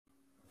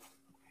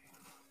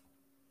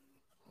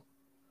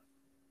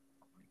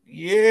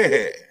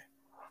Yeah.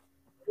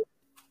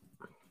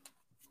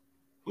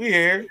 We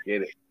here.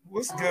 Get it.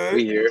 What's good?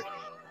 We here.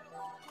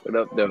 What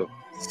up, though?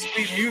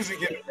 Sweet music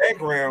in the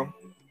background.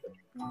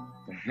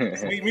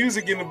 Sweet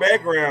music in the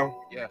background.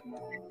 Yeah.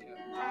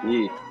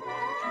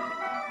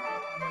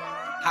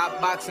 Hot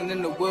boxing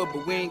in the world,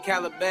 but we ain't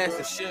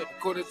Calabasas. Shit,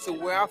 according to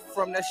where I'm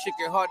from, that shit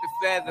get hard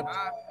to fathom.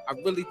 I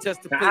really touch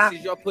the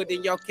places y'all put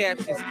in your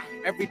captions.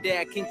 Every day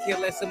I can care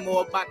less and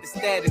more about the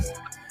status.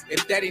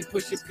 If that ain't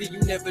pushing P, you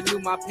never knew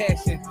my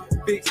passion.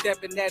 Big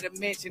stepping at a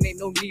mansion, ain't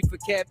no need for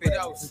capping.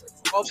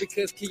 All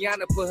because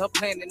Kiana put her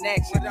plan in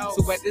action.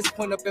 So at this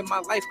point up in my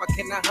life, I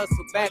cannot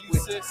hustle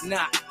backwards.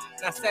 Not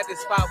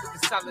satisfied with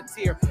the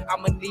solitaire.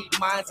 I'ma need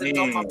mines and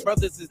all my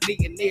brothers is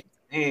needing it.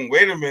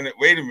 Wait a minute.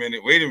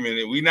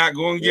 We not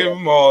going to give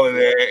them all of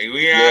that.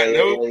 We are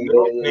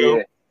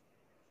no.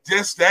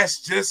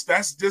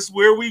 That's just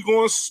where we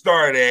going to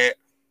start at.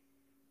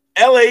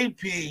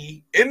 LAP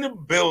in the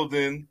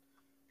building.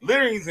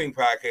 Literally Anything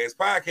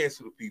podcast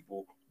for the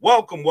people.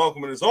 Welcome,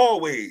 and as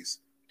always,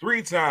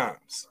 3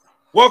 times.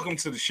 Welcome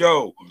to the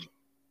show.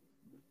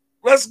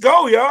 Let's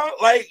go, y'all.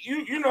 Like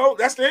you know,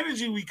 that's the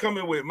energy we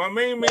coming with. My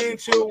main man,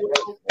 Chill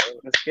Will.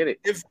 Let's get it.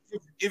 If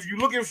you're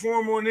looking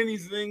for him on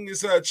anything,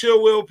 it's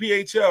Chill Will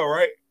PHL,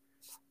 right?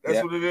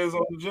 That's what it is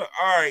on the.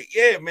 All right,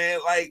 yeah,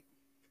 man. Like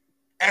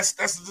that's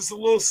just a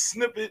little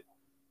snippet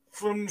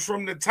from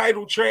the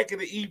title track of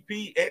the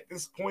EP. At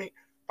this point,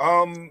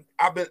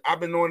 I've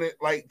been on it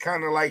like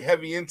kind of like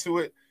heavy into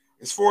it.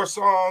 It's 4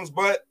 songs,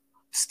 but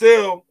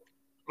still,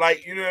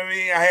 like you know what I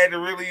mean. I had to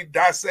really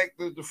dissect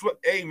the flip.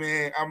 Hey,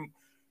 man,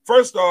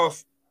 First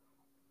off,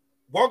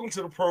 welcome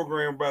to the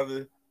program,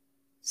 brother.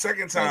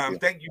 Second time,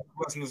 thank you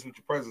for blessing us with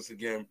your presence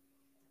again.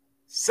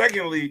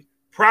 Secondly,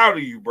 proud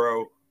of you,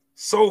 bro.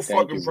 So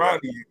fucking proud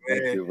of you,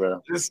 man. Thank you,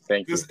 bro.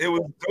 It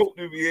was dope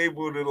to be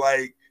able to,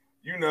 like,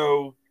 you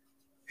know,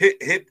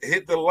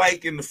 hit the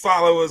like and the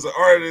follow as an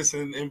artist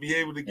and be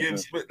able to give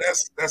split.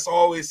 That's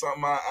always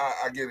something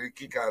I get a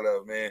kick out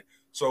of, man.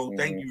 So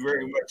thank you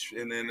very much,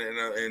 and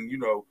you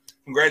know,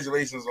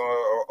 congratulations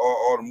on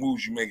all the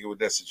moves you making with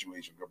that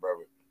situation, good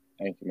brother.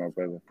 Thank you, my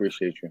brother.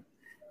 Appreciate you.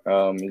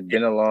 It's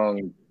been a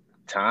long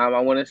time, I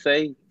want to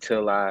say,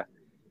 till I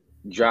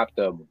dropped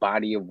a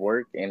body of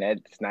work, and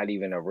that's not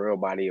even a real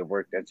body of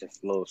work. That's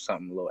just a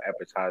little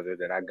appetizer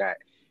that I got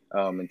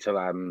until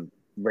I'm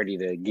ready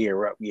to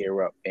gear up,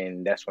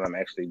 and that's what I'm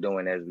actually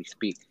doing as we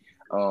speak.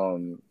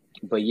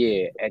 But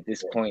yeah, at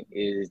this point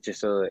is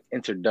just an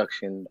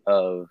introduction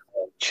of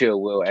Chill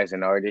Will as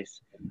an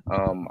artist.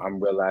 I'm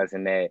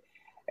realizing that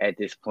at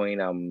this point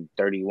I'm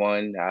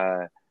 31.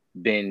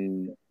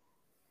 Been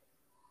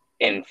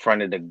in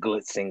front of the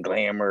glitz and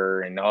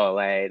glamour and all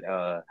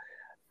that.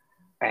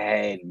 I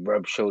had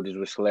rubbed shoulders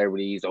with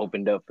celebrities,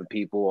 opened up for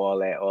people, all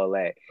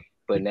that.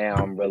 But now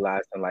I'm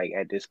realizing, like,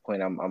 at this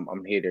point,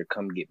 I'm here to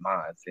come get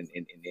mine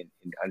and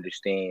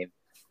understand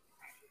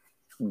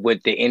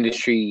what the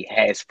industry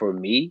has for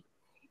me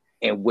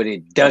and what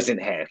it doesn't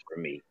have for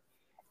me,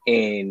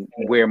 and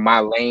where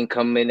my lane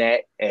coming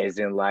at, as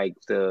in like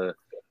the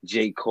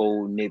J.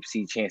 Cole,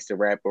 Nipsey, Chance the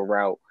Rapper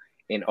route,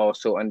 and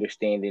also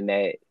understanding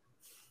that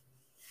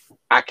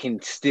I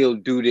can still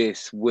do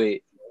this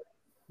with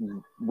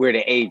where the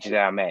age that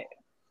I'm at.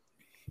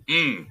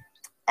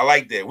 I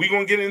like that. We're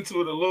going to get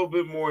into it a little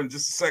bit more in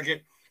just a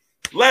second.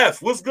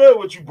 Left, what's good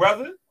with you,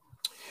 brother?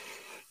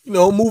 You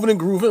know, moving and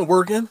grooving,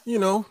 working, you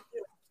know,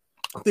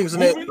 things of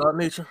that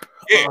nature.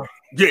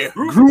 Yeah.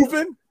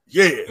 Grooving.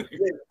 Yeah.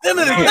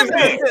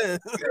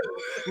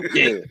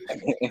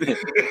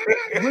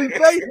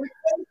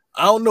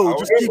 I don't know.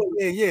 Just keep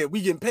saying,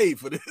 we getting paid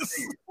for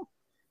this.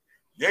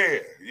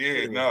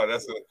 Yeah. No,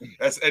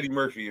 that's Eddie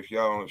Murphy. If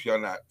y'all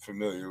not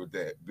familiar with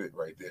that bit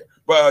right there,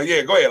 but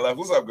go ahead, Left.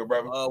 What's up, good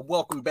brother?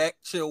 Welcome back,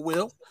 Chill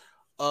Will.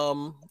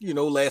 You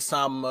know, last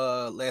time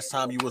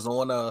you was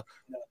on,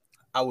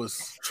 I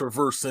was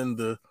traversing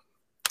the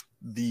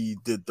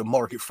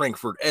Market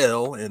Frankfurt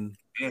L, and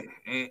that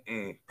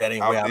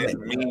ain't where I'm at. The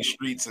mean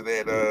streets of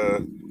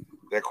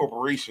that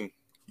corporation.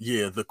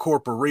 Yeah, the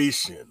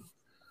corporation.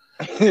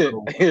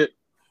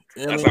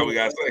 That's how we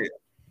gotta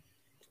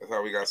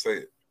say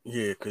it.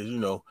 Yeah, because you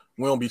know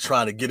we don't be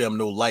trying to get them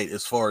no light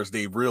as far as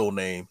their real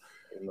name.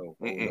 No.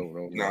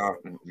 Nah,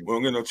 we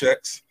don't get no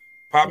checks.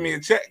 Pop me a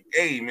check,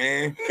 hey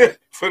man,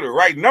 for the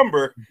right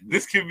number.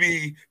 This could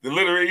be the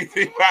Literary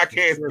Anything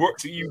podcast brought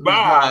to you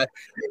by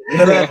for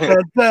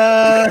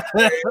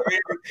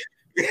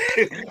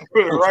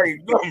the right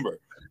number.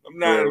 I'm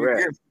not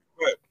against it,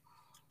 but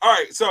all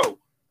right. So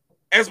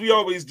as we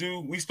always do,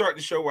 we start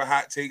the show with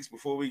hot takes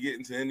before we get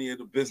into any of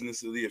the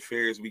business of the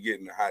affairs. We get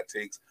into hot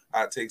takes.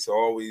 Hot takes are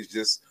always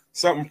just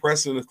something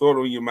pressing a thought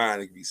on your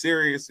mind. It could be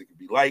serious, it could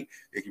be light,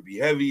 it could be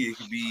heavy, it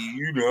could be,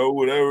 you know,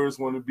 whatever it's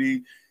going to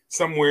be,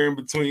 somewhere in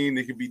between.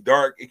 It could be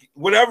dark.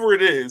 Whatever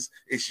it is,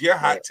 it's your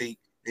hot take,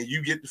 and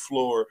you get the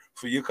floor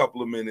for your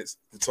couple of minutes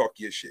to talk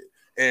your shit.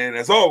 And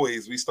as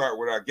always, we start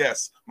with our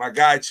guest, my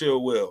guy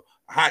Chill Will.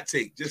 A hot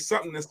take, just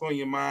something that's on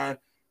your mind,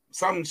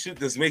 some shit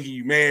that's making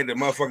you mad that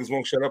motherfuckers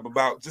won't shut up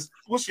about. Just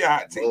what's your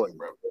hot take,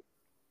 bro?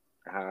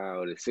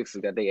 how the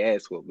Sixers got their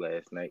ass whooped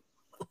last night.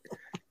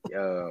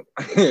 Yeah.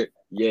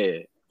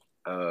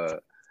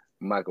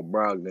 Michael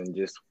Brogdon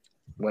just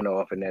went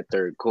off in that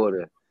third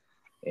quarter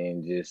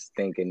and just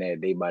thinking that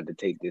they about to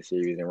take this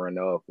series and run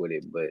off with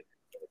it, but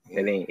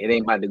it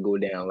ain't about to go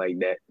down like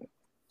that.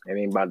 It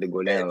ain't about to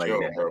go down like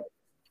that. Bro.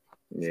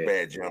 Yeah. It's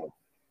bad jump.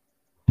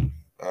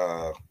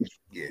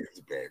 Yeah, it's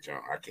a bad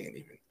jump. I can't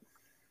even.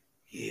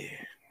 Yeah.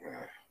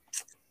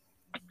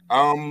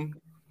 I'll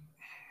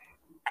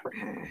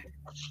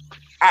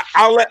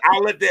let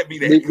that be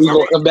that. We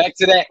gonna come back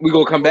to that. We're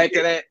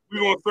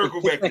gonna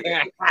circle back to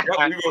that.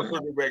 We're gonna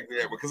circle back to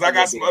that because I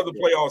got some other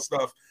playoff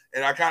stuff,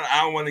 and I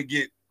don't want to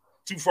get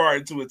too far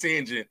into a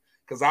tangent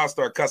because I'll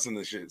start cussing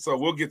the shit. So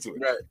we'll get to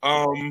it. Right.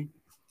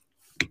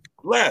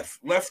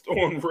 Left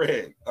on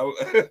red.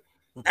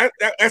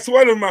 That's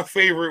one of my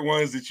favorite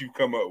ones that you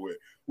come up with.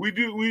 We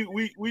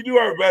do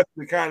our best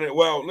to kind of,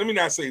 well, let me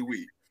not say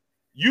we.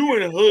 You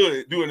and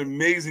Hood do an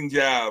amazing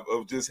job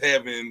of just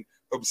having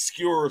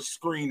obscure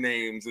screen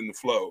names in the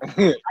flow.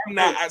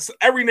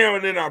 Every now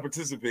and then I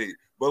participate,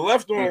 but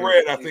Left on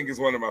Red I think is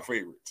one of my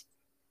favorites.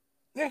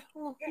 Yeah,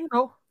 well,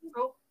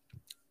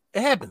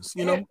 it happens,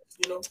 No,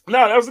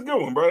 that was a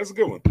good one, bro. That's a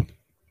good one.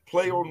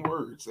 Play on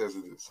words as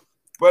it is.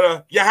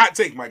 But your hot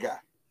take, my guy.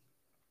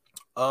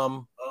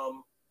 Come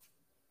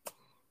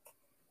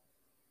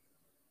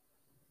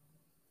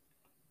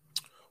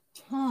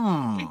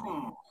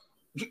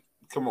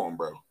on,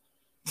 bro.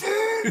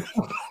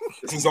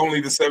 This is only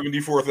the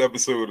 74th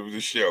episode of the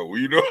show.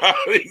 You know how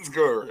things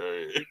go,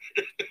 right?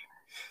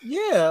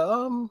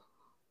 Yeah.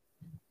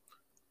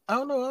 I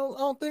don't know. I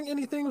don't think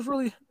anything's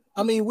really.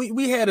 I mean,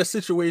 we had a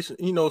situation,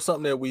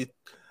 something that we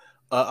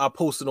I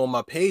posted on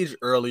my page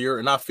earlier,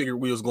 and I figured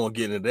we was gonna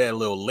get into that a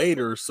little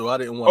later, so I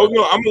didn't want. Oh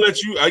no, I'm gonna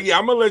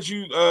let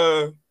you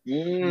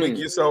make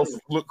yourself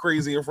look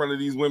crazy in front of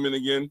these women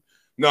again.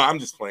 No, I'm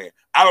just playing.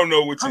 I don't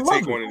know what your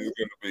take on it is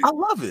gonna be. I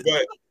love it,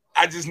 but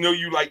I just know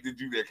you like to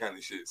do that kind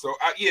of shit. So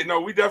we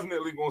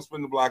definitely gonna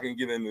spin the block and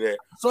get into that.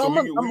 So I'm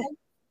gonna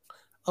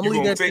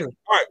leave that there.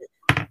 All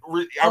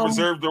right, I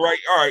reserve the right.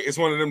 All right, it's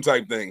one of them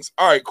type things.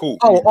 All right, cool.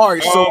 Oh, all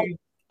right.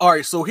 All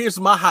right. So here's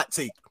my hot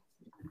take.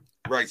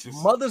 Righteous.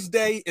 Mother's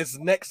Day is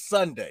next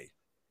Sunday.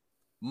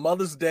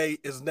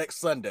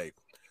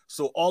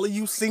 So all of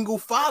you single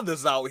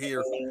fathers out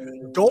here,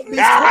 don't be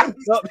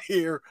up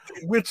here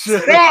with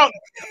your. I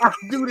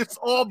do this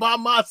all by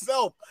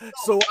myself,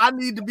 so I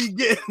need to be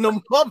getting a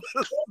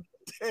Mother's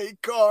Day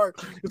card.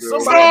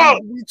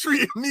 Somebody needs to be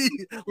treating me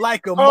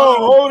like a mother.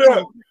 Hold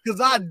up, because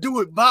I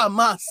do it by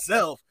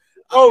myself.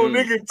 Oh,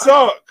 nigga,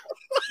 talk.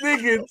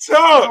 Nigga,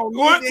 talk.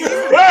 What the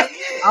fuck?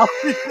 I'll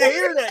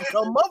hear that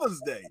come Mother's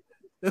Day.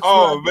 That's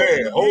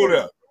man, hold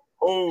up.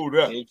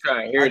 You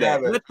trying to hear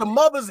that? Let the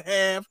mothers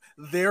have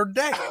their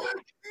day.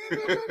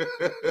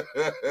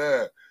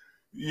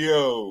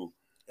 Yo,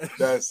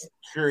 that's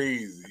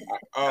crazy.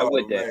 I'm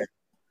with that.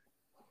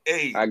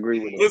 Hey, I agree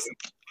with you. Listen,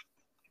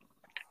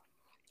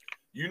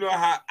 you know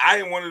how I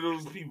am one of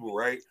those people,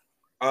 right?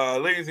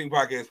 Ladies Thing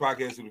podcast for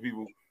the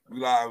people. We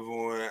live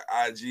on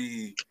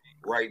IG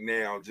right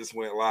now. Just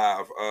went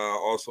live.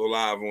 Also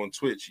live on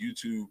Twitch,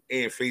 YouTube,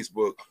 and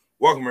Facebook.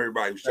 Welcome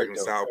everybody who's checking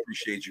us out.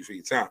 Appreciate you for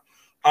your time.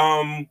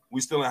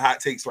 We still in hot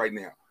takes right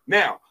now.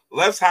 Now,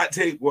 Left's hot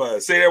take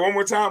was, say that one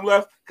more time,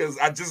 Left, because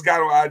I just got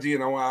on IG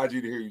and I want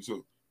IG to hear you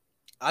too.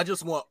 I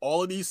just want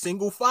all of these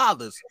single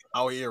fathers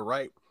out here,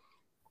 right?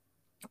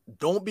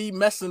 Don't be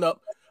messing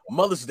up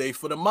Mother's Day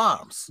for the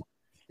moms.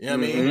 You know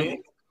what I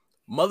mean?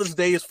 Mother's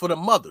Day is for the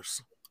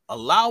mothers.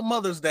 Allow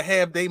mothers to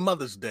have their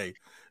Mother's Day.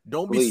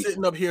 Don't be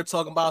sitting up here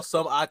talking about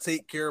I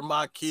take care of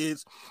my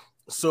kids.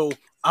 So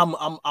I'm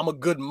a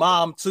good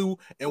mom too,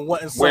 and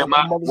wanting something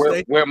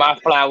where my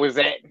flowers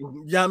at. You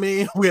know what I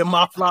mean? Where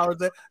my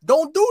flowers at?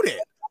 Don't do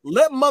that.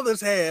 Let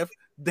mothers have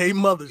their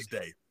Mother's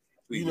Day.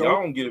 Y'all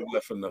don't give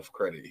Left enough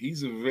credit.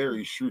 He's a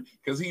very shrewd,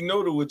 because he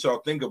know what y'all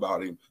think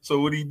about him. So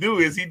what he do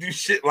is he do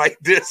shit like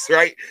this,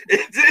 right?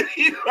 And then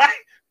he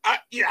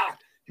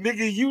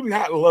nigga, you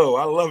not low.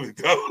 I love it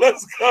though.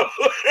 Let's go.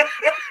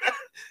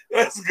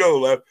 Let's go,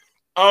 Left.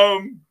 All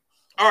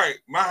right,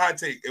 my hot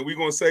take, and we're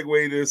gonna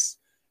segue this.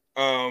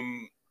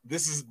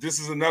 This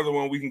is another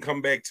one we can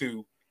come back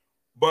to,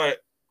 but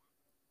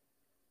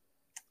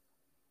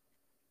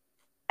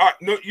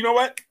no, you know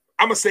what?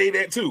 I'm gonna say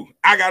that too.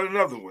 I got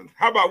another one.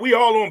 How about we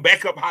all on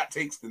backup hot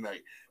takes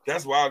tonight?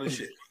 That's wild as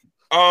shit.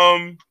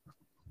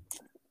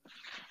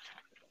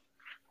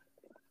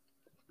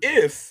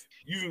 If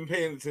you've been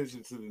paying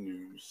attention to the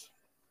news,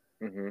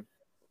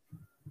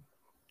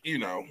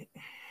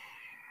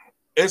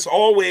 it's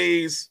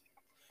always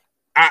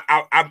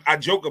I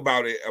joke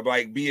about it of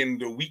like being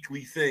the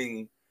weekly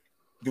thing,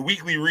 the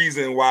weekly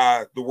reason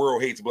why the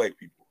world hates black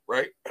people,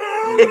 right?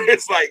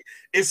 It's like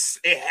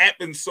it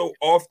happens so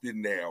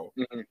often now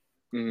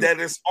that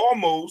it's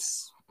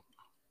almost,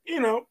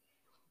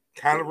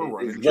 kind of a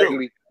running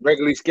joke.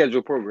 Regularly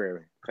scheduled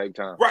programming type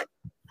time. Right.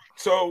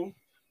 So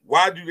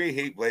why do they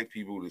hate black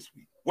people this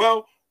week?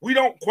 Well, we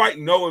don't quite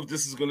know if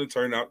this is going to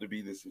turn out to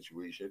be the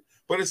situation,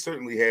 but it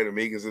certainly had the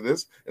makings of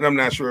this. And I'm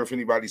not sure if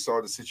anybody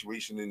saw the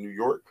situation in New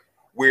York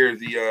where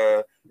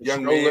the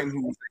young man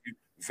who was a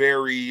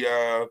very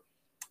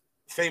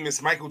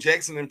famous Michael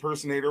Jackson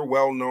impersonator,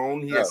 well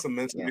known, he has some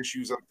mental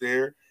issues up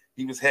there.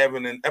 He was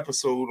having an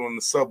episode on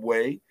the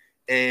subway,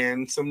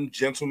 and some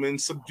gentlemen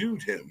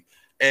subdued him,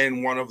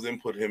 and one of them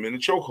put him in a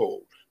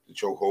chokehold. The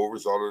chokehold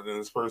resulted in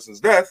this person's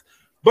death,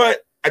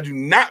 but I do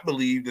not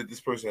believe that this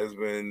person has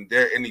been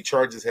there. Any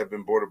charges have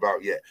been brought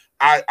about yet.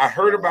 I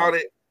heard about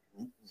it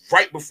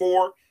right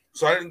before,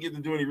 so I didn't get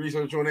to do any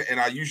research on it, and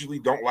I usually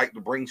don't like to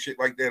bring shit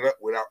like that up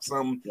without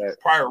some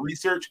prior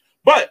research.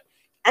 But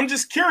I'm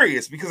just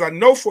curious because I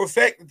know for a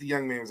fact that the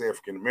young man was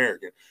African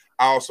American.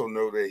 I also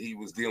know that he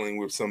was dealing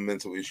with some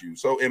mental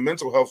issues. So in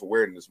Mental Health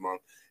Awareness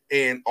Month,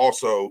 and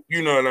also,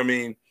 you know what I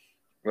mean?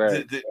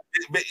 Right.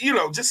 But you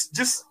know, just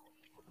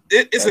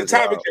it's a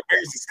topic that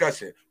bears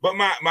discussion. But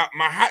my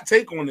hot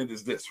take on it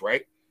is this,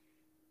 right?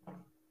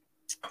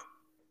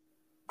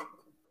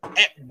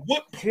 At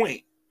what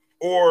point,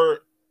 or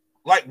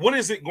like, what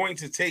is it going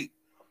to take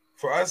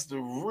for us to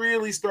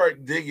really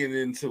start digging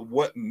into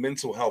what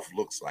mental health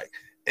looks like,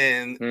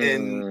 and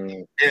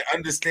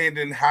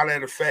understanding how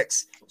that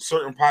affects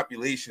certain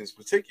populations,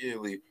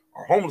 particularly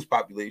our homeless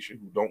population,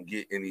 who don't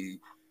get any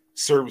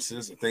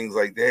services and things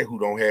like that, who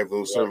don't have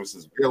those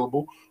services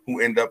available,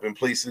 who end up in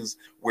places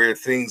where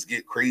things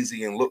get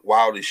crazy and look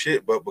wild as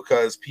shit, but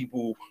because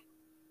people,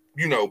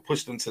 you know,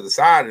 push them to the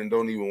side and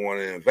don't even want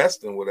to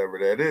invest in whatever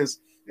that is,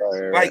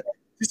 like,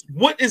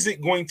 what is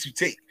it going to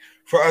take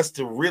for us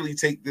to really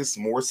take this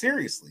more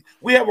seriously?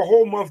 We have a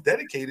whole month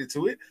dedicated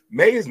to it.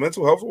 May is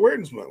Mental Health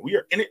Awareness Month. We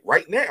are in it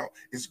right now.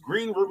 It's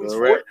Green Ribbons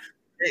for it.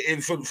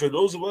 And for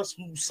those of us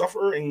who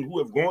suffer and who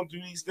have gone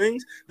through these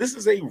things, this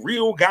is a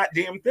real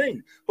goddamn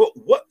thing. But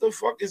what the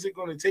fuck is it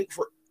going to take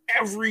for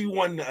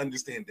everyone to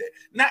understand that?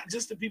 Not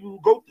just the people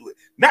who go through it,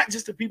 not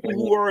just the people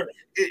who are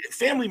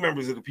family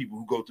members of the people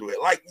who go through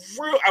it, like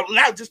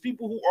not just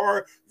people who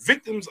are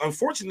victims,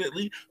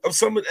 unfortunately, of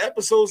some of the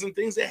episodes and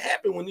things that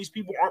happen when these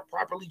people aren't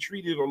properly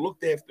treated or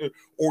looked after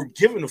or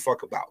given a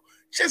fuck about.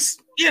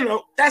 Just, you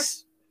know,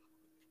 it's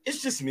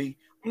just me.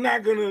 I'm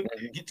not gonna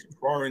get too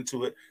far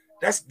into it.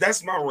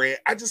 That's my rant.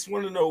 I just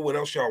want to know what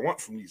else y'all want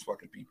from these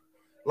fucking people.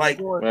 Like,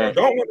 don't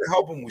want to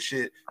help them with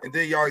shit, and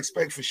then y'all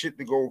expect for shit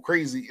to go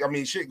crazy. I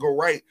mean, shit go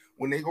right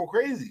when they go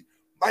crazy.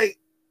 Like,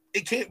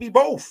 it can't be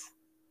both.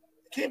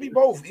 It can't be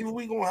both. Either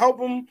we gonna help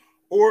them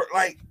or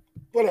like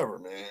whatever,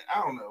 man. I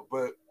don't know,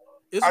 but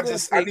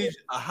I need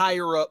a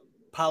higher up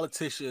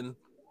politician,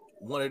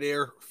 one of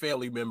their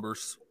family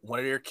members, one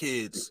of their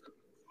kids,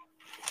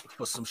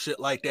 for some shit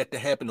like that to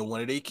happen to one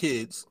of their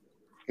kids.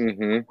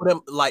 For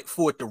them, like,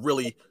 for it to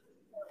really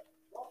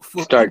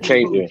start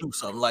changing, really do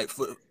something like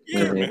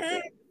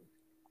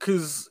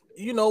because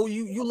you know,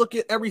 you look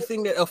at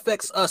everything that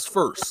affects us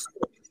first.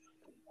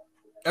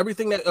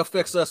 Everything that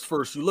affects us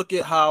first. You look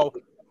at how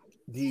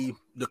the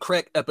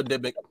crack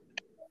epidemic,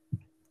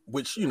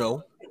 which, you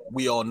know,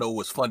 we all know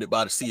was funded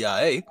by the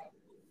CIA,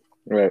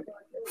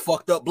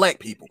 fucked up black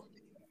people.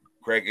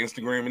 Crack,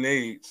 Instagram, and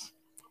AIDS.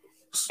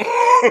 So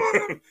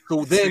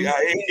then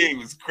CIA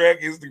was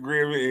crack,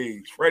 Instagram, and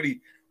AIDS. Freddie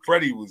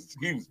was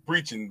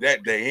preaching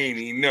that day. He ain't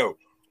even know.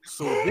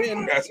 So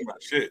then that's my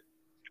shit.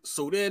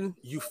 So then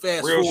you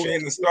fast Real forward.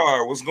 Shane the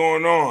Star, what's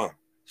going on?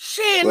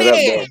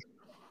 Shane.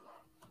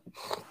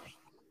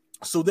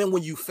 So then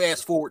when you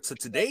fast forward to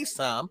today's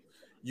time,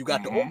 you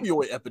got the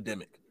opioid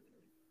epidemic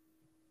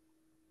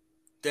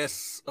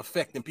that's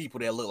affecting people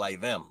that look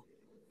like them.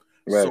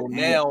 So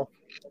now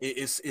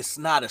it's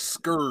not a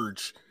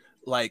scourge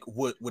like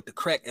what the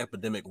crack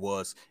epidemic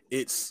was.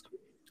 It's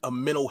a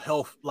mental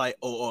health, like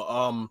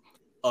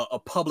a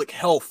public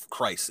health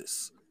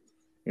crisis.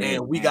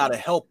 And we gotta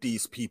help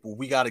these people.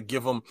 We gotta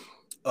give them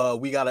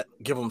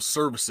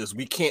services.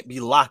 We can't be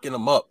locking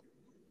them up.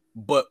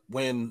 But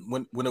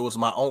when it was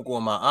my uncle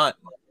and my aunt,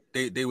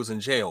 they was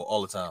in jail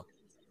all the time.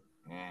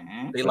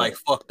 They like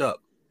fucked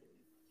up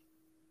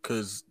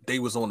because they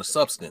was on a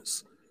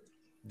substance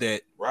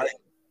that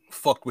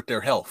fucked with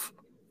their health.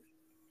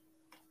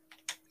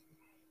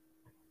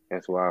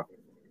 That's wild.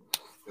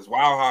 It's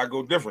wild how I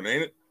go different,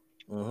 ain't it?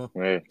 It's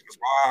wild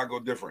how I go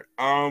different.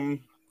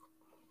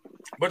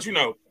 But you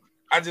know,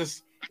 I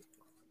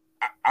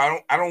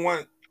don't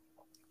want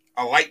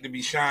a light to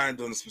be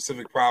shined on a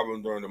specific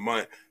problem during the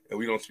month, and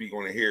we don't speak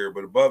on it here.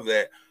 But above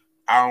that,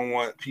 I don't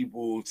want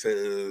people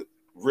to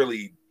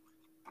really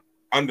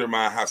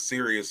undermine how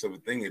serious of a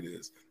thing it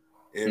is.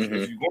 If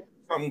you go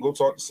through something, go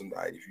talk to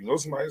somebody. If you know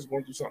somebody's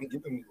going through something,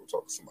 get them to go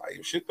talk to somebody.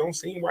 If shit don't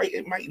seem right,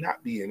 it might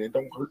not be, and it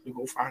don't hurt to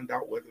go find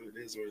out whether it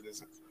is or it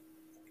isn't.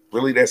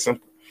 Really that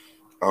simple.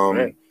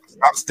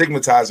 Stop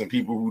stigmatizing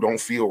people who don't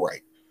feel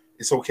right.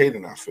 It's okay to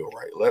not feel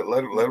right. Let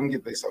them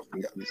get themselves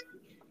together.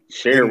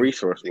 Share a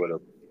resource with them.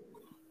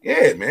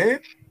 Yeah, man.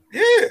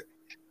 Yeah.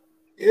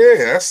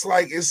 That's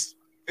like it's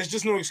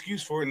just no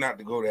excuse for it not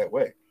to go that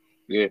way.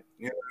 Yeah.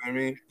 You know what I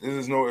mean?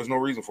 There's no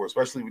reason for it,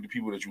 especially with the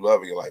people that you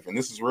love in your life. And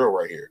this is real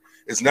right here.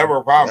 It's never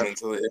a problem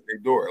until they hit their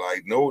door.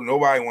 Like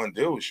nobody want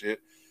to deal with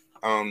shit.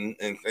 And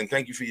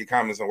thank you for your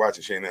comments on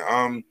watching,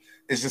 Shayna.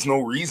 It's just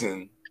no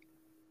reason.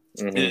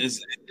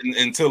 It's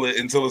until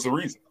it's a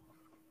reason.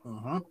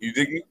 You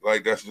dig me?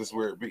 Like that's just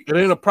where it be. It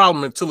ain't a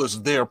problem until it's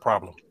their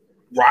problem.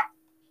 Right.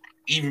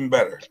 Even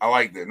better. I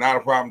like that. Not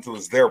a problem until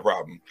it's their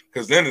problem,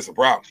 because then it's a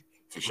problem.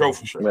 For sure.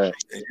 Right.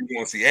 And you're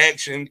going to see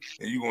action,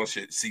 and you're going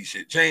to see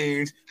shit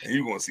change, and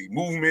you're going to see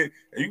movement,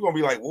 and you're going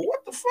to be like, well,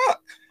 what the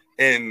fuck?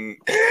 And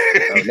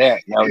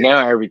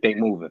now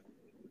everything moving.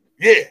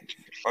 Yeah.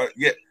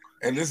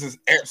 And this is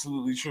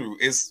absolutely true.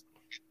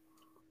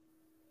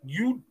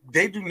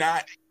 They do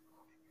not,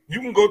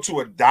 you can go to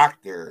a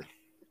doctor,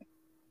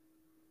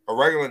 a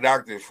regular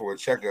doctor for a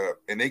checkup,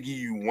 and they give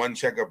you one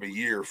checkup a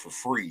year for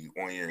free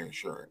on your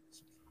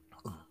insurance.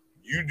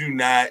 You do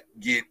not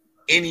get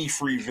any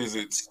free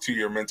visits to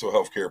your mental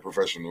health care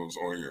professionals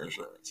on your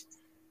insurance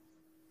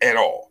at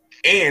all.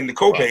 And the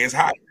copay is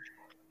high.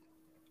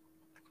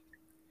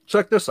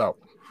 Check this out.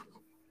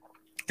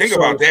 Think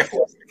about that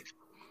for a second.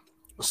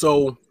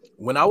 So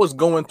when I was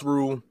going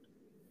through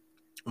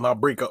my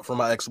breakup from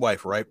my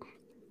ex-wife, right?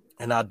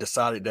 And I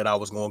decided that I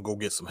was going to go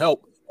get some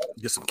help,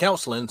 get some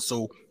counseling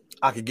so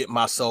I could get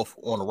myself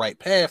on the right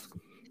path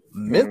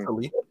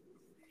mentally.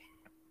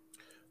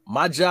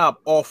 My job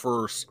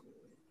offers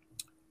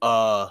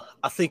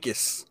I think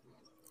it's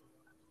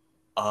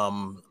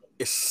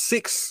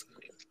 6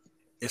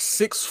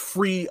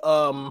 free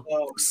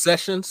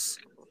sessions,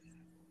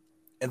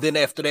 and then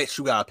after that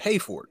you gotta pay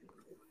for it.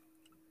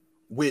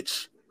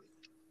 Which,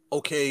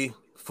 okay,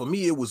 for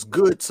me it was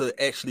good to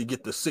actually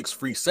get the 6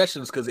 free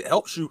sessions because it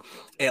helps you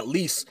at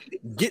least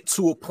get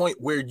to a point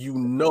where you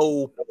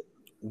know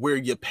where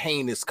your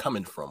pain is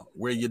coming from,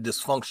 where your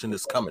dysfunction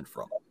is coming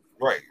from.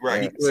 Right.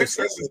 Because 6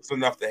 sessions is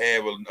enough to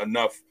have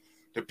enough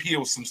to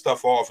peel some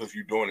stuff off if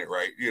you're doing it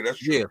right. Yeah, that's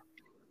true. Yeah,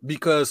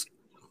 because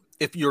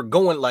if you're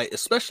going, like,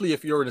 especially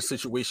if you're in a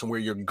situation where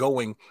you're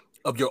going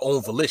of your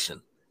own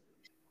volition,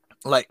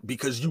 like,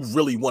 because you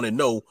really want to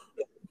know.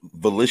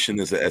 Volition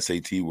is a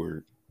SAT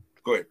word.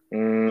 Go ahead.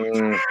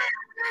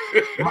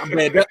 My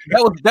bad.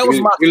 That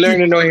was my. We're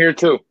learning on here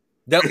too.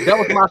 That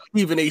was my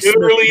Stephen A. Smith.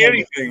 Literally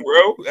anything,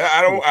 bro.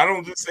 I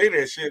don't just say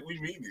that shit. We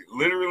mean it.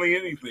 Literally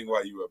anything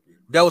while you up here.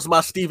 That was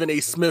my Stephen A.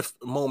 Smith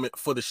moment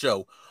for the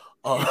show.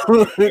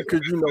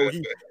 Because you know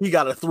he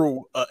got to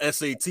throw a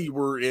SAT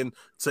word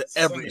into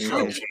every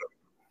show.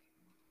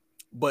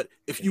 But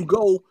if you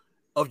go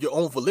of your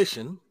own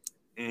volition,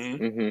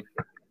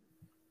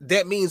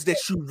 that means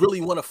that you really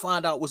want to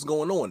find out what's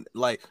going on.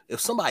 Like if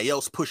somebody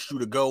else pushed you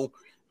to go,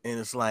 and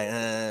it's like,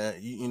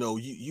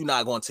 you're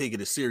not going to take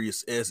it as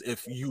serious as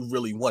if you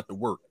really want the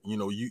work. You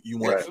know, you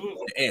want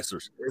the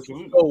answers.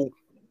 So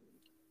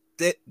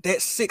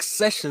that 6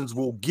 sessions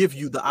will give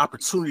you the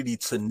opportunity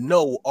to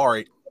know, all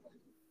right,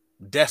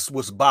 that's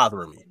what's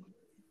bothering me.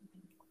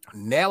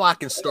 Now I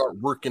can start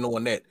working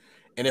on that.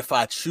 And if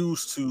I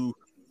choose to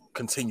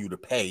continue to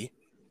pay,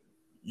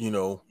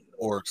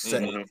 or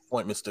set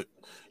appointments to,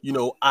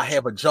 I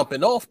have a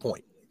jumping off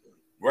point.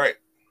 Right.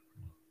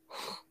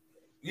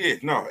 Yeah,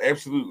 no,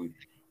 absolutely.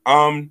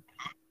 But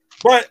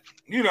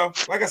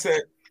like I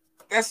said,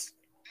 that's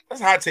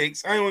hot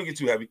takes. I ain't want to get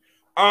too heavy.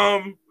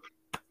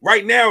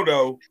 Right now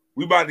though,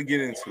 we about to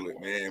get into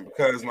it, man,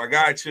 because my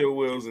guy Chill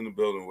Will's in the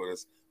building with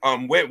us.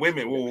 Wait a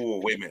minute.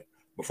 Wait a minute.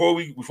 Before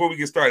we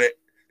get started,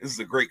 this is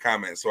a great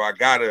comment. So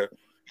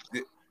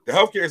the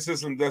healthcare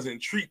system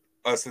doesn't treat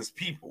us as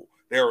people.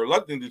 They're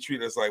reluctant to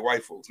treat us like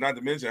white folks. Not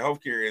to mention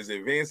healthcare as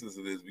advanced as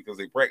it is because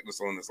they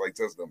practice on us like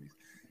test dummies.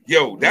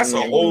 Yo, that's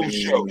a whole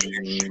show.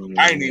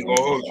 I ain't even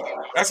gonna hold you.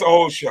 That's a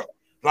whole show.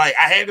 Like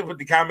I had to put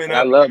the comment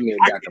up. I love me a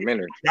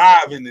documentary.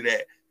 Dive into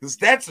that because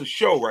that's a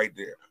show right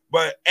there.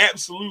 But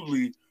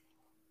absolutely,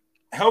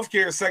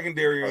 healthcare is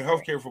secondary, and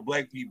healthcare for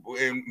Black people,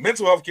 and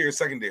mental health care is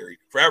secondary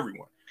for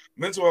everyone.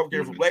 Mental health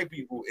care for Black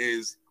people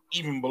is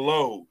even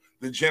below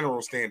the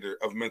general standard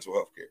of mental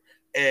health care,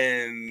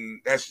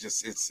 and that's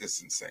just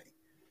it's insane.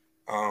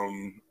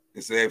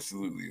 It's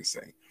absolutely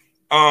insane.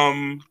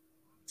 All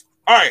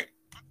right,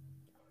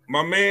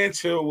 my man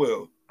Chill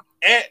Will.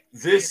 At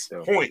this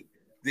point,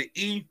 the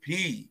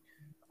EP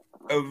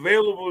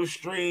available to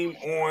stream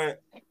on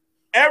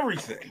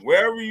everything,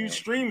 wherever you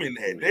streaming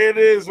at. There it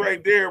is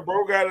right there,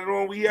 bro. Got it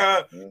on.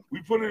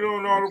 We put it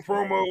on all the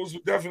promos.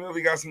 We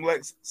definitely got some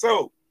likes.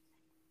 So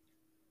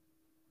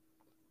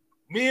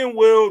me and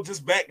Will,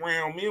 just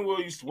background, me and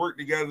Will used to work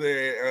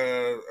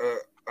together.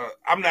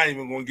 I'm not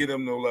even gonna give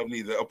him no love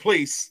neither. A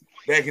place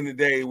back in the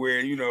day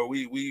where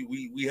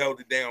we held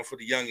it down for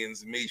the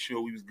youngins and made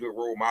sure we was good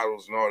role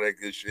models and all that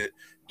good shit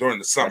during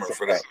the summer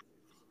for that.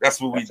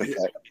 That's what we did.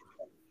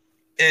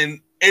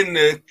 And in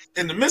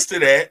the midst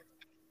of that,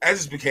 I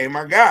just became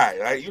my guy.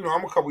 Like,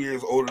 I'm a couple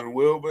years older than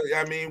Will, but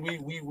I mean,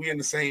 we in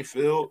the same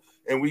field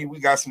and we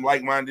got some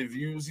like-minded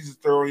views. He's a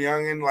thorough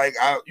youngin'. Like,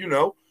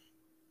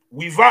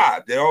 we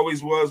vibe. There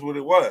always was what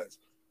it was.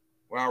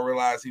 When I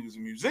realized he was a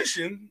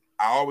musician,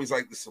 I always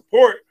liked to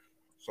support.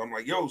 So I'm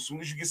like, yo, as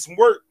soon as you get some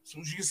work,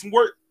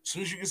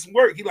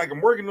 he like,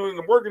 I'm working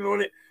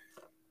on it.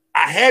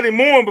 I had him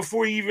on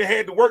before he even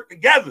had to work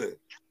together,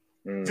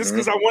 just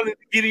because I wanted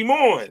to get him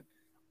on.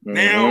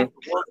 Now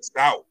the work's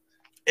out,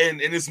 and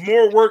it's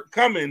more work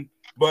coming,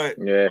 but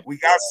we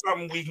got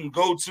something we can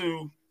go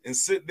to and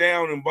sit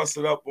down and bust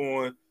it up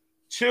on.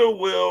 Chill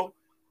Will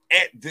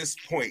at this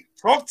point.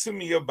 Talk to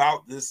me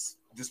about this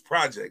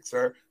project,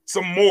 sir.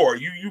 Some more.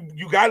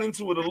 You got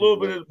into it a little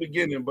bit at the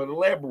beginning, but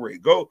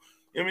elaborate. Go.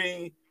 I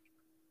mean,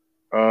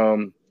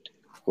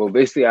 well,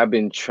 basically, I've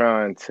been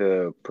trying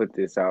to put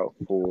this out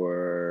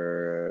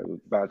for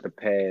about the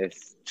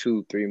past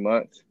 2-3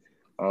 months.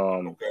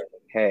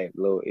 Had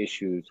little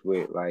issues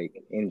with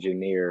like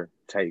engineer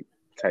type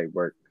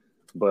work,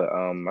 but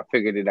I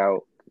figured it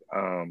out.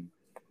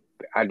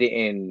 I've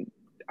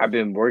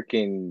been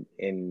working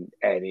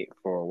at it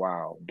for a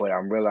while, but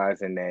I'm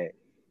realizing that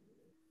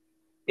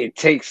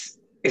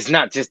it's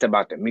not just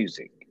about the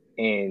music,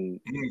 and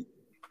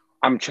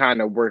I'm trying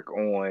to work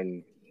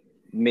on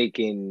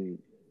making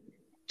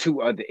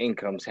 2 other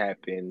incomes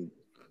happen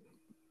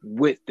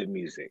with the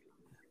music.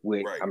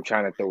 I'm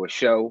trying to throw a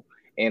show,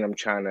 and I'm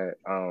trying to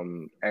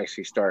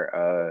actually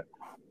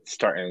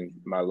starting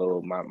my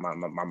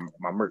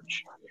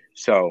merch.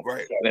 So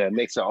the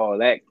mix of all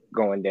that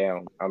going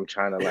down, I'm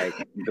trying to like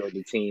build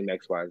a team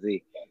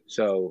XYZ.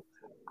 So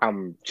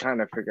I'm trying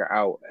to figure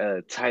out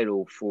a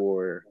title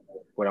for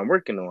what I'm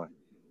working on.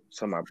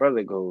 So my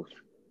brother goes,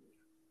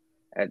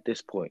 at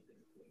this point,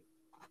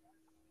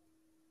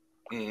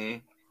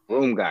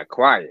 room got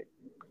quiet.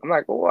 I'm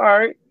like, well, all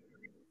right,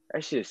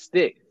 that should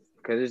stick,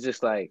 because it's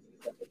just like,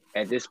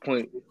 at this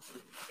point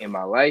in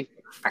my life,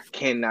 I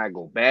cannot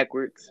go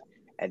backwards.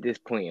 At this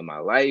point in my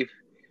life,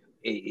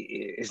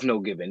 it's no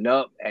giving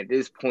up. At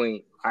this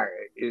point,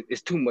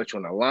 it's too much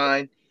on the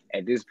line.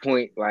 At this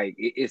point, like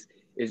it's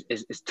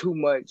too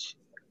much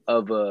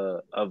of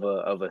a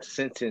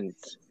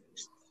sentence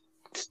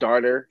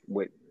starting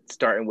with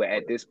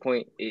at this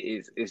point.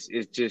 It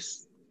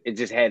just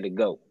had to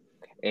go,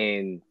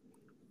 and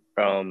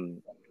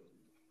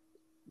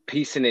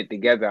piecing it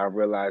together, I'm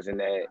realizing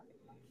that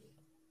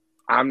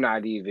I'm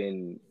not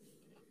even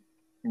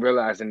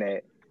realizing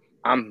that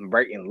I'm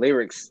writing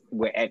lyrics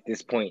at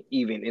this point,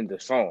 even in the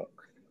song.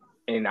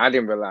 And I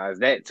didn't realize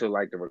that till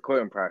like the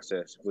recording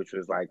process, which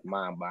was like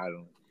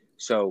mind-boggling.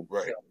 So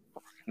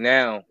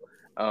now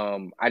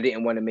I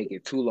didn't want to make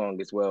it too long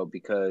as well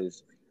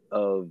because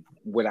of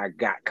what I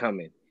got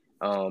coming.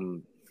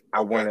 I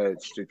want to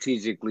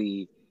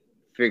strategically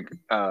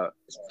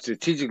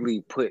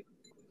put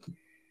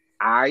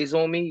eyes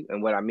on me,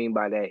 and what I mean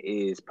by that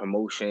is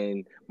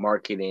promotion,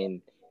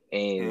 marketing,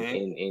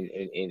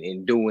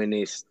 and doing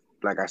this,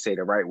 like I say,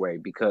 the right way,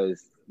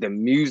 because the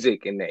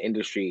music in the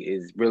industry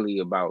is really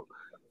about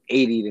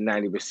 80 to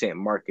 90%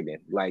 marketing.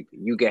 Like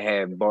you can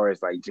have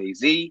bars like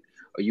Jay-Z,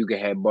 or you can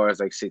have bars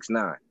like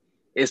 6ix9ine.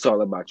 It's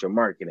all about your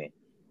marketing.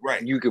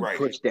 You can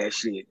push that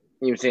shit.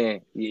 You know what I'm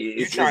saying?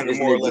 You're trying to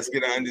more or less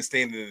get an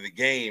understanding of the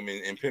game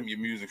and pimp your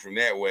music from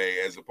that way,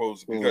 as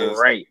opposed to, because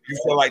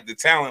you feel like the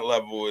talent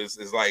level is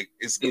like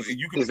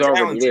you can be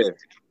talented,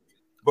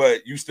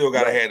 but you still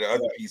gotta have the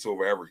other piece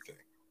over everything.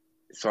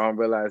 So I'm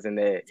realizing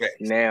that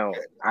now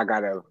I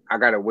got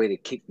a way to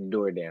kick the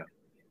door down,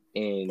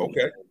 and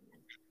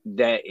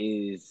that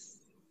is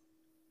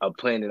a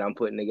plan that I'm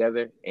putting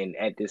together. And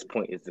at this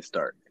point, is the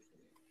start.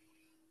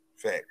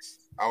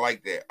 Facts. I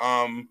like that.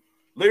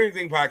 Lyric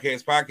Thing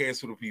podcast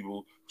for the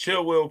people.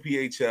 Chill Will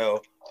PHL,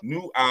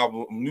 new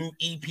album, new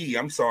EP.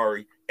 I'm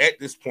sorry. At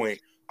this point,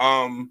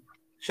 shout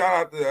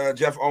out to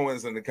Jeff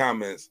Owens in the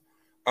comments.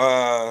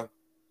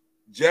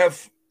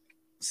 Jeff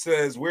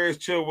says, "Where's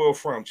Chill Will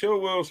from?" Chill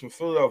Will's from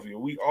Philadelphia.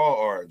 We all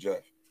are,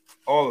 Jeff.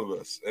 All of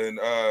us. And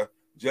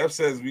Jeff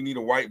says we need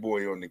a white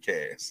boy on the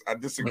cast. I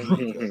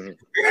disagree.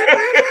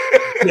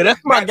 Yeah,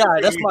 that's my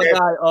guy. That's my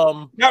guy.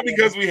 Not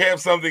because we have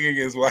something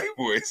against white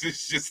boys.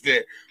 It's just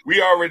that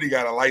we already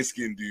got a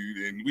light-skinned dude,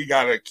 and we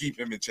gotta keep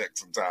him in check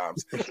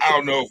sometimes. I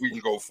don't know if we can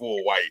go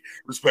full white,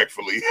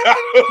 respectfully.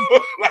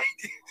 Like,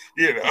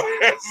 you know,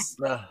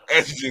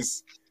 that's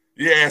just,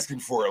 you're asking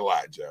for a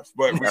lot, Jeff.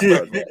 But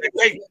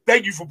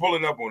thank you for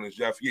pulling up on this,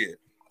 Jeff. Yeah.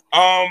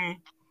 All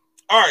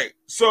right.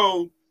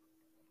 So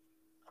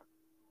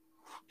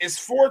it's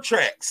 4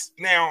 tracks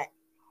now.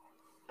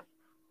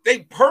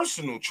 They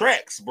personal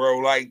tracks, bro.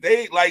 Like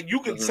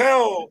you can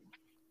tell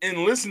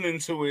in listening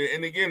to it.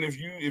 And again, if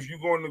you're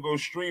going to go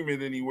stream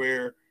it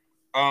anywhere,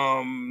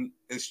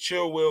 it's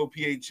Chill Will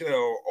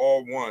PHL,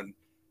 all one,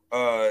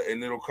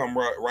 and it'll come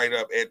right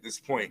up at this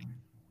point.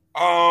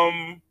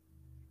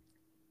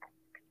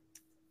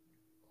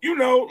 You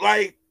know,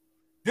 like,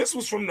 this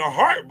was from the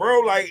heart, bro.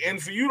 Like,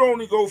 and for you to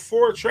only go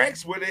 4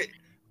 tracks with it,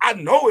 I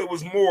know it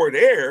was more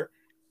there.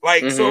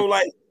 Like, so,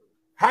 like,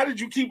 how did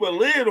you keep a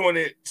lid on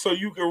it so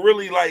you could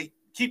really, like,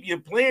 keep your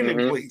plan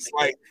in place?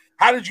 Like,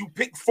 how did you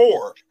pick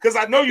 4? Because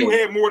I know you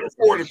had more than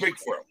 4 to pick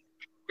from.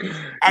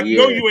 I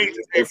know you ain't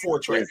just had 4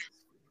 tracks.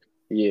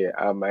 Yeah,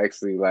 I'm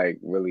actually, like,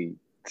 really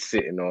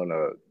sitting on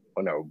a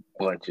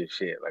bunch of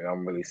shit. Like,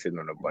 I'm really sitting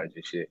on a bunch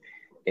of shit.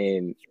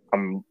 and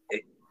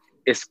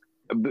it's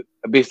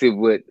basically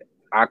what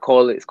I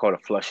call it. It's called a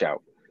flush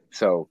out.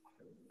 So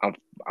I'm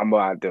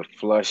about to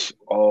flush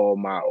all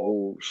my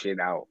old shit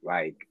out,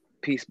 like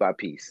piece by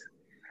piece.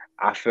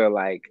 I feel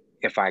like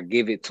if I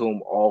give it to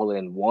them all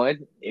in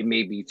one, it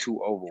may be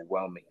too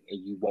overwhelming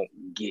and you won't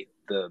get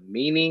the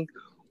meaning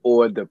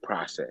or the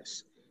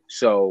process.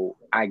 So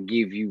I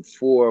give you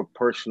 4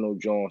 personal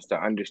joints to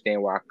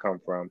understand where I come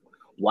from,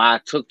 why I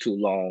took too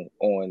long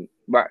on,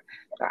 but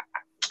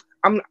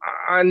I'm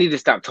I need to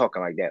stop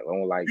talking like that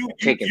on like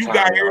taking you time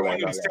got and here all when that,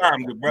 it all was that.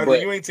 time, good brother.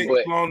 You ain't taking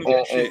But long to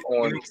do shit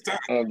when on it was time.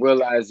 on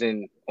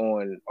realizing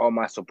on all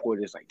my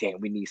supporters, like,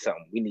 damn, we need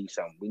something, we need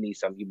something, we need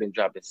something. You've been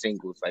dropping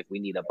singles, like we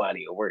need a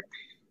body of work.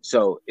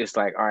 So it's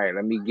like, all right,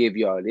 let me give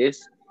y'all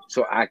this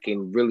so I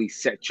can really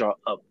set y'all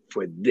up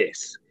for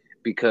this.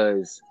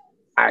 Because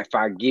if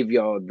I give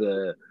y'all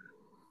the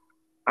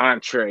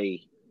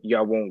entree,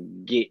 y'all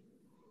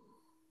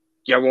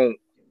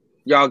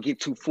get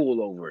too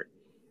full over it.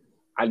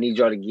 I need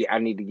to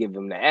give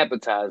them the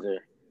appetizer.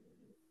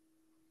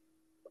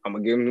 I'm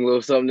gonna give them a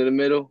little something in the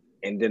middle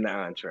and then the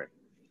entree.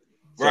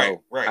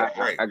 So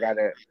Right. I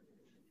gotta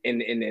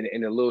in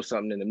a little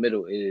something in the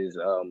middle is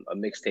a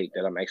mixtape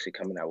that I'm actually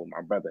coming out with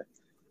my brother.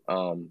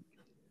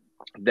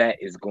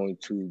 That is going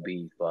to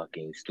be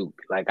fucking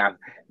stupid. Like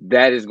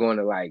that is going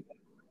to like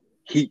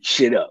heat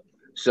shit up.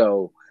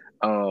 So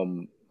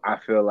I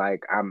feel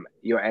like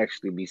you'll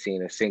actually be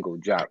seeing a single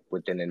drop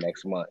within the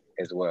next month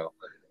as well.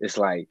 It's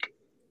like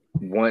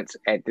once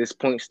at this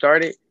point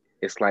started,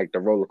 it's like the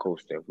roller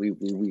coaster. We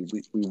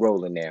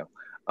rolling now.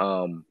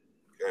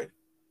 Okay.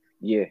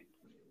 Yeah,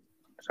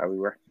 that's how we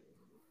work.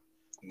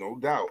 No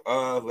doubt.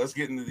 Let's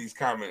get into these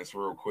comments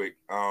real quick.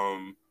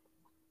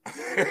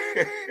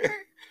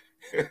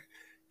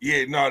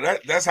 Yeah, no,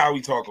 that's how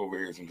we talk over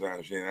here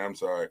sometimes, Shannon. I'm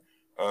sorry.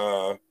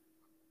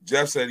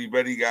 Jeff said he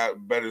bet he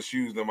got better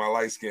shoes than my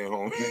light skin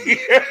homie.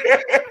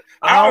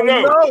 I don't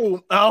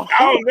know. I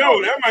don't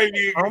know. That might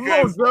be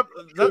because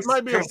that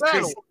might be a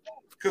battle.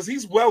 Because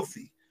he's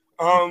wealthy.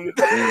 That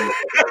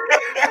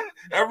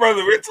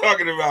brother we're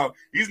talking about,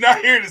 he's not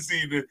here this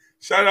evening.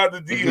 Shout out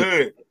to D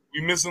Hood.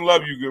 We miss and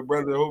love you, good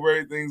brother. Hope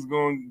everything's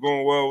going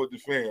well with the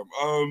fam.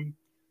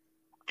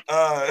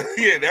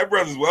 Yeah, that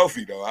brother's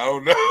wealthy though. I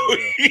don't know.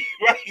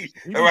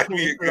 That might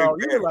be a good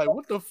You're like,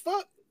 what the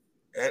fuck?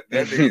 That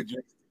nigga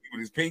just with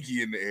his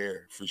pinky in the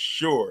air for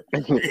sure.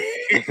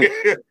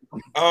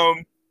 All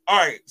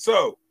right,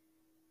 so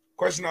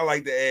question I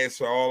like to ask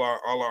for all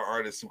our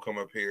artists who come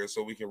up here,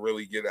 so we can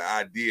really get an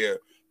idea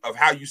of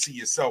how you see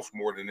yourself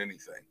more than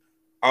anything.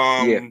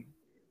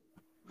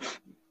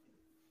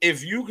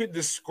 If you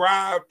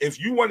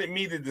wanted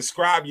me to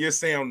describe your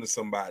sound to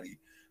somebody,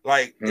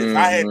 like if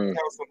I had to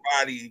tell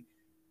somebody,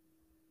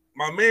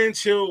 my man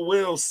Chill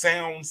Will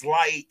sounds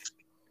like,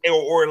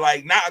 or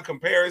like not a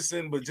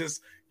comparison, but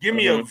just give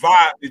me a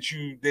vibe that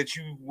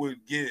you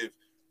would give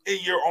in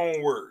your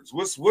own words.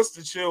 What's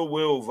the Chill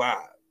Will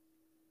vibe?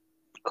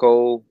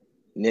 Cole,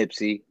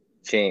 Nipsey,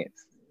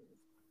 Chance.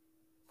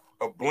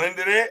 A blend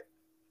of that?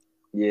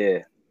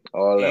 Yeah,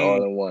 all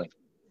in one.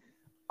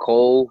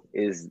 Cole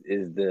is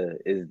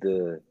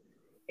the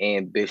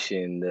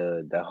ambition,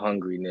 the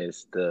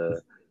hungriness,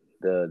 the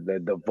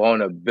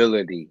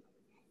vulnerability,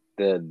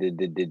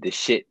 the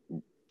shit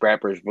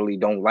rappers really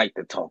don't like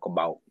to talk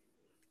about.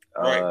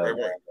 Right.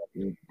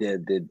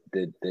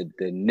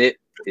 The nip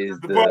is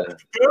the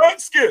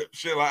skip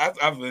shit.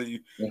 Like I feel you.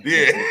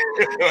 Yeah,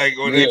 like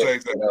on that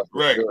type stuff.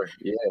 Right. Sure.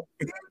 Yeah.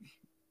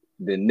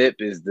 The nip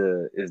is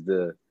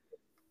the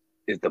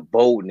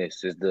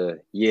boldness. Is the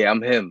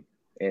I'm him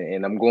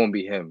and I'm going to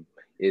be him.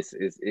 It's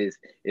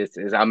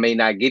I may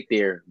not get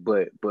there,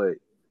 but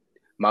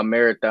my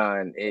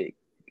marathon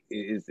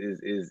is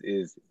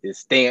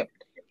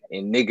stamped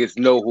and niggas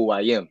know who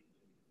I am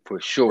for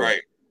sure.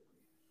 Right.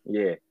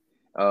 Yeah.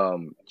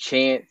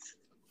 Chance,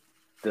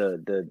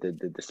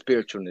 the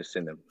spiritualness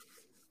in him.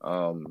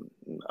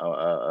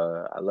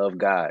 I love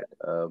God.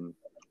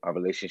 Our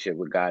relationship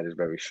with God is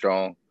very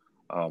strong.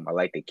 I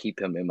like to keep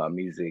him in my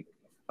music.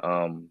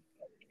 And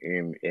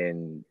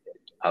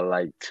I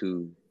like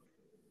to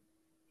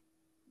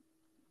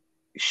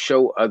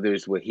show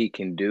others what he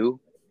can do,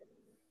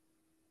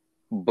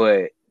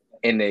 but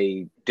in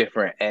a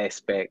different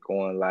aspect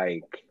on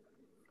like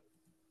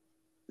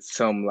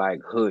some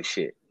like hood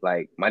shit.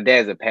 Like my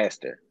dad's a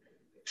pastor.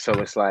 So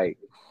it's like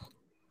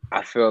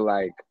I feel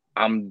like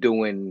I'm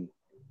doing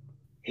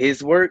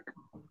his work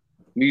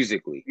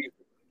musically.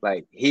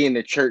 Like he in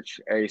the church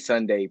every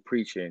Sunday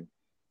preaching,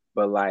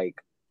 but like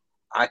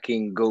I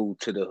can go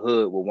to the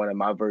hood with one of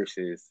my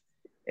verses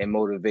and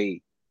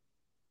motivate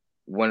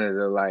one of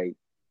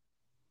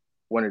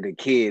the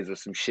kids or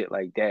some shit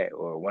like that,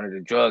 or one of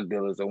the drug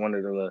dealers or one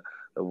of the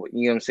you know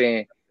what I'm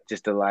saying?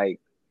 Just to like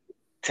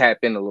tap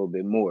in a little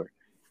bit more.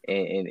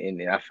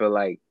 And I feel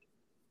like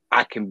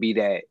I can be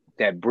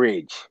that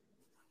bridge.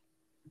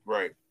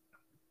 Right.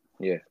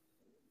 Yeah.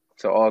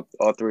 So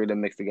all three of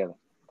them mixed together.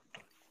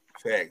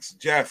 Facts.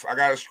 Jeff, I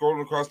got it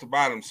scrolling across the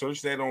bottom.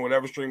 Search that on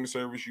whatever streaming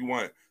service you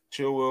want.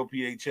 Chill Will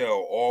PHL,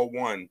 all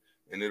one.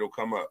 and it'll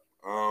come up.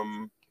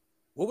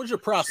 What was your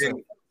process?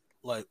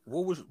 Like,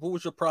 what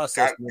was your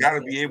process?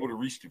 Gotta be able to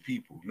reach the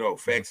people. No,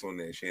 facts on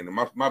that, Shannon.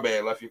 My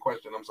bad. Left your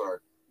question. I'm sorry.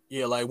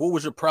 Yeah, like, what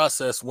was your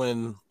process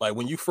when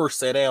you first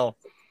sat down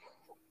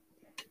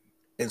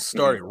and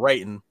started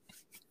writing?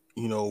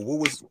 You know,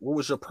 what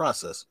was your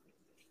process?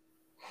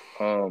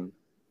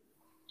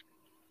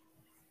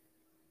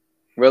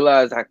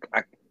 Realize I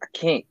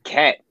can't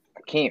I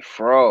can't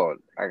fraud.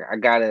 I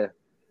gotta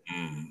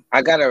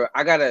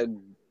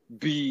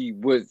be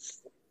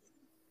what's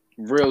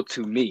real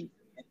to me.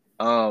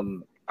 I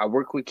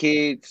work with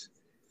kids.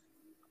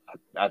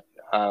 I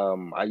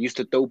used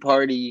to throw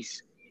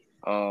parties.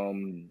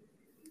 I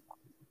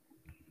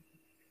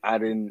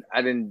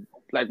didn't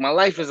like, my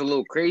life is a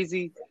little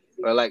crazy,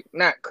 or like,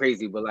 not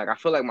crazy, but like, I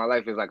feel like my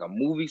life is like a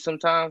movie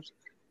sometimes.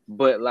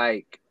 But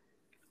like,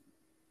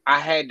 I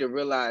had to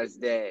realize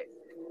that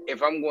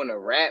if I'm going to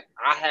rap,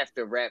 I have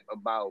to rap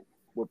about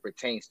what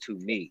pertains to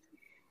me.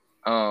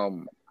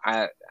 I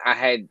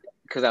had,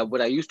 because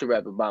what I used to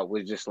rap about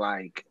was just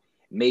like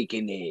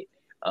making it,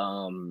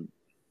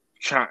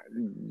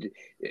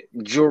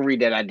 jewelry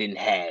that I didn't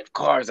have,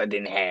 cars I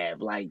didn't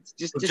have, like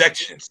just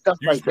stuff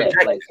like that.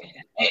 Like,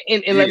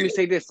 and let me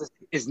say this: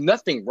 there's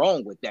nothing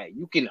wrong with that.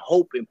 You can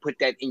hope and put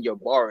that in your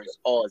bars.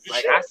 All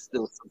like, I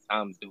still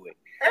sometimes do it,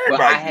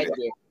 but I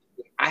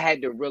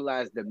had to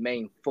realize the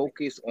main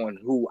focus on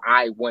who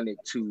I wanted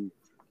to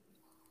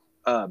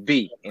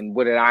be and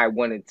what I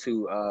wanted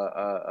to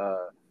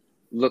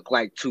look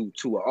like to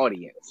an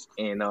audience,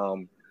 and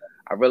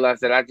I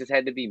realized that I just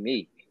had to be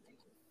me.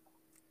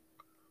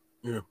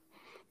 Yeah.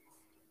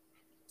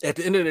 At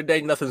the end of the day,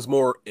 nothing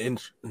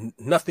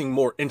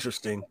more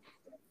interesting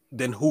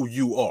than who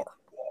you are.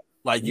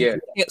 Like,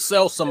 you can't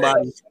sell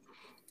somebody.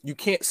 You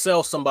can't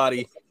sell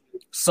somebody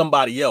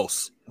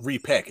else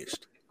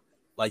repackaged.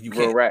 Like, you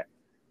can't.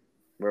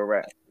 Real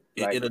rap.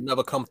 Like, it'll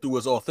never come through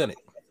as authentic.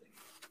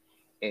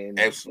 And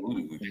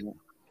absolutely,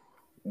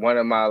 one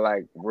of my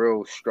like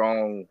real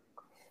strong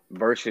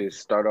verses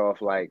start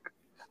off like,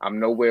 "I'm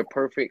nowhere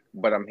perfect,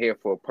 but I'm here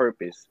for a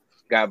purpose.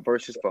 Got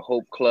verses for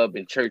Hope Club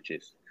and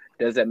churches.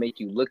 Does that make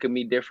you look at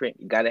me different?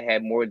 You gotta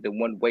have more than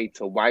one way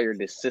to wire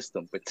this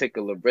system.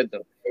 Particular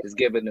rhythm is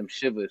giving them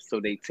shivers, so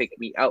they take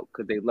me out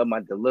because they love my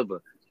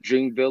deliver.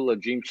 Dreamville or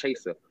dream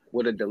chaser,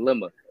 what a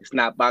dilemma. It's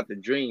not about the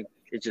dream,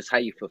 it's just how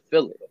you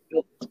fulfill it."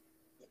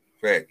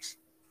 Facts.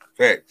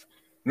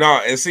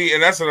 No, and see,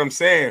 and that's what I'm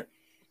saying.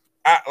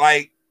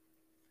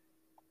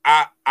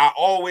 I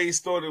always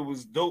thought it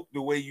was dope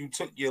the way you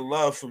took your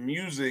love for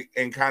music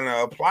and kind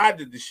of applied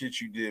to the shit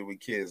you did with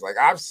kids. Like,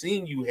 I've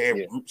seen you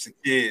have groups of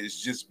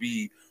kids just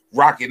be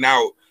rocking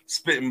out,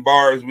 spitting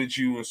bars with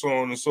you, and so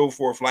on and so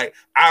forth. Like,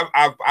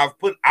 I've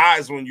put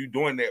eyes on you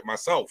doing that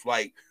myself.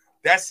 Like,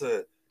 that's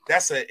an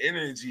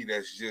energy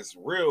that's just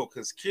real,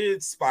 because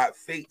kids spot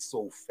fate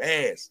so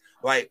fast.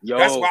 Like,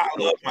 that's why I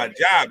love my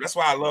job. That's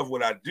why I love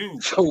what I do.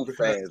 So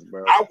fast,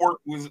 bro. I work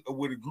with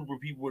a group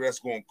of people that's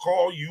gonna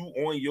call you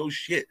on your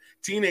shit.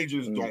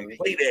 Teenagers don't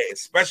play that,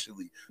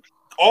 especially.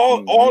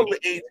 All the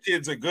age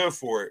kids are good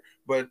for it,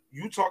 but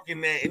you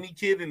talking that any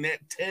kid in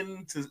that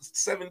 10 to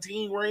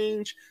 17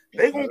 range,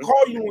 they gonna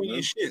call you on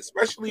your shit,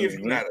 especially if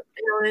you're not a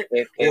parent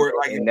or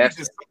like if you're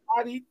just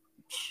somebody.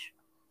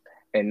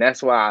 And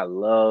that's why I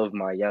love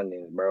my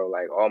youngins, bro.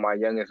 Like, all my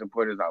youngin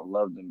supporters, I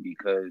love them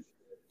because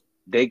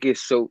they get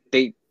so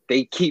they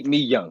keep me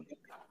young.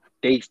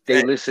 They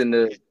listen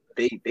to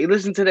they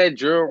listen to that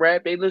drill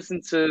rap. They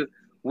listen to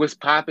what's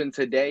popping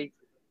today,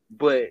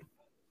 but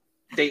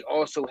they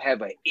also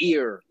have an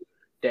ear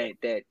that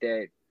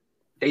they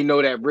know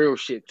that real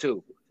shit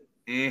too.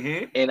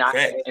 And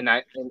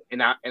I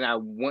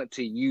want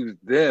to use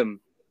them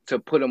to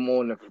put them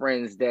on the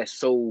friends that's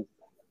so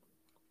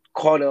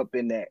caught up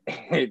in that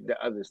the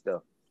other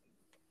stuff.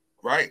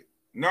 Right.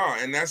 No,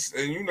 and that's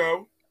the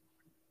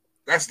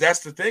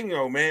thing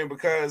though, man,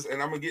 because,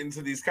 and I'm gonna get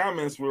into these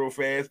comments real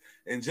fast,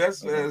 and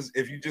just as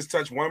if you just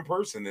touch one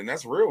person, then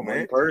that's real,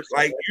 man.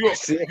 Like, you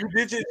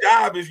did your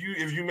job if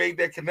you made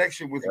that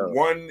connection with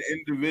one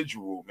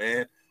individual,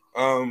 man.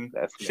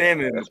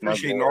 Shannon,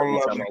 appreciating all the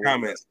love in the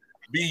comments.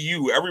 Be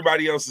you.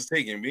 Everybody else is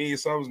taken. Being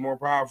yourself is more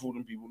powerful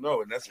than people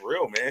know, and that's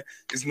real, man.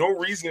 There's no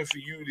reason for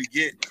you to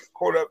get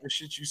caught up in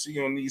shit you see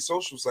on these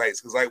social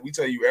sites, because like we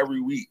tell you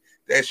every week,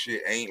 that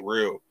shit ain't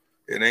real.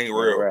 It ain't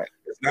real. Right.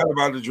 It's not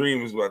about the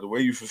dream. It's about the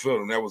way you fulfill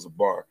them. That was a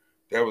bar.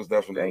 That was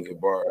definitely a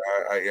bar.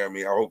 I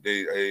mean, I hope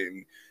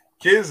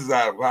kids is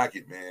out of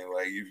pocket, man.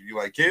 Like, if you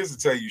like, kids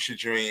to tell you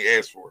shit you ain't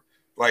asked for.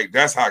 Like,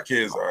 that's how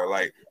kids are.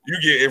 Like, you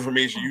get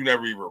information you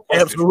never even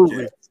requested.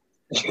 Absolutely.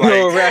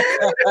 Like,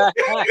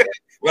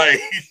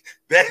 like,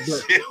 that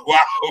shit, wow,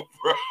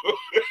 bro.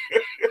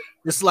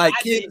 It's like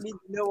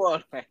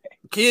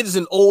kids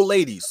and old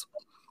ladies.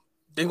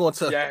 They're gonna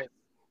tell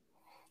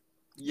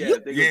you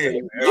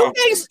gained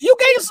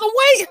some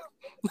weight.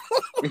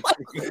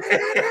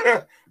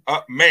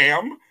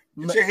 Ma'am,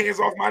 get your hands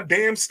off my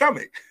damn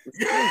stomach.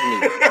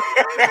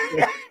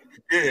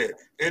 Yeah,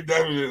 it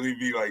definitely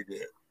be like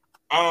that.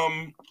 All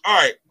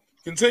right.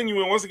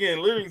 Continuing once again,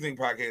 Lyric Thing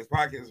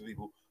podcast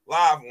people.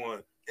 live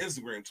on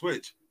Instagram,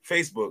 Twitch,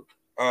 Facebook,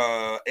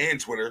 and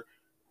Twitter.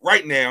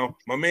 Right now,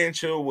 my man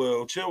Chill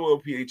Will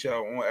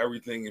PHL on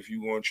everything. If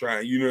you want to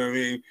try, you know what I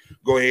mean,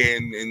 go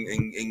ahead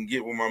and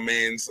get with my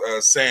man's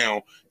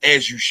sound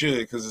as you should,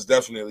 because it's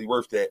definitely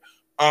worth that.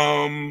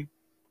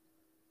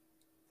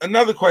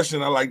 Another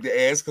question I like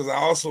to ask, because I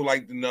also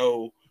like to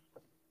know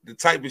the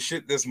type of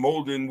shit that's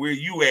molding where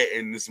you at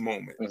in this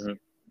moment.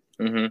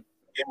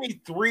 Give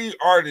me 3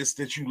 artists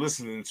that you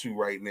listening to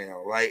right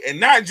now, like, and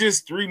not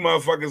just 3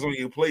 motherfuckers on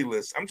your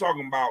playlist. I'm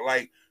talking about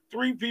like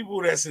 3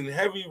 people that's in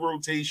heavy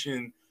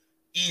rotation,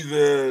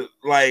 either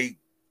like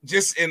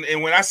just and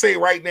when I say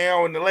right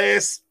now, in the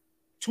last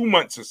 2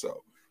 months or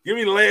so. Give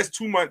me the last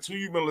 2 months who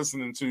you've been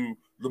listening to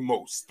the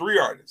most. 3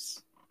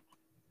 artists.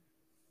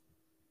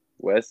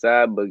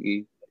 Westside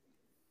Boogie,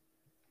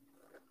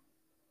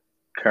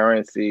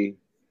 Currency.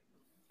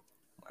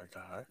 My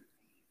God.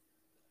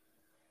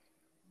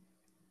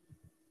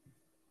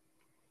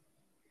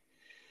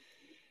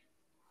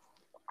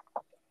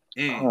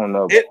 I don't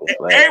know.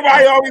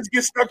 Everybody always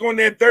gets stuck on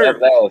that third.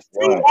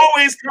 You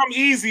always come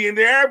easy, and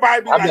then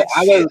everybody be like,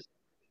 shit.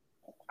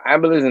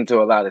 I've been listening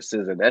to a lot of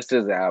SZA. That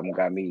SZA album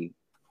got me.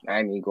 I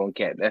ain't even gonna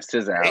cap. That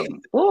SZA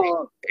album.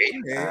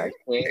 I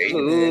can't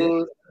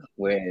lose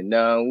when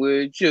I'm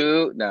with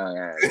you.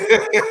 Nah.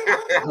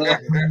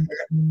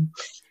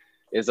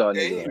 It's all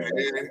niggas.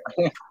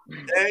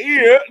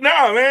 Yeah,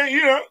 no, man.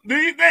 You know, do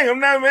you think I'm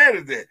not mad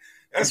at that?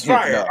 That's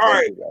fire. No, all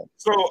right.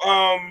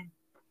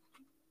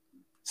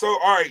 So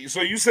all right.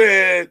 So you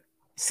said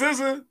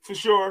SZA for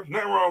sure.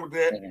 Nothing wrong with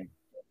that.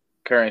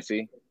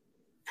 Currency.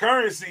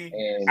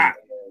 And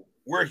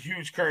we're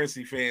huge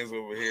Currency fans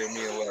over here.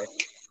 Me and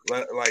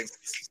like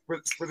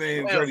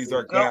Spitting and Journey's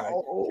our guy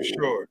for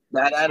sure.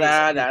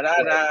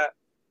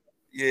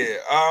 Yeah.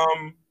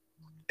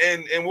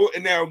 And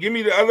now give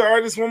me the other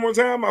artist one more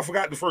time. I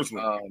forgot the first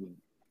one.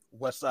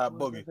 Westside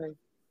Boogie.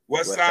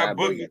 Westside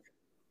Boogie.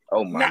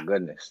 Oh my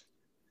goodness.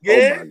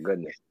 Yeah. Oh my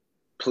goodness.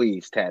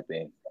 Please tap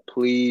in.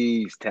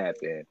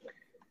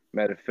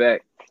 Matter of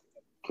fact,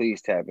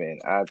 please tap in.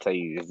 I'll tell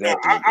you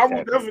exactly. I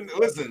will definitely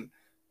listen.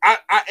 I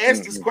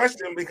asked this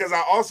question because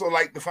I also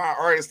like to find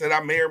artists that I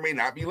may or may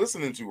not be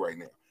listening to right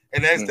now.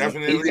 And that's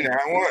definitely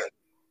not one.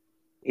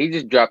 He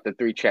just dropped a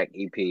 3-track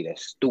EP.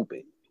 That's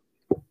stupid.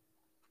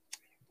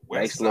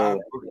 Nice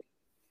little.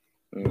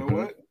 You know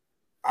what?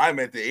 I'm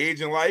at the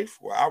age in life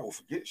where I will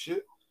forget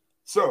shit.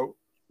 So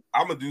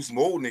I'm gonna do some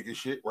old nigga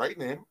shit right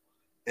now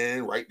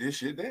and write this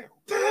shit down.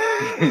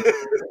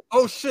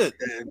 Oh shit.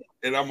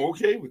 And I'm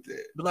okay with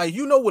that. But like,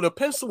 you know what a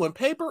pencil and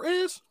paper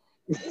is?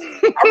 I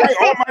write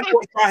all my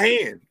notes by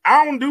hand.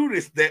 I don't do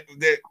this.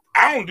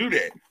 I don't do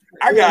that.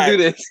 I got do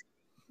this.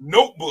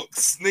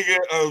 Notebooks, nigga,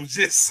 of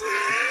just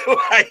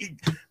like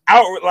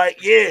out.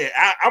 Like, yeah,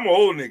 I'm an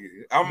old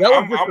nigga.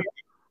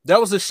 That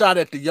was a shot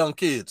at the young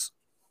kids.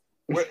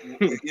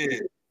 Yeah,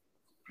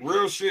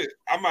 real shit.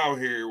 I'm out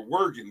here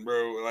working,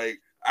 bro. Like,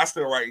 I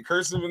still writing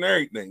cursive and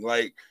everything.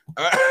 Like,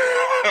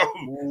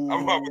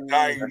 I'm up with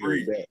dying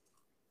breed.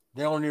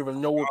 They don't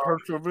even know what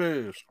cursive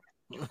is.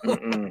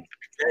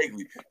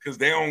 Exactly, because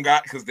they don't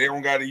got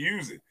to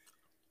use it.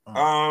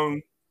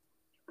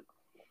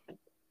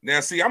 Now,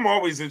 see, I'm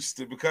always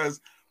interested because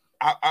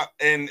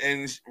and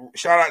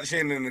shout out to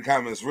Shannon in the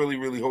comments, really,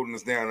 really holding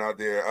us down out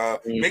there.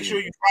 Make sure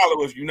you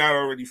follow if you're not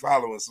already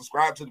following.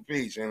 Subscribe to the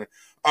page, Shannon.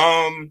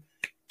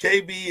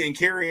 KB and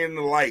Carrying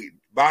the Light,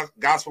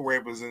 gospel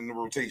rappers in the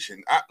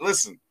rotation.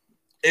 Listen,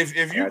 if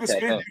you can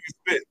spit, you can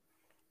spit.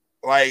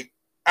 Like,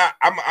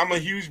 I'm a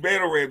huge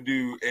battle rap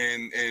dude,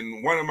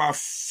 and one of my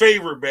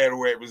favorite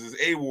battle rappers is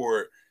A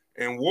Ward.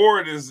 And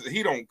Ward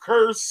he don't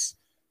curse.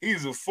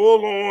 He's a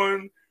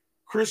full-on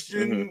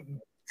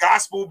Christian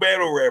gospel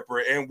battle rapper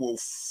and will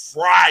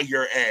fry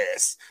your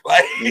ass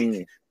like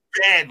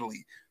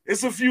badly.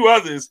 It's a few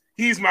others.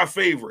 He's my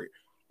favorite.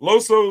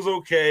 Loso's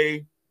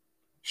okay.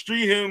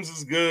 Street Hymns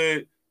is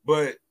good,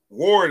 but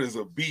Ward is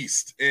a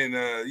beast. And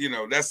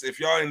that's, if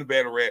y'all in the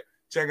battle rap,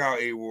 check out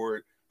A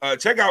Ward.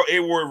 Check out A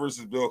Ward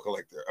versus Bill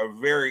Collector. A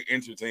very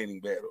entertaining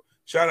battle.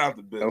 Shout out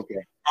to Bill.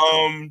 Okay.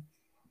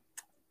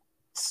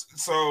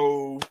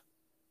 So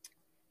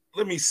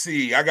let me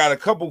see. I got a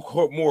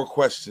couple more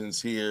questions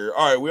here.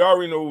 All right, we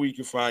already know where we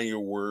can find your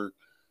work.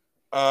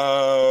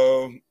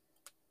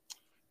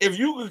 If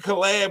you could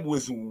collab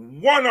with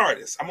one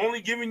artist, I'm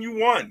only giving you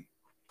one.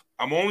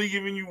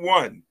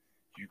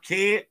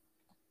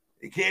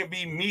 It can't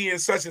be me and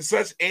such and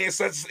such and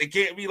such. It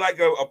can't be like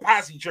a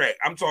posse track.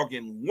 I'm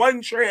talking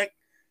one track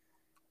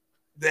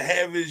that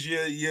have is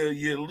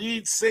your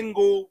lead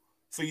single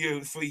for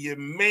your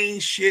main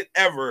shit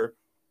ever.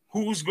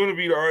 Who's gonna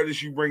be the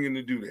artist you bring in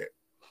to do that?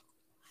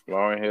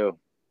 Lauryn Hill.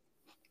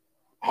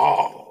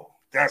 Oh,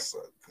 that's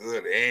a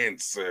good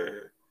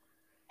answer.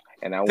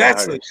 And I want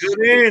her to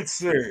good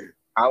answer.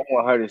 I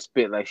want her to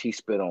spit like she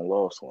spit on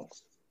Lost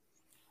Ones.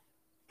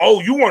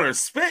 Oh, you want her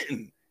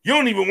spitting? You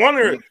don't even want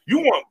her. You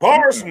want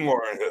bars from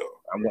Lauryn Hill.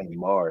 I want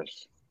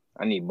bars.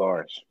 I need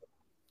bars.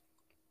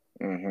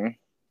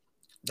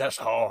 That's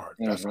hard.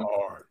 That's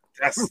hard.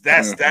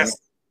 That's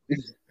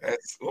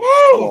That's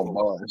on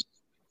bars.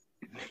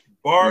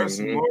 Bars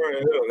more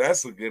Hill.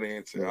 That's a good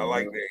answer. I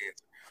like that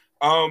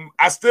answer.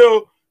 I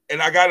still,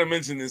 and I gotta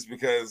mention this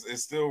because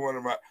it's still one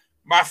of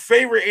my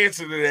favorite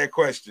answer to that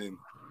question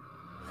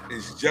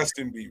is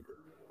Justin Bieber.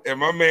 And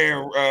my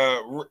man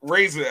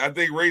Razor, I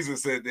think Razor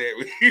said that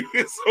when he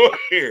was on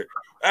here.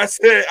 I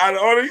said, I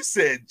already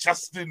said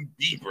Justin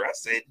Bieber. I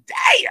said,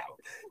 damn.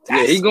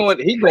 Yeah, he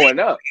going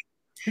up.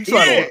 He's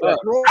trying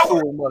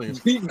to money.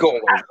 He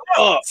going up.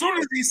 As soon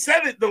as he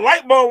said it, the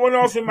light bulb went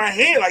off in my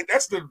head. Like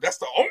that's the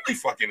only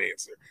fucking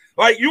answer.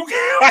 Like you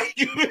can't, like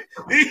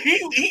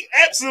he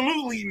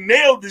absolutely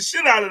nailed the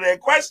shit out of that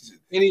question.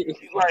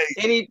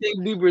 Anything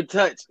Bieber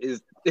touch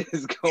is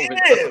going.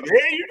 Yeah,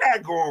 man, you're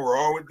not going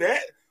wrong with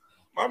that.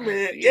 My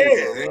man,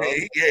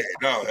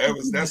 no,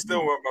 that's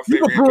still one of my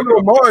favorite.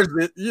 Bruno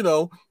Mars, you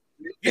know.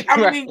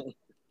 I mean,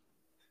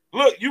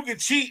 look, you can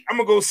cheat. I'm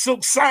gonna go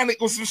Silk Sonic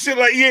or some shit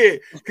like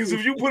because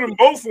if you put them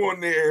both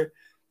on there,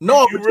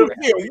 no, but you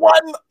really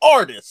one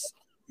artist.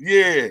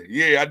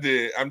 Yeah, I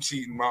did. I'm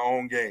cheating my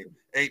own game.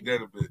 Ain't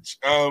that a bitch?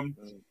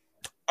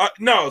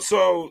 No,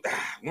 so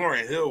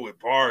Lauryn Hill with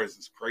bars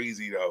is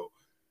crazy though.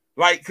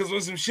 Like, because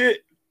with some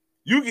shit,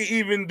 you can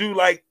even do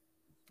like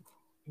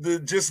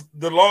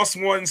the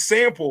Lost One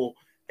sample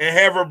and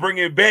have her bring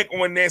it back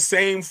on that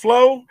same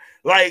flow.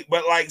 Like,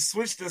 but like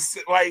switch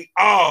the like.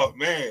 Oh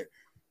man,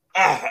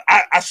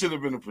 I should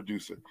have been a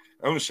producer.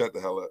 I'm gonna shut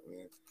the hell up,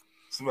 man.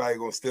 Somebody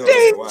gonna steal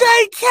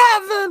DJ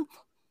Kevin.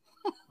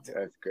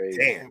 That's crazy.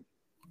 Damn.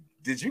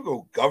 Did you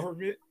go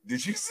government?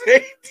 Did you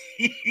say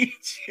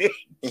DJ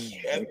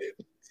Kevin?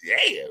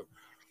 Damn.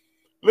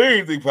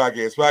 Larry Think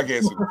Podcast.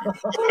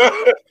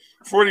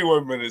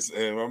 41 minutes,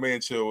 and my man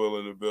Chill Will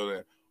in the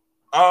building.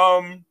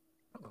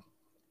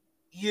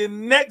 Your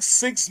next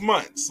 6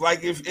 months,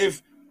 like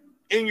if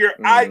in your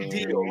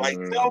ideal, like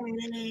tell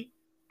me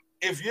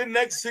if your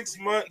next 6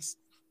 months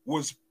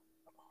was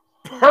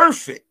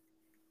perfect,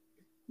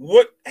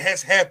 what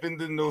has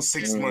happened in those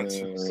 6 months?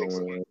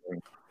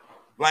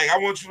 Like I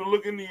want you to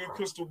look into your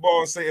crystal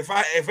ball and say, if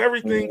I had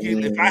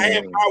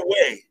my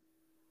way,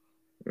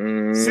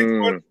 6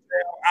 months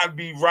now, I'd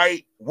be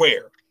right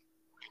where?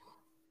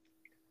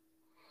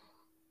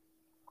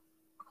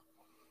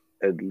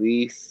 At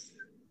least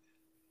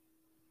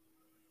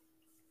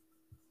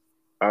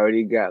I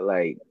already got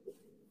like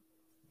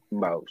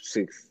about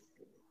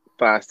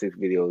 5, 6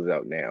 videos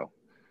out now.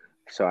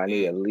 So I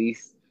need at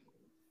least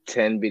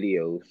 10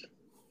 videos.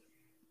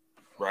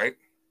 Right.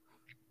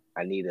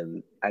 I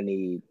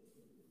need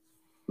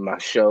my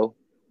show.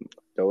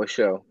 Throw a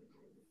show.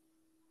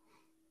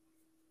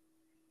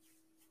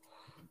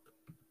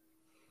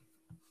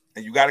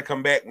 And you got to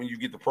come back when you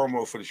get the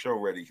promo for the show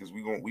ready because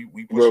we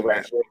pushing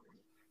that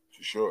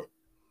for sure.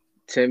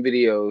 10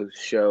 videos,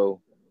 show,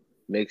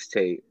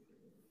 mixtape,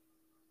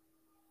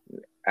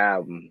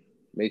 album,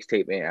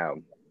 mixtape and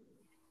album.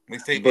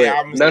 Mixtape and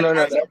album. No.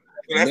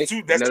 That's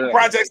two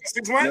projects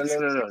in 6 months.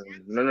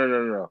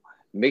 No.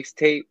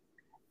 Mixtape,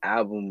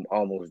 album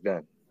almost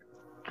done.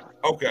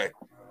 Okay.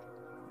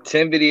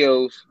 10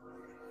 videos,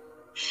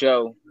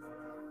 show,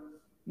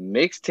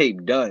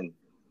 mixtape done,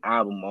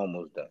 album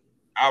almost done.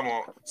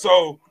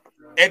 So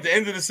at the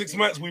end of the 6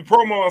 months, we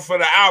promoing for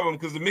the album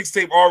because the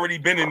mixtape already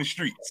been in the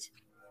streets.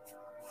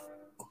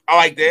 I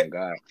like that.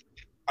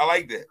 I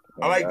like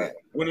that.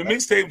 When the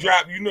mixtape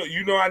drop, you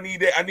know, I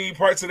need that. I need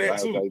parts of that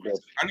too.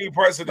 I need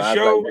parts of the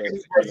show. I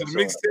need parts of the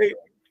mixtape.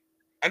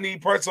 I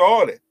need parts of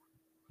all that.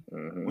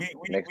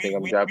 Next thing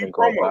I'm dropping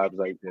called Vibes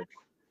Like This.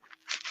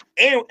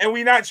 And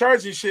we not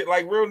charging shit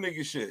like real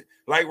nigga shit.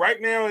 Like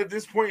right now at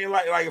this point in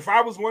like if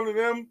I was one of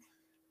them,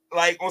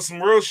 like on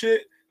some real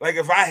shit, like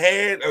if I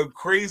had a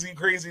crazy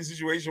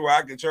situation where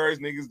I could charge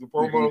niggas the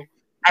promo,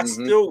 I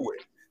still would.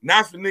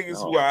 Not for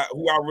niggas who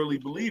I really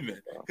believe in.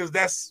 Because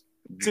that's,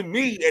 to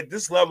me, at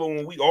this level,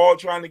 when we all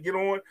trying to get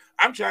on,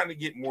 I'm trying to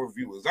get more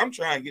viewers. I'm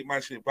trying to get my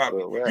shit popping.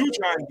 You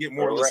trying to get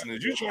more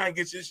listeners. You trying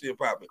to get your shit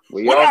popping.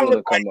 What I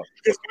look like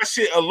is my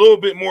shit a little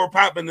bit more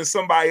popping than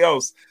somebody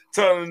else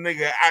telling the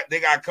nigga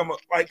they got to come up.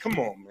 Like, come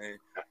on, man.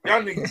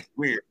 Y'all niggas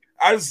weird.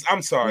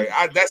 I'm sorry.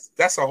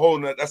 That's a whole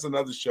that's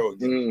another show.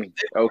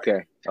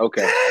 Okay.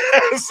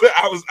 So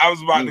I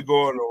was about to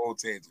go on a whole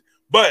tangent.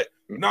 But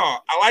no,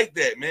 I like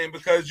that, man,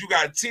 because you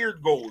got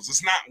tiered goals.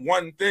 It's not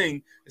one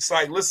thing. It's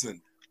like, listen,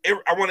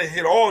 I want to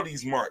hit all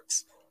these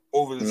marks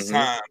over this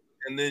time,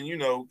 and then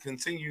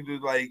continue to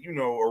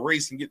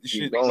erase and get the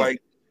shit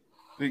like,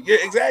 yeah,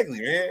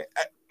 exactly, man.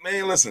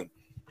 Man, listen,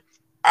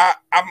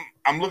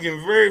 I'm looking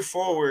very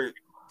forward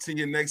to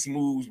your next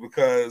moves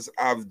because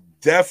I've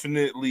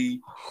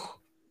definitely,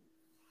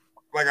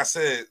 like I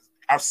said,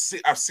 I've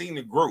seen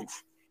the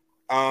growth.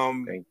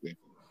 Thank you.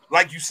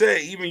 Like you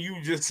said, even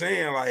you just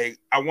saying, like,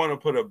 I want to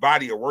put a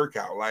body of work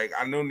out. Like,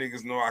 I know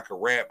niggas know I can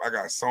rap. I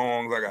got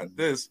songs. I got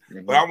this.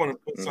 But I want to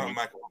put something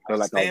I can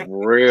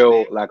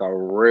like a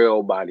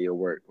real body of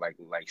work. Like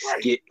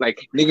skit.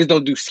 Like, niggas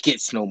don't do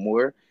skits no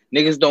more.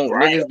 Niggas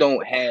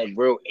don't have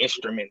real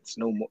instruments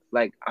no more.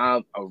 Like,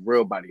 I'm a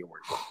real body of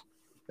work.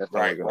 That's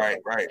right.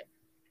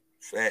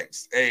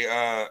 Facts.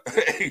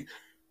 Hey,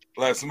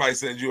 Like somebody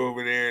said you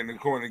over there in the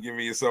corner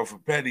giving yourself a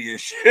petty and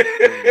shit.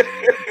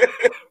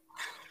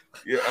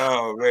 Yeah,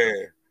 oh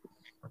man.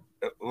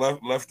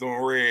 Left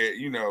on red,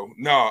 you know.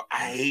 No,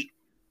 I hate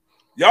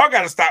y'all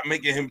gotta stop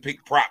making him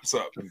pick props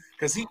up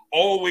because he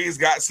always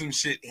got some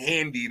shit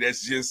handy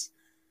that's just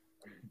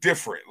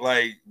different.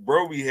 Like,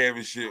 bro be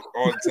having shit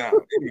all the time.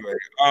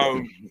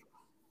 Anyway,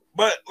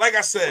 but like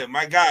I said,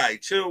 my guy,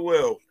 Chill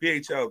Will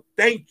PHL,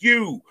 thank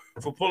you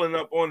for pulling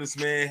up on this,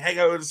 man. Hang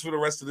out with us for the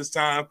rest of this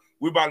time.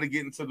 We're about to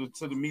get into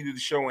the meat of the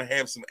show and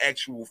have some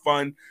actual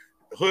fun.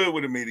 Hood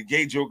would have made a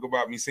gay joke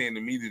about me saying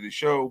the meat of the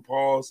show.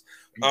 Pause.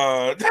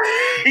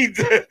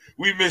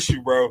 We miss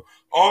you, bro.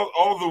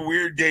 All the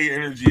weird gay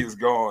energy is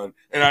gone,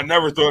 and I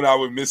never thought I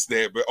would miss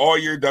that. But all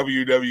your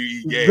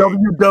WWE gay,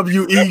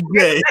 WWE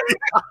gay,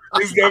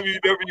 this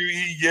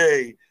WWE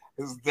gay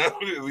is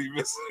definitely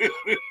missing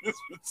this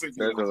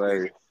particular. That's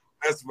hilarious.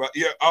 That's my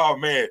Oh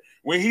man,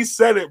 when he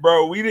said it,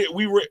 bro,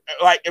 we were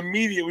like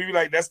immediate. We were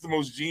like, that's the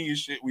most genius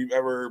shit we've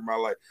ever heard in my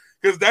life.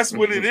 Because that's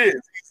what it is.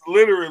 He's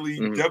literally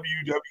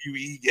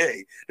WWE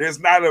gay. There's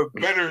not a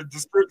better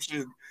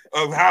description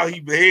of how he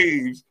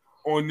behaves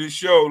on this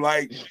show.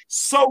 Like,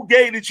 so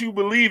gay that you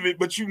believe it,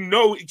 but you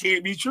know it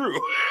can't be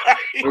true.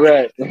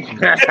 Right.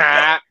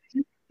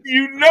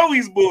 You know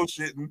he's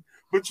bullshitting,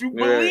 but you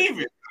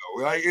believe it.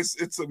 Though. Like,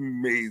 it's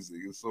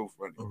amazing. It's so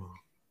funny.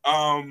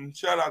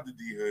 Shout out to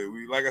D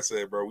Hood. Like I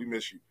said, bro, we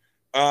miss you.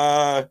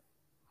 All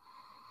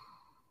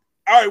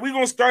right, we're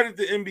gonna start at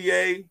the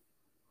NBA.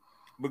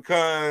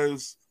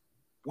 Because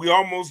we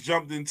almost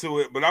jumped into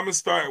it, but I'm gonna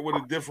start with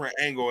a different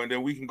angle, and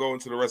then we can go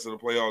into the rest of the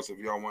playoffs if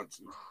y'all want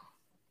to.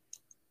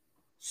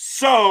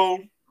 So,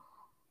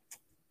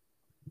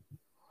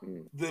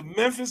 the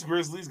Memphis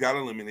Grizzlies got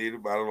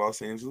eliminated by the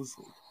Los Angeles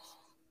Lakers.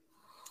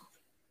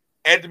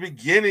 At the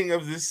beginning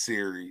of this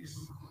series,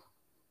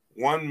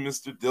 one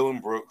Mr. Dillon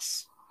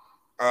Brooks,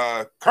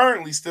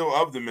 currently still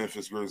of the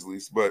Memphis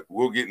Grizzlies, but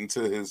we'll get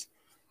into his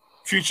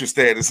future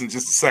status in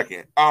just a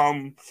second.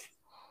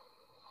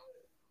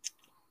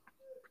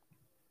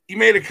 He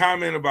made a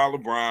comment about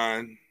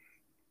LeBron.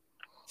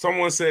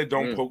 Someone said,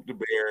 don't poke the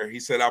bear. He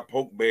said, I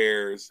poke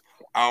bears.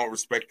 I don't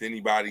respect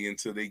anybody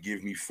until they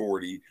give me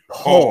 40.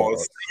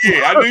 Pause.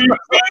 Yeah, I knew you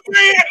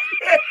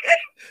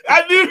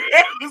I knew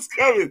that was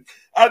coming.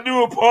 I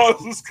knew a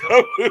pause was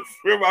coming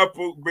for my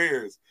poke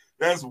bears.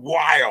 That's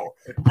wild.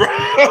 Bro,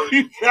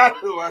 you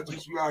gotta watch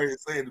what you out here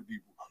saying to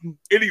people.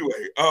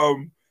 Anyway,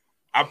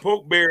 I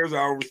poke bears.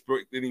 I don't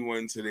respect anyone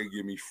until they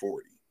give me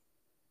 40.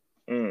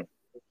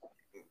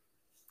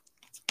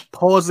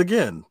 Pause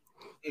again.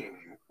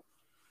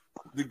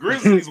 The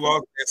Grizzlies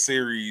lost that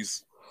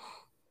series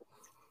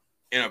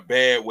in a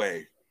bad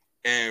way.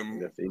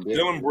 And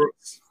Dillon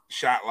Brooks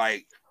shot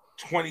like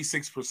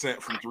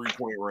 26% from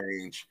three-point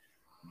range.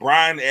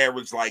 Brian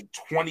averaged like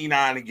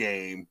 29 a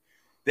game.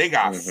 They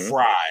got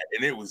fried,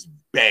 and it was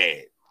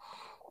bad.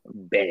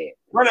 Bad.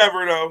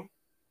 Whatever, though.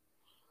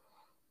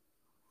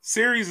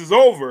 Series is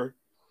over.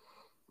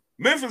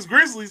 Memphis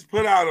Grizzlies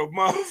put out a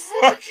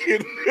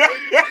motherfucking...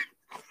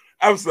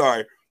 I'm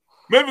sorry.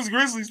 Memphis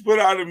Grizzlies put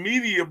out a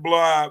media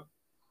blog.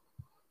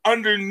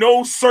 Under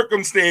no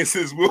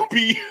circumstances will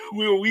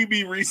we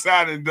be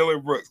re-signing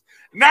Dillon Brooks.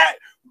 Not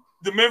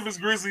the Memphis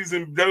Grizzlies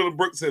and Dillon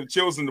Brooks have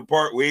chosen to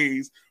part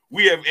ways.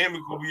 We have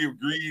amicably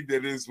agreed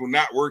that this will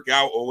not work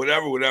out or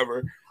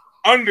whatever.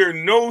 Under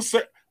no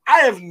I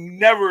have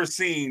never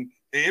seen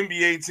an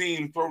NBA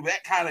team throw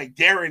that kind of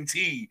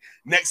guarantee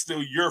next to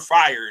you're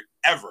fired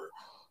ever.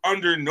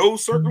 Under no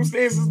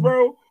circumstances,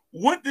 bro.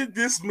 What did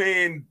this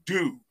man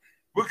do?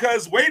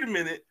 Because wait a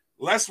minute,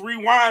 let's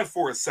rewind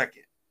for a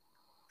second.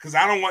 Because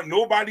I don't want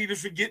nobody to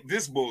forget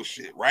this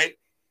bullshit, right?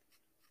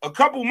 A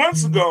couple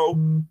months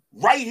ago,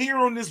 right here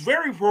on this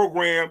very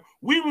program,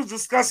 we was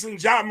discussing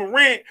Ja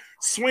Morant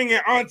swinging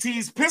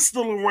Auntie's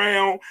pistol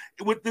around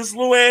with this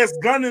little ass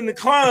gun in the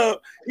club.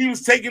 He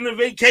was taking a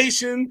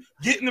vacation,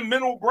 getting a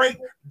mental break,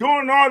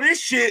 doing all this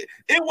shit.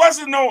 It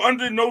wasn't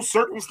under no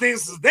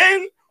circumstances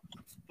then.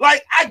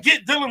 Like, I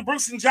get Dillon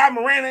Brooks and Ja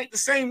Morant ain't the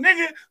same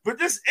nigga, but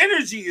this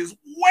energy is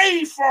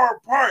way far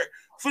apart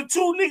for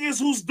two niggas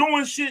who's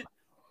doing shit,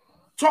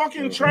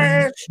 talking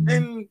trash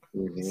and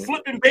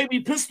flipping baby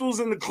pistols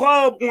in the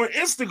club on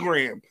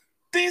Instagram.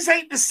 These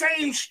ain't the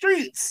same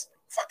streets.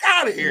 Fuck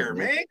out of here,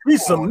 man.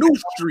 These some new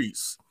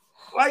streets.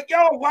 Like,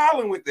 y'all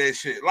wilding with that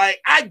shit.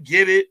 Like, I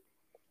get it.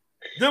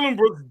 Dillon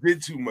Brooks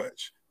did too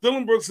much.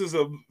 Dillon Brooks is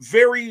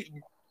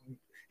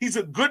he's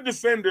a good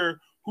defender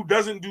who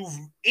doesn't do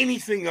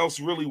anything else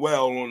really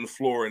well on the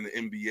floor in the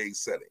NBA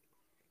setting.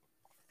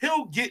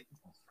 He'll get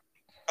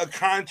a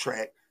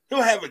contract.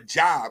 He'll have a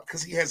job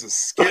because he has a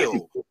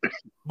skill.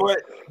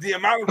 But the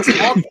amount of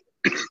talking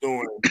he's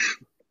doing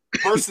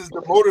versus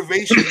the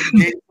motivation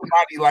you gave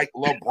somebody like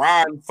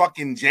LeBron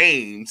fucking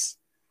James,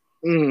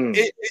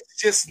 it's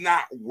just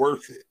not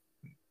worth it.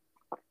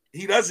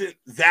 He doesn't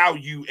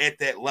value at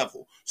that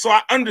level. So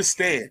I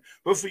understand.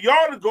 But for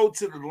y'all to go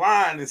to the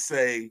line and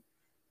say,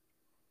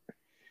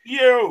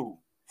 yo,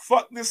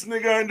 fuck this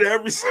nigga under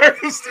every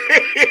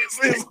circumstance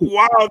is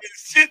wild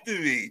as shit to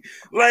me.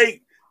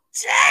 Like,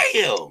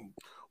 Damn.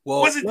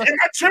 Well, Was it? Am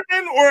I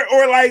tripping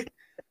or like?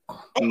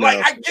 No.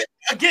 Like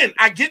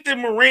I get that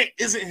Morant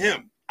isn't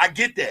him. I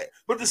get that,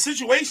 but the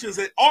situations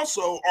that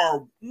also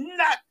are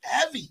not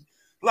heavy.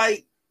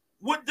 Like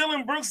what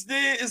Dillon Brooks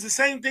did is the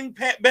same thing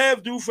Pat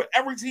Bev do for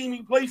every team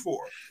he play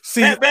for. See,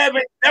 Pat Bev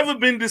ain't never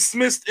been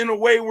dismissed in a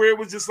way where it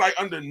was just like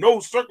under no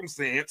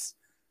circumstance.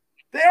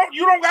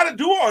 You don't got to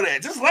do all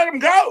that. Just let him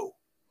go.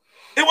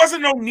 It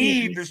wasn't no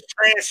need to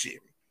trash him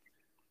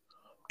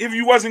if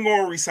you wasn't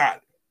going to resign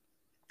him.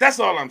 That's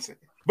all I'm saying.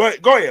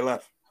 But go ahead,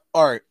 Left.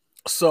 All right.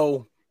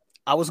 So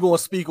I was going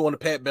to speak on the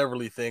Pat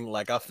Beverly thing.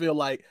 Like, I feel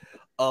like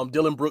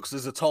Dillon Brooks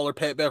is a taller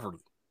Pat Beverly.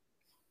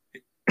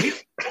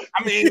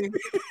 I mean,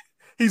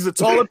 he's a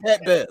taller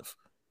Pat Bev.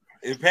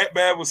 If Pat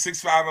Bev was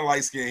 6'5" and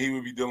light skinned, he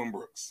would be Dillon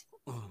Brooks.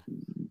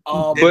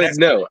 But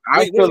no,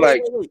 I feel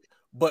like.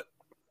 But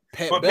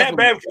Pat Bev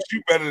can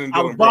shoot better than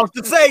Dillon Brooks. I was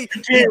about to say,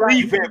 you can't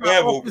leave Pat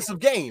Bev over. Offensive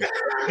game.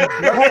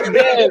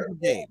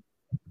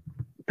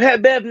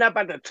 Pat Bev not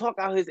about to talk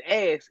out his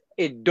ass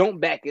and don't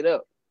back it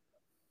up.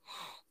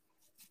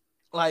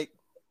 Like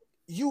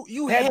you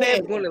Pat had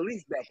Bev going to at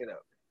least back it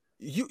up.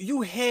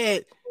 You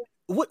had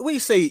what do you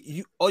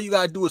say? All you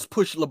gotta do is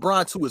push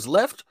LeBron to his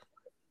left,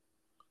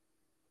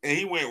 and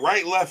he went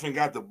right left and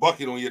got the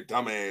bucket on your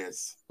dumb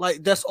ass.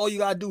 Like that's all you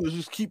gotta do is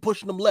just keep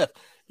pushing them left.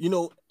 You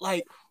know,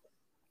 like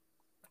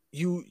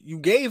you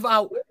gave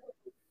out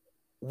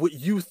what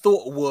you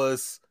thought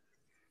was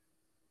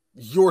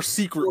your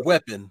secret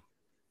weapon,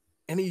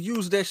 and he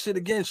used that shit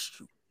against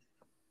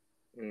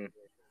you.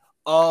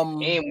 And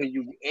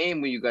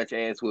when you got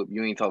your ass whooped,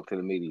 you ain't talk to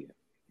the media.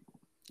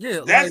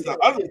 Yeah, that's the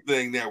other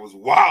thing that was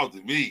wild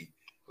to me.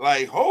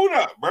 Like, hold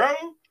up, bro.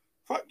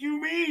 Fuck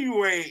you mean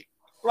you ain't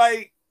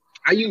like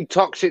how you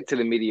talk shit to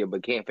the media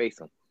but can't face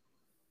them?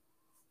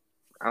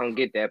 I don't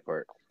get that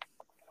part.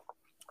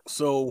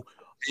 So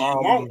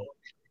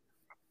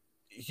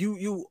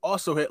you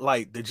also had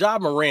like the Ja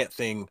Morant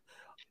thing.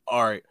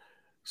 All right,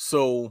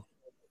 so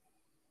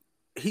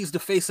he's the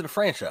face of the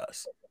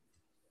franchise,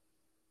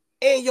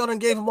 and y'all done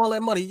gave him all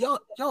that money. Y'all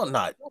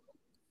not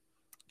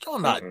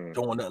doing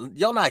nothing.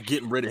 Y'all not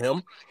getting rid of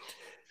him.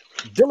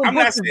 I'm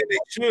not saying they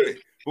should,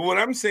 but what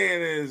I'm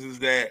saying is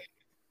that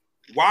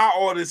why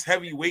all this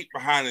heavy weight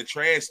behind the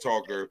trash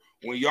talker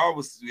when y'all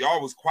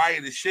was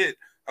quiet as shit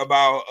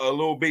about a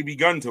little baby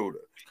gun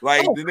toter.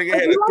 Like the nigga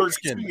had a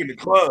 32 in the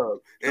club,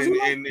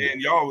 and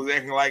y'all was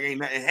acting like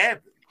ain't nothing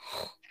happened.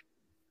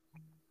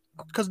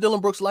 Because Dillon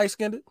Brooks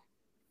light-skinned.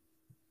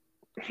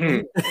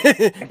 And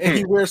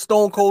he wears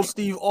Stone Cold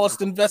Steve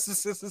Austin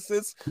vests.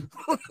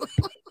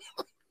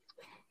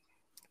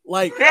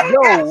 Like,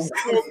 yo.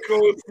 Stone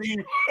Cold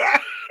Steve.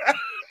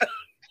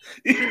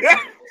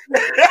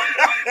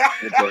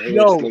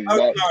 Yo, I'm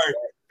sorry.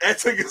 That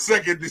took a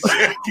second to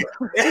check.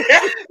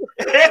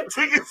 That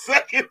took a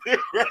second to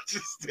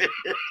register.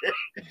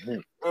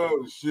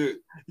 Oh shit.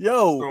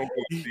 Yo.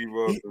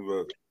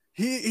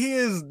 He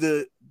is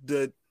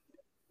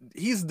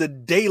he's the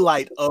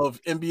daylight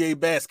of NBA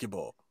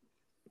basketball.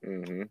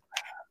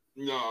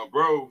 No,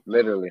 bro.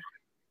 Literally.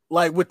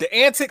 Like with the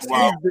antics,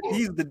 wow.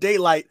 He's the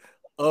daylight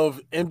of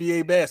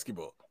NBA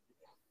basketball.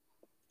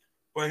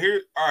 But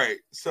here, all right,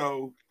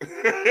 so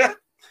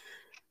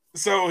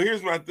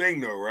here's my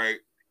thing though, right?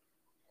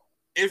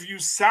 If you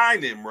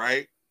sign him,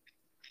 right,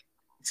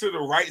 to the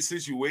right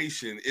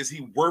situation, is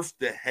he worth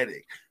the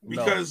headache?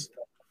 Because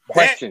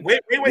wait,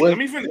 let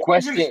me finish.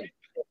 Question.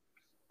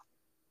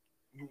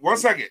 One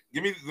second.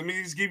 Let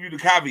me just give you the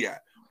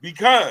caveat.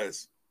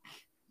 Because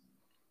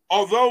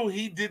although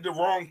he did the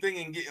wrong thing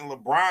in getting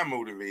LeBron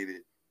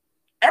motivated,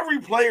 every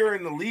player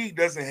in the league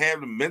doesn't have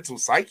the mental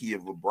psyche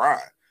of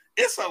LeBron.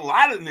 It's a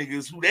lot of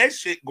niggas who that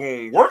shit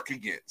gonna work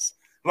against.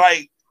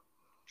 Like,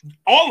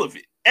 all of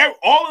it.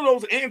 All of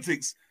those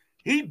antics,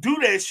 he do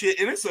that shit,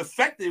 and it's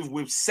effective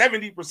with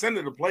 70%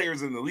 of the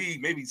players in the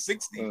league, maybe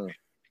 60.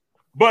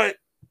 But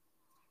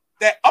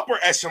that upper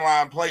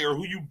echelon player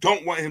who you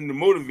don't want him to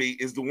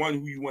motivate is the one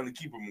who you want to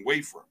keep him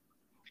away from.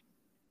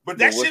 But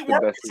that shit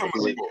works for some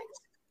of the boys.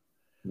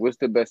 What's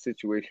the best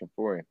situation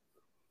for him?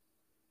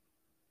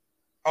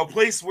 A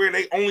place where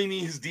they only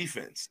need his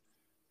defense.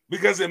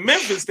 Because in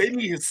Memphis, they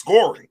need his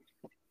scoring.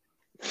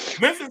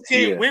 Memphis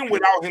can't win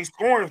without him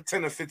scoring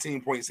 10 or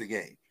 15 points a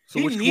game. So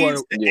he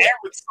needs to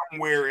average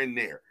somewhere in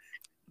there.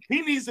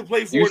 He needs to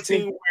play for a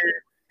team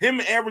where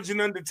him averaging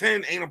under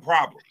 10 ain't a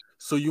problem.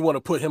 So you want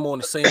to put him on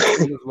the same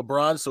team as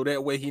LeBron so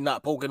that way he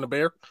not poking the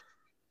bear?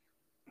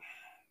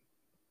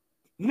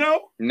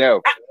 No.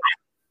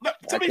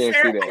 To be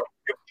fair,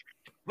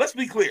 let's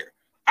be clear.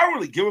 I don't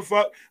really give a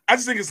fuck. I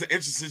just think it's an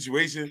interesting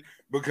situation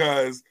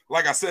because,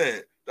 like I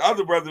said, the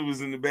other brother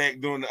was in the back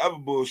doing the other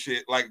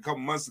bullshit like a couple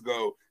months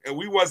ago, and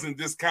we wasn't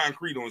this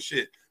concrete on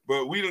shit.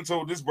 But we done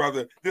told this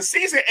brother the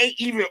season ain't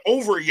even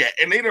over yet,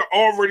 and they done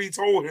already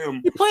told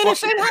him you playing the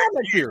same time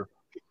here.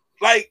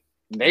 Like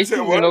they said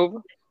what over.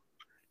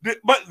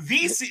 But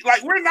these,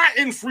 like, we're not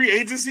in free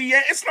agency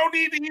yet. It's no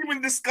need to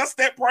even discuss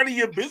that part of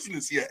your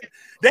business yet.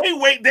 They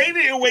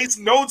didn't waste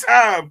no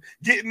time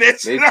getting that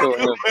shit out of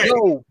the way.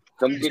 Yo,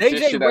 Come get your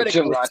JJ shit out Redick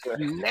your was locker.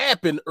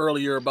 snapping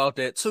earlier about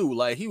that too.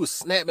 Like he was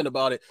snapping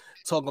about it,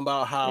 talking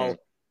about how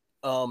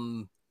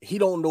he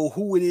don't know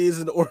who it is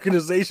in the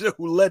organization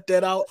who let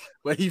that out,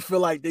 but he feel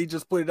like they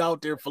just put it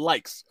out there for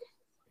likes.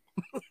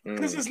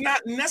 Because it's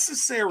not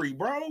necessary,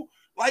 bro.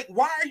 Like,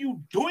 why are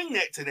you doing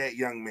that to that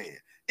young man?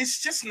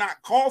 It's just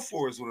not called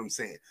for, is what I'm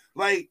saying.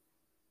 Like,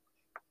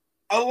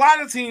 a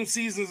lot of team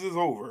seasons is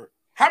over.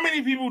 How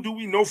many people do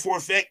we know for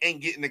a fact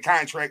ain't getting the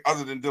contract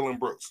other than Dillon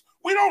Brooks?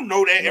 We don't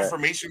know that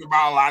information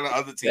about a lot of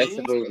other teams.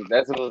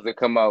 That's supposed to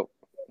come out.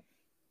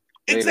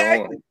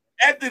 Exactly.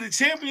 After the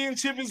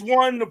championship is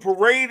won, the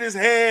parade is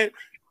had,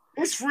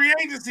 it's free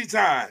agency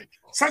time.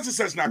 Such and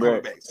such not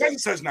coming back. Such and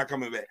such not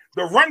coming back.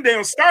 The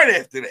rundown start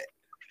after that.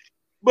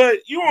 But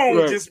you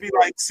won't just be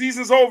like,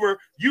 season's over,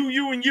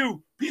 you, and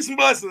you. Peace and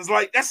blessings.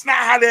 Like, that's not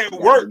how that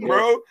worked,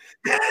 bro.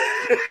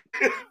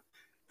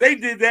 They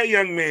did that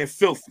young man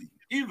filthy.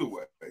 Either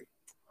way.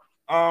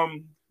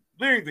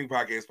 Anything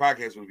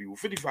podcast with people.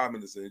 55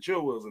 minutes in.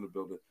 Chill Will's in the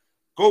building.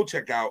 Go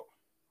check out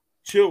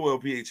Chill Will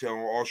PHL on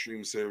all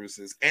streaming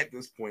services. At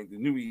this point, the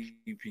new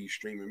EP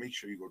streaming. Make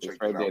sure you go check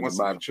it out. Once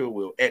again, Chill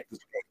Will at this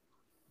point.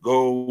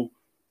 Go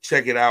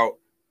check it out.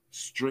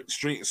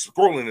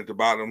 Scrolling at the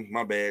bottom.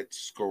 My bad.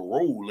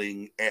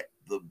 Scrolling at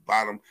the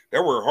bottom.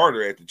 That word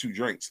harder at the two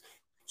drinks.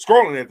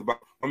 Scrolling at the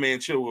bottom. My man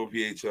Chill Will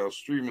PHL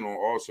streaming on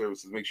all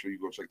services. Make sure you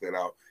go check that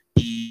out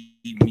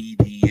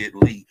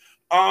immediately.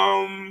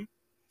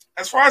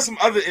 As far as some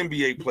other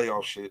NBA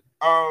playoff shit,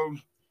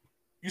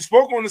 you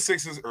spoke on the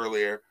Sixers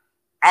earlier.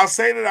 I'll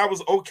say that I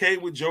was okay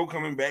with Joe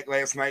coming back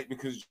last night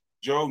because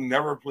Joe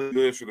never played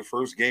good for the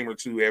first game or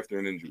two after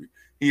an injury.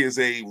 He is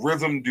a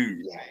rhythm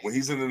dude. When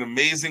he's in an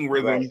amazing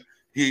rhythm,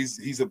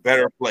 he's a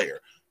better player.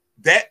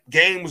 That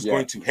game was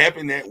going to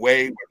happen that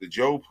way, whether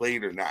Joe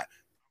played or not.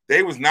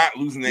 They was not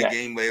losing that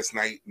game last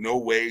night. No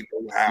way,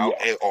 no how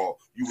at all.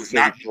 You was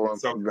not getting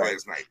something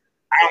last night.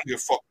 I don't give a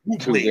fuck who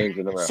played.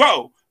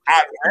 So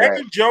I'd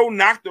rather Joe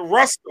knock the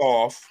rust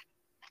off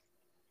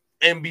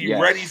and be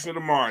ready for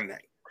tomorrow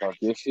night. Talk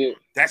your shit.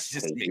 That's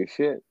just Talk your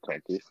shit. Talk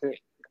your shit.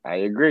 I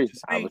agree.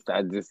 I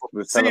just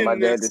was telling my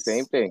dad the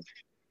same thing.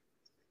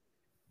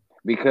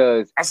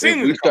 Because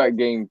if we start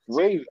game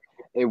three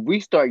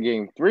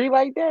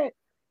like that,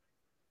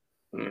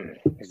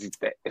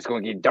 it's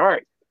gonna get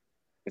dark.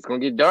 It's gonna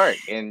get dark,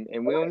 and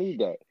we don't need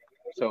that.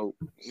 So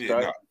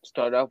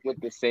start off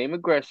with the same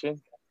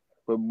aggression,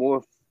 but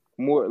more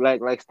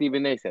like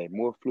Stephen A. say,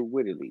 more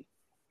fluidity.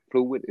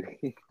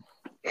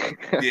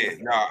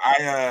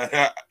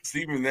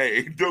 Stephen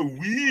A. the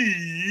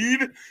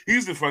weed.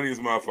 He's the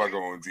funniest motherfucker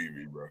on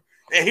TV, bro,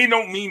 and he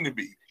don't mean to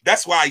be.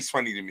 That's why he's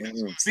funny to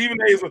me.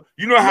 Stephen A. is,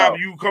 you know how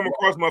you come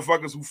across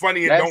motherfuckers who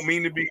funny and don't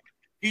mean to be.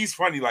 He's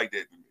funny like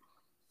that to me.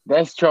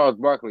 That's Charles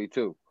Barkley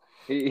too.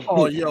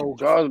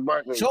 Charles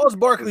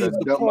Barkley is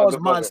the pause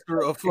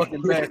monster of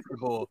fucking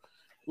basketball.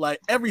 Like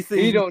everything,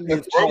 he don't know.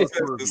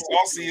 The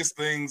sauciest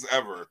things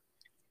ever.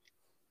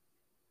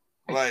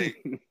 Like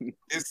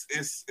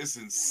it's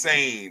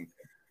insane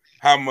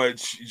how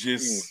much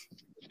just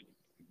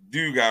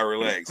dude got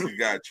relaxed. He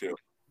got chill.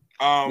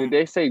 Did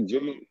they say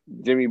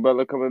Jimmy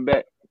Butler coming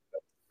back?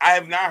 I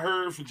have not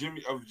heard for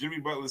Jimmy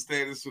Butler's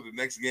status for the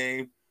next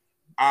game.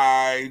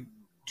 I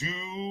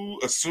do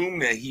assume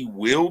that he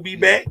will be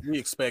back. We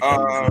expect him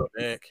to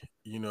be back.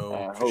 You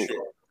know, for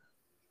sure.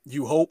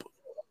 You hope.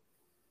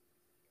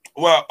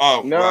 Well,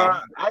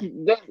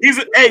 he's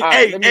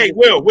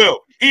Will.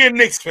 He a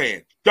Knicks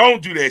fan.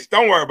 Don't do that.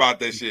 Don't worry about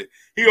that shit.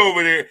 He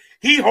over there.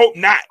 He hope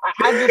not.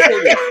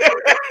 I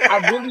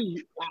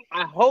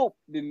hope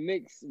the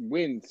Knicks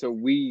win so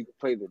we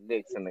play the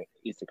Knicks in the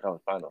Eastern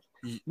Conference Finals.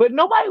 But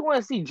nobody want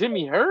to see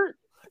Jimmy hurt.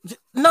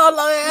 No,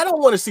 like, I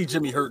don't want to see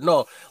Jimmy hurt.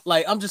 No,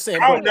 like I'm just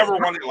saying. I don't never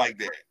want it like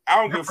that. I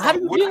don't give a fuck. I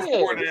don't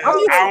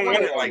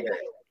want it like that.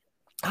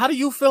 How do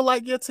you feel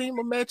like your team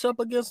will match up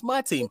against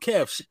my team?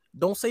 Kev,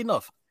 don't say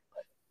nothing.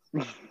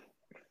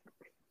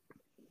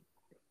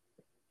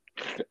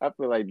 I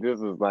feel like this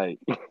is like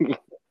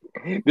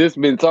this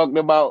been talked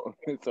about,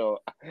 so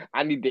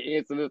I need to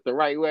answer this the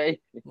right way.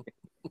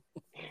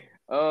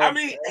 I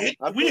mean,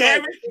 we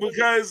have it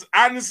because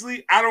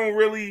honestly, I don't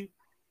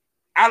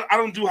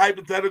do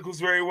hypotheticals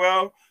very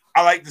well.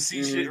 I like to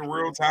see shit in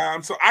real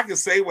time, so I can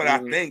say what I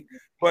think,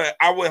 but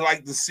I would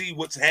like to see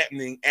what's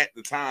happening at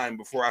the time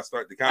before I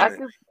start the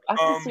comment. I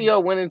can see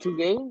y'all winning 2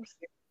 games.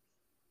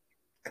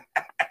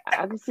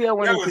 I can see y'all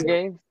winning 2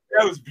 games.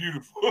 That was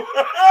beautiful.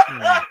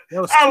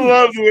 I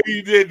love the way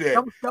you did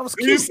that. That was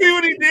cute. Did you see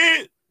what he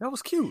did? That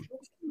was cute.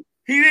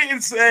 He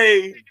didn't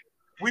say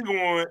we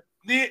going.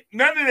 None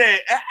of that.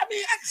 I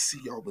mean, I can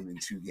see y'all winning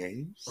 2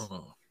 games.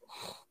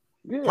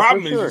 Yeah,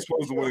 problem is you're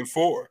supposed to win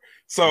 4.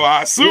 So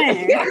I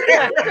assume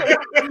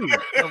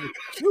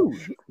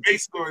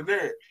based on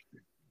that.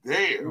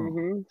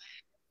 Damn.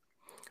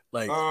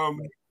 Like I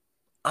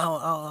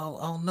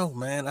don't know,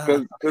 man.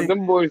 Because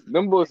them boys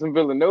in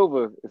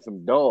Villanova is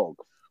some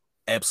dogs.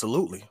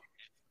 Absolutely.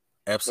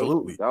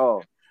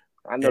 Dog.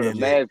 I know the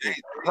Mavs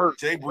hurt.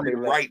 Jay breathe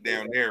right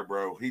down there,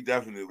 bro. He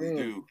definitely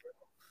do.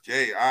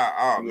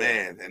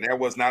 Man, and that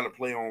was not a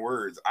play on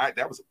words.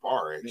 That was a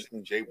bar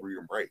actually. Jay breed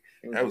him right.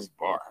 That was a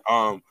bar.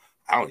 I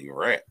don't even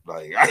rap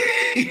like.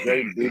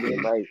 Jay breed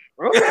him right.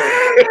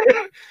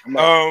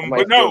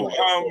 But no,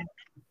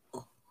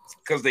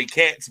 because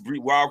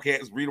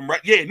Wildcats breed them right.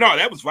 Yeah, no,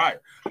 that was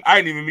fire. I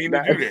didn't even mean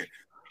to do that.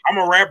 I'm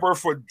a rapper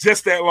for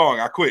just that long.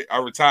 I quit. I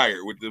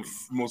retired with the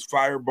most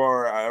fire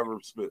bar I ever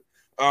spit.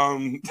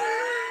 But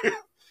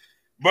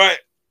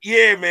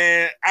yeah,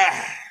 man.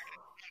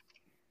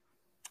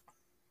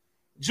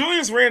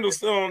 Julius Randle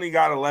still only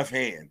got a left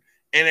hand.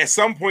 And at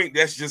some point,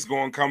 that's just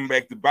going to come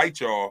back to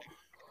bite y'all.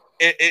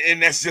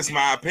 And that's just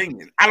my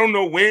opinion. I don't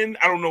know when.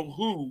 I don't know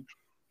who.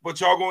 But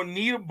y'all going to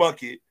need a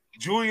bucket.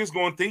 Julius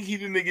going to think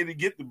he's the nigga to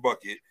get the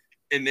bucket.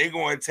 And they're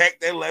going to attack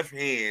that left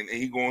hand. And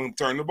he's going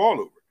to turn the ball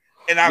over.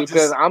 And I'm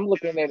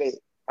looking at it.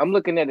 I'm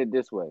looking at it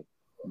this way.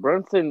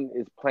 Brunson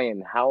is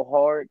playing how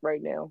hard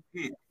right now?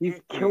 He's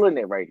killing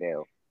it right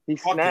now.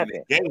 He's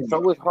snapping.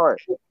 So is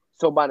Hart.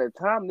 So by the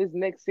time this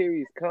next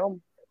series comes,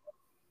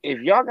 if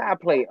y'all gotta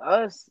play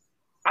us,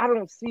 I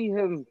don't see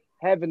him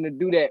having to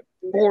do that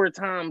 4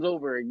 times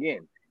over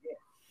again.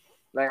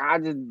 Like I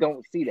just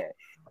don't see that.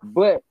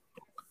 But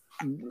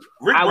Rick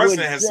Brunson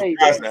has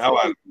surprised the hell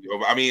out of me.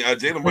 I mean,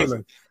 Jalen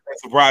Brunson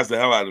has surprised the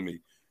hell out of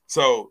me.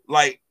 So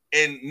like,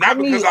 and not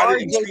because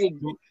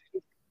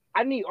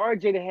I need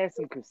RJ to have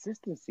some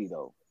consistency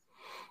though.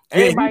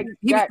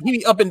 Yeah,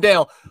 he up and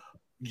down.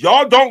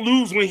 Y'all don't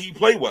lose when he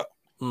play well.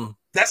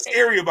 That's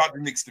scary about the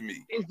Knicks to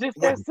me. It's just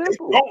that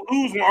simple. Don't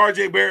lose when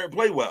RJ Barrett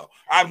play well.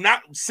 I've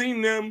not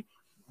seen them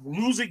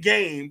lose a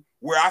game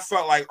where I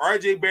felt like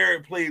RJ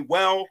Barrett played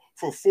well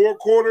for 4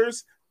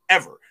 quarters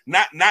ever.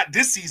 Not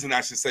this season, I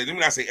should say. Let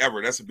me not say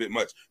ever. That's a bit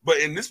much. But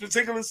in this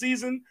particular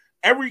season,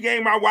 every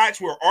game I watch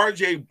where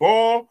RJ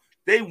ball,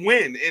 they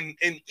win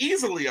and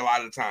easily a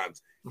lot of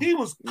times. He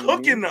was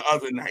cooking the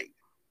other night.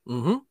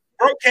 Bro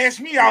cashed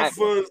me out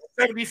for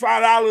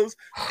 $75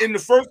 in the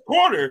first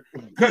quarter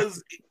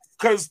because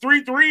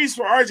 3 threes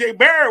for RJ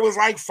Barrett was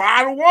like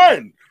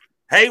 5-1.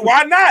 Hey,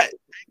 why not?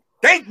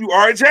 Thank you,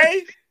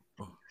 RJ.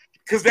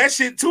 Because that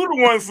shit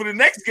 2-1 for the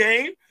next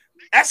game.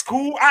 That's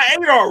cool. I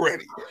ate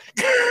already.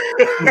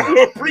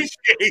 I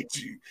appreciate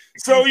you.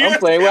 So I'm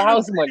playing with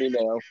house money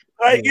now.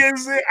 Like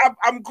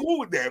I'm cool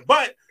with that.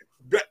 But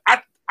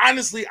I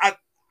honestly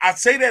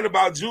say that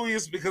about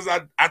Julius because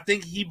I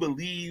think he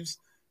believes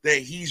that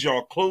he's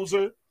your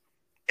closer,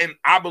 and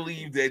I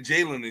believe that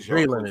Jalen is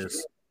your closer.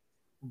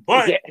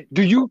 But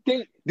do you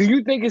think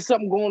it's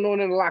something going on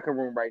in the locker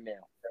room right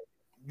now?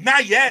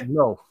 Not yet.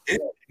 No.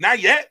 Not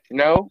yet.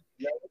 No.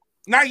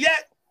 Not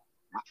yet.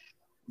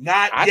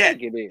 I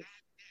think it is.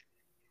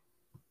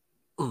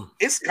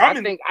 It's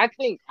coming. I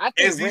think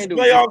as these Randall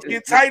playoffs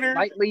get tighter,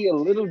 slightly a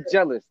little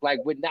jealous. Like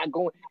we're not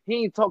going.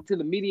 He ain't talk to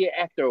the media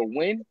after a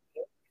win.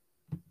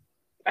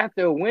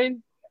 After a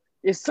win,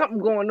 there's something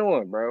going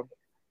on, bro.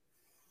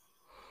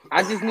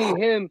 I just need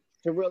him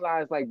to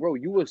realize, like, bro,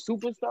 you a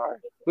superstar,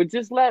 but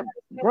just let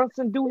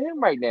Brunson do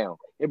him right now.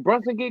 If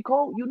Brunson get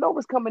cold, you know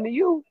what's coming to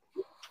you.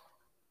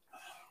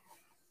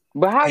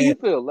 But how you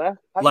feel, Left?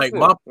 Like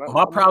my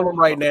problem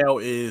right now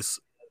is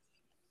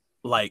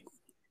like,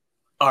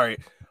 all right,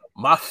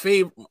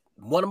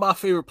 one of my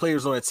favorite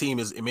players on the team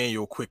is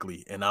Emmanuel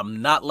Quickly, and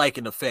I'm not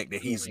liking the fact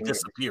that he's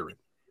disappearing.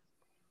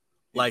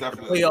 Like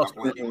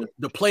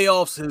the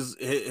playoffs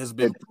has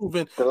been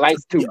proven the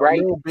light's too bright,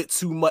 a little bit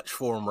too much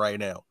for him right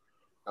now.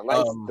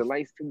 The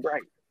light's too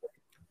bright.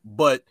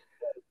 But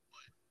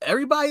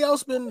everybody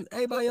else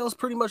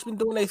pretty much been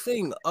doing their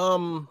thing.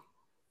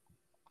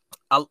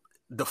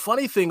 The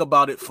funny thing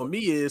about it for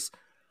me is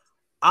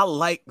I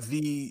like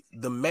the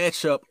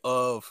matchup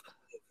of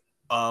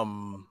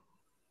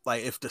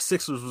like if the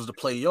Sixers was to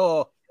play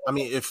y'all, I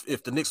mean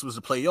if the Knicks was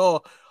to play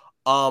y'all,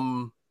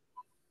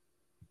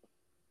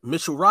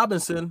 Mitchell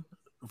Robinson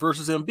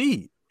versus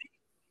Embiid.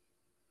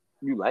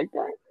 You like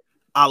that?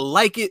 I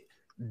like it.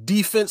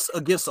 Defense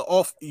against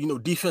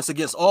defense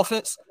against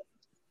offense.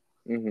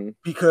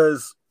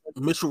 Because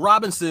Mitchell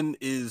Robinson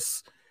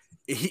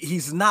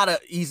he's not an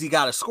easy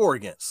guy to score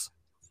against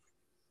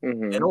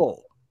at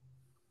all.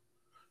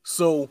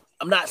 So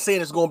I'm not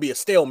saying it's going to be a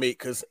stalemate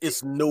because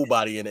it's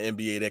nobody in the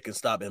NBA that can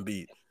stop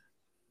Embiid,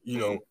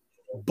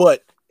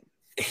 but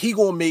he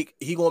gonna make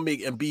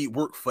Embiid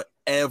work for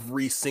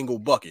every single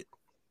bucket.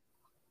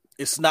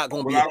 It's not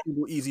going to be a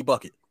single easy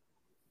bucket.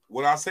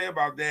 What I say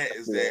about that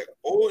is that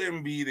old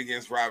Embiid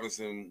against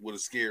Robinson would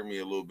have scared me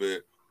a little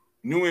bit.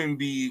 New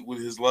Embiid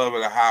with his love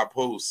of the high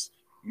post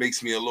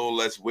makes me a little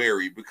less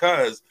wary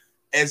because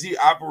as he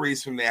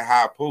operates from that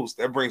high post,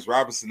 that brings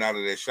Robinson out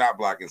of that shot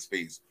blocking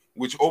space,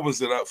 which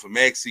opens it up for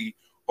Maxey,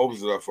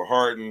 opens it up for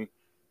Harden,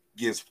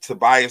 gives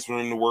Tobias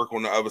room to work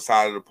on the other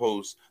side of the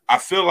post. I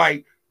feel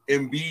like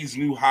Embiid's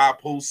new high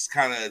post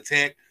kind of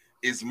attack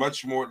is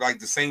much more like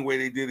the same way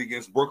they did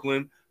against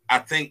Brooklyn. I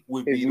think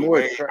would be the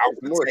way I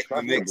would attack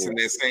the Knicks in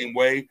that same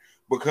way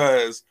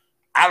because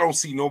I don't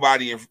see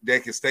nobody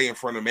that can stay in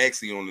front of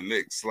Maxey on the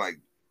Knicks. Like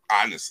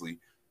honestly,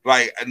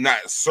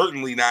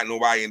 certainly not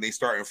nobody in they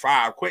starting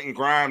 5. Quentin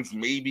Grimes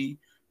maybe,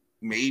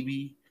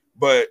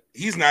 but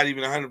he's not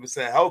even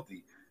 100%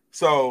 healthy.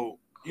 So,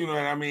 you know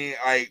what I mean?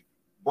 Like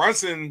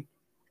Brunson's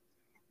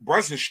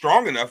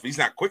strong enough. He's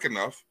not quick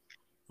enough.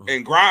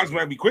 And Grimes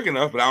might be quick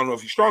enough, but I don't know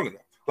if he's strong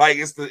enough. Like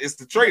it's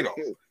the trade-off.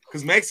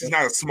 Because Maxi's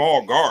not a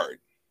small guard.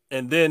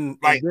 And then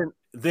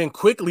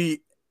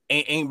quickly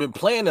ain't been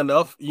playing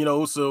enough, you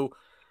know, so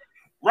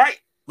right.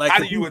 Like, how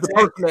do you the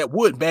person that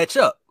would match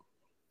up?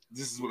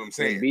 This is what I'm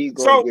saying. Embiid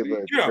gonna give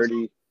us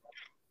 30.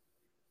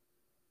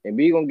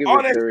 Embiid gonna give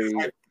us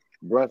 30.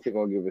 Brunson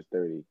gonna give us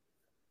 30.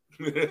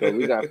 So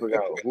we gotta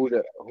figure out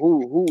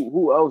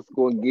who else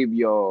gonna give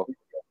y'all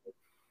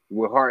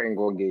what Harden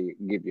gonna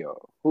give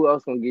y'all. Who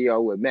else gonna give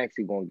y'all what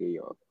Maxey gonna give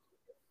y'all?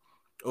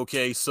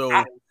 Okay, so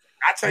I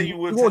tell you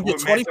what, gonna get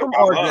 20 from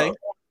RJ.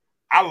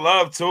 I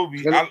love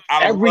Toby. I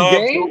every love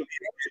game Toby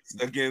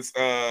against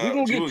you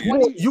gonna get Julius.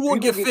 20. You gonna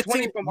get 15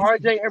 20 from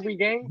RJ every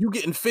game. You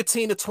getting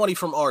 15 to 20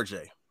 from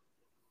RJ.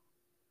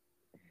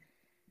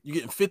 You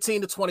getting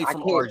 15 to 20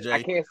 from RJ.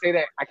 I can't say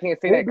that. I can't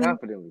say that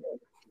confidently.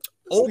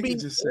 Obi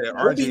just said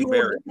RJ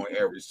Barrett on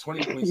average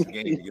 20 points a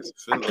game against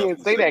Philadelphia. I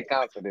can't say that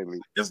confidently.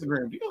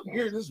 Instagram, you don't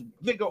hear this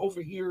nigga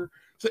over here.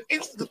 So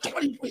it's the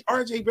 20 point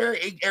RJ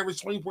Barrett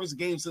averaged 20 points a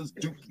game since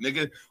Duke,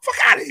 nigga. Fuck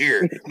out of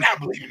here. I'm not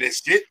believing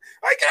this shit.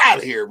 Like, get out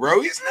of here,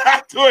 bro. He's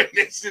not doing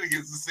this shit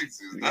against the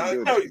Sixers.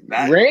 No, he's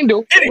not.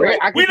 Randall. Anyway,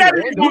 we're not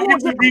even going to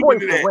get too deep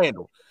into that.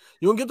 Randall.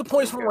 You gonna get the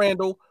points from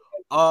Randall.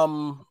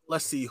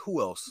 Let's see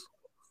who else.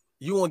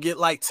 You gonna get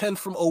like 10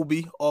 from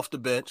Obi off the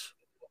bench.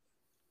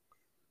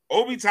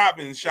 Obi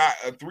Toppin shot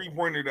a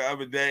 3-pointer the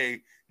other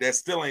day that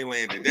still ain't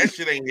landed. That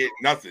shit ain't hit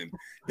nothing.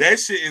 That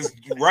shit is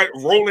right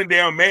rolling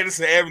down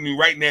Madison Avenue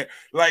right now.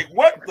 Like,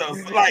 what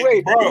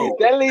the bro?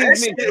 That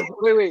leads me.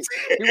 Wait.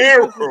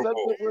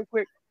 Real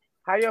quick.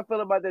 How y'all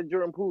feel about that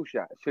Jordan Poole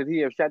shot? Should he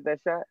have shot that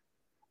shot?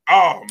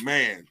 Oh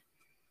man.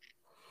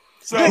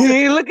 So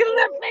look at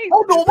that face.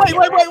 Hold on,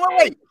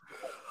 wait.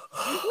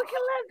 Look at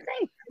that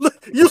face.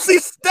 Look, you see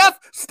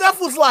Steph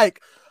was like,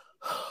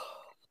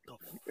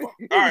 all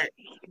right.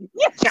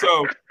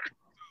 So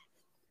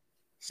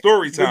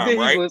story time,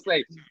 right?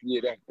 Like,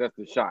 yeah, that's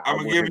the shot. I'm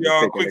gonna give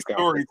y'all a quick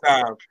story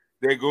time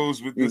that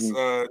goes with this.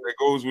 That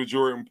goes with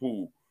Jordan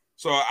Poole.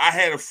 So I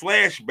had a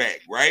flashback,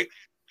 right?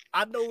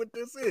 I know what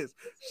this is.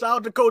 Shout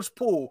out to Coach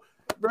Poole.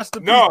 Rest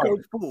in peace,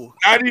 Coach Poole.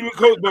 Not even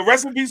Coach, but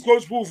rest in peace,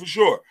 Coach Poole for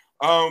sure.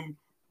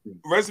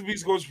 Rest in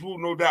peace, Coach Poole,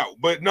 no doubt.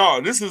 But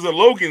no, this is a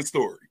Logan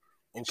story.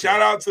 Okay.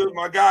 Shout out to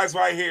my guys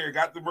right here.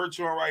 Got the merch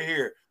on right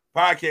here.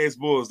 Podcast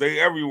Bulls, they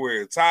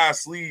everywhere. Tie,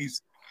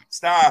 sleeves,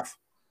 staff,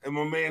 and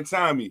my man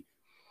Tommy.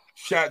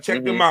 Check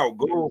them out.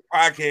 Go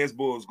Podcast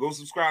Bulls. Go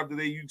subscribe to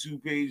their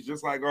YouTube page,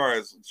 just like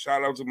ours.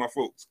 Shout out to my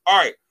folks. All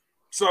right,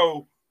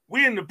 so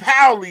we in the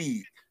PAL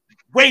League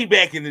way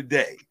back in the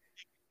day.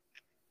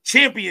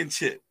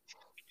 Championship.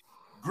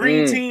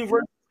 Green team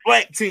versus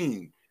black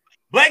team.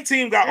 Black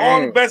team got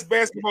all the best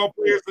basketball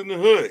players in the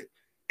hood.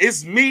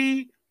 It's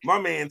me, my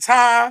man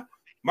Ty,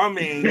 my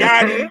man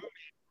Yachty,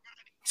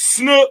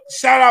 Snook.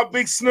 Shout out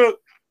Big Snook,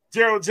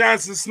 Gerald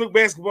Johnson, Snook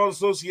Basketball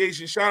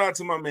Association. Shout out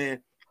to my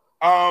man.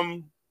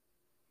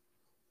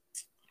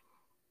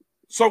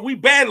 So we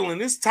battling.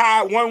 This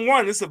tie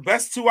 1-1. It's the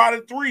best 2 out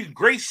of 3.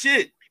 Great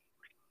shit.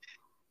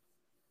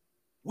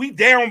 We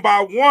down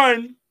by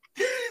 1.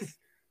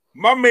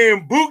 My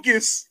man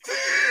Bukas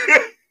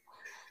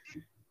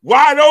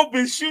wide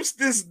open shoots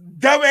this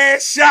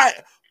dumbass shot.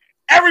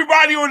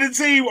 Everybody on the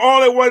team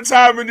all at one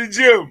time in the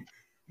gym.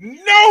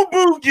 No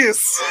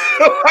Bukas.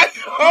 Like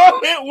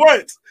all at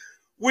once.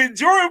 When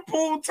Jordan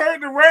Poole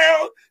turned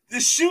around to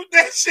shoot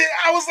that shit,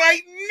 I was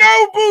like,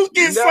 no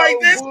Bukas. Like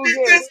this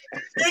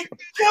it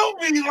killed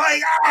me.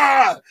 Like,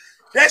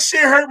 that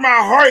shit hurt my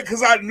heart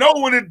because I know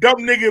what a dumb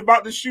nigga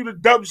about to shoot a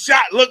dumb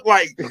shot look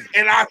like.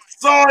 And I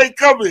saw it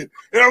coming.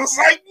 And I was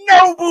like,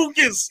 no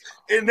Bukas.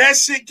 And that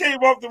shit came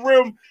off the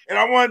rim. And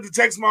I wanted to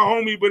text my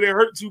homie, but it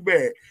hurt too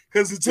bad.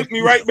 Because it took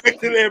me right back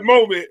to that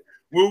moment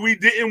where we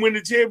didn't win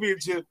the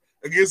championship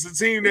against a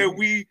team that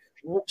we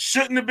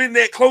shouldn't have been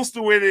that close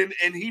to winning,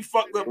 and he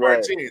fucked up our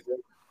chance.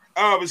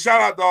 But shout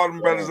out to all them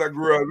brothers I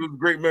grew up. Those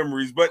great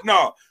memories. But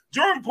no,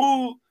 Jordan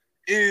Poole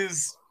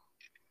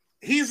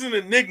he's an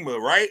enigma,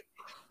 right?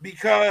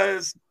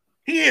 Because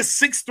he has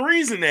 6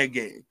 threes in that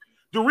game.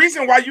 The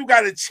reason why you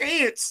got a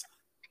chance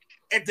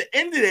at the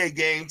end of that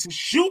game to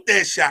shoot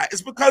that shot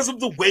is because of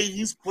the way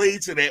he's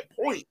played to that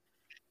point.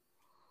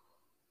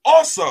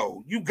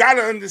 Also, you got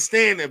to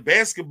understand that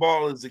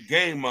basketball is a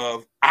game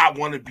of I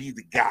want to be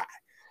the guy.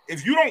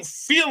 If you don't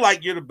feel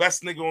like you're the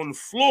best nigga on the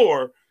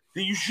floor,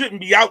 then you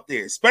shouldn't be out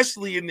there,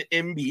 especially in the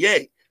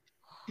NBA.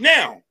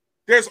 Now,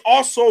 there's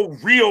also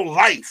real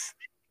life.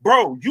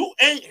 Bro, you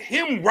ain't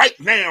him right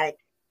now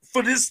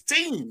for this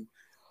team.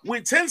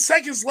 With 10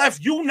 seconds left,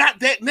 you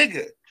not that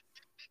nigga.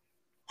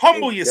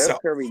 Humble yourself.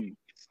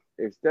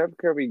 If Steph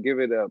Curry give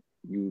it up,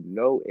 you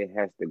know it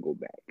has to go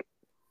back.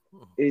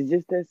 It's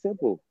just that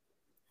simple.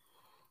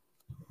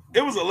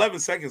 It was 11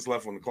 seconds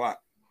left on the clock.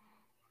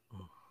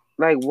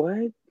 Like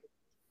what?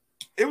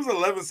 It was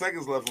 11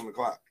 seconds left on the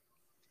clock.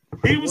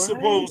 He was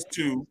supposed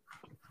to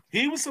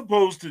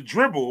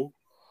dribble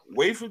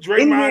wait for In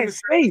Draymond to his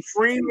set the face.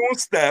 screen on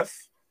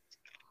Steph.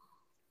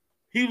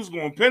 He was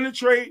going to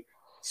penetrate,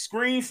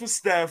 screen for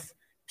Steph,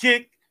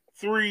 kick,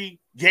 3,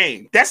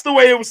 game. That's the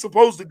way it was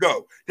supposed to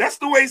go. That's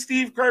the way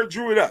Steve Kerr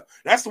drew it up.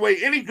 That's the way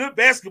any good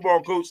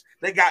basketball coach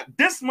that got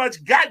this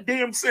much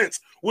goddamn sense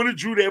would have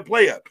drew that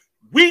play up.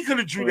 We could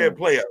have drew that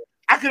play up.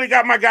 I could have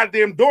got my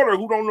goddamn daughter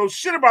who don't know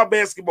shit about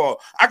basketball.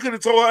 I could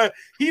have told her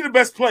he the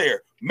best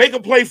player. Make a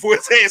play for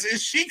his ass, and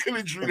she could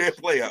have drew that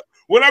play up.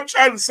 What I'm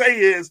trying to say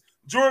is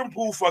Jordan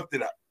Poole fucked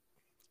it up.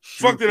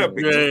 Fucked it up.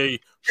 Yay.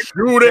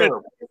 Shoot it.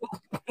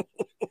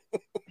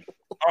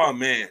 Oh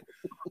man.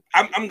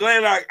 I'm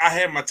glad I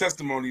had my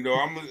testimony though.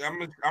 I'm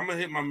gonna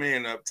hit my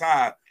man up,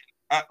 Ty.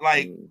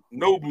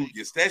 No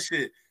Lucas. That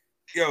shit.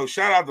 Yo,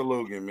 shout out to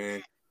Logan,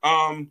 man.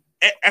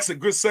 That's a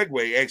good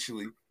segue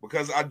actually,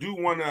 because I do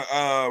want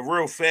to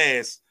real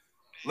fast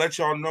let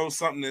y'all know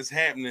something that's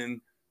happening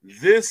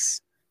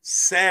this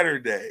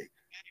Saturday.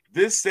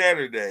 This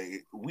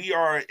Saturday, we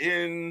are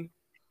in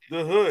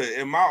the hood,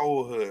 in my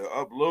old hood,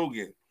 up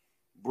Logan,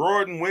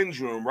 Broad and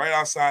Windrum, right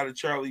outside of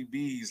Charlie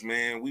B's,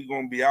 man. We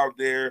gonna be out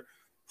there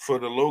for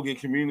the Logan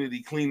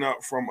community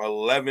cleanup from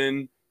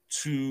 11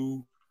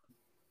 to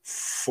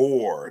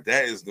 4.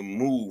 That is the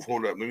move.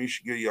 Hold up. Let me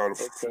give y'all the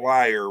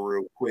flyer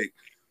real quick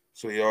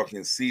so y'all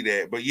can see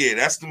that. But yeah,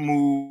 that's the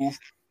move.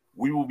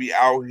 We will be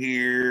out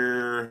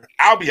here.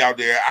 I'll be out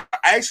there.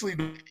 I actually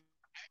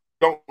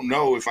don't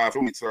know if my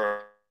affiliates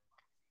are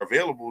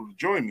available to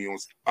join me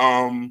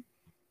on.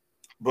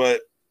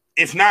 But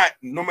if not,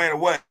 no matter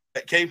what,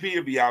 KP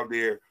will be out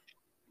there.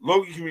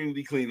 Logan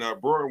Community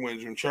Cleanup, Broad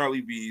Windrum,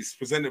 Charlie B's,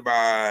 presented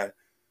by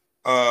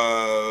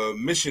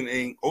Mission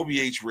Inc.,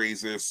 OBH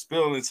Razor,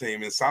 Spill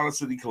Entertainment, Solid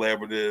City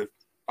Collaborative.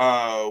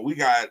 We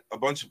got a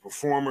bunch of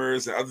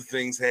performers and other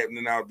things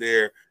happening out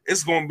there.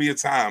 It's going to be a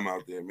time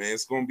out there, man.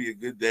 It's going to be a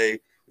good day.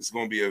 It's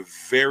going to be a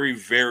very,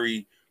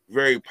 very,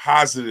 very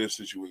positive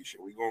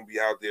situation. We're going to be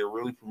out there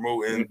really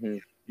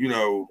promoting,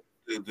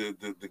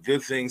 the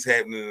good things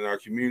happening in our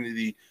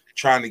community,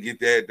 trying to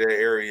get that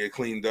area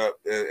cleaned up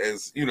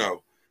as in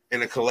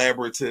a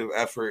collaborative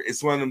effort.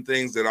 It's one of them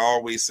things that I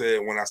always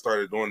said when I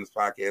started doing this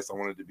podcast I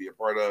wanted to be a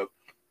part of.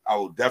 I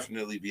will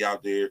definitely be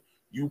out there.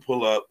 You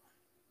pull up,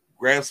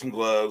 grab some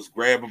gloves,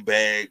 grab a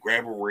bag,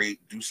 grab a rake,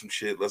 do some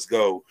shit. Let's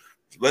go.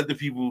 Let the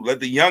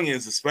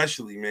youngins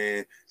especially,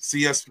 man,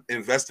 see us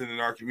investing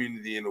in our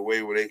community in a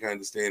way where they can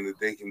understand that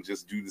they can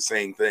just do the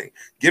same thing.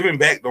 Giving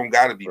back don't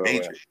got to be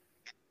major.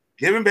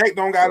 Giving back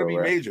don't got to be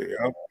major.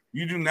 Yo.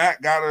 You do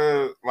not got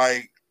to,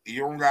 you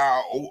don't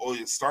got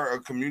to start a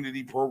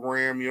community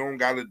program. You don't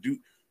got to do.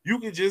 You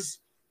can just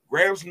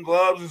grab some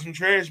gloves and some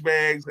trash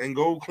bags and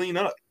go clean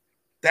up.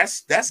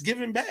 That's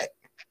giving back.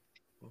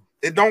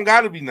 It don't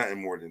got to be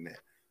nothing more than that.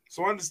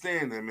 So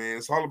understand that, man.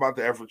 It's all about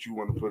the effort you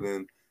want to put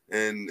in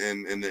and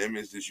the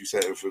image that you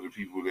set for the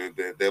people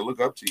that look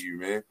up to you,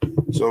 man.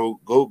 So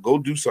go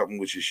do something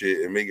with your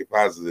shit and make it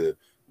positive.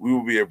 We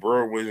will be at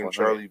Broad Windrum,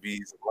 Charlie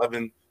B's,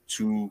 11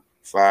 to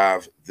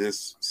 5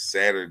 this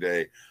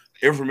Saturday.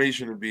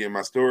 Information will be in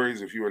my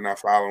stories. If you are not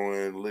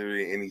following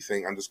literally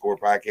anything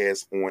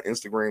 _podcast on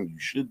Instagram, you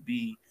should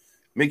be.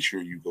 Make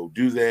sure you go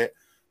do that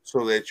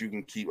so that you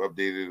can keep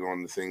updated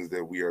on the things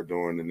that we are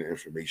doing and the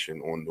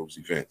information on those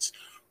events.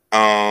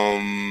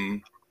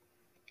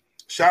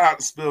 Shout out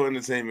to Spill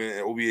Entertainment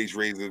and OBH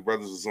Razor.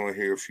 Brothers was on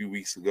here a few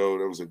weeks ago.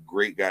 That was a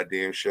great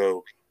goddamn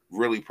show.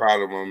 Really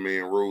proud of my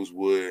man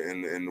Rosewood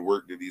and the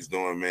work that he's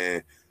doing,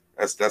 man.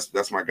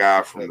 That's my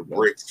guy from the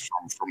bricks,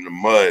 from the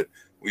mud.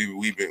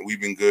 We've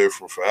been good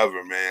for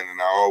forever, man.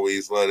 And I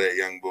always love that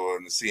young boy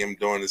and to see him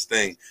doing his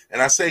thing.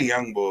 And I say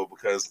young boy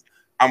because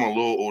I'm a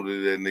little older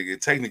than that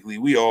nigga. Technically,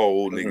 we all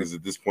old niggas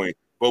at this point,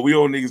 but we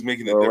old niggas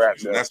making a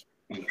difference. And that's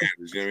what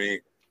matters, you know what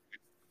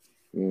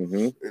I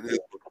mean? It is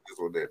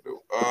what that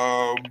do.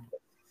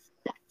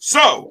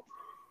 So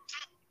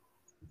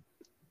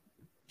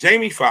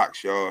Jamie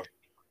Foxx, y'all.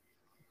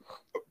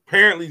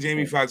 Apparently,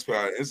 Jamie Foxx put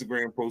out an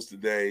Instagram post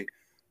today.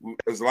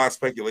 There's a lot of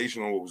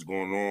speculation on what was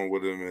going on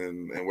with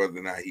him and whether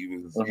or not he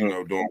was,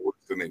 doing worse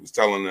than they was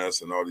telling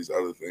us and all these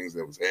other things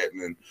that was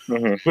happening.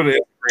 Put an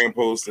Instagram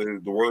post,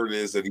 and the word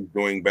is that he's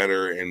doing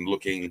better and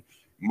looking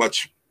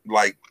much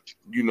like,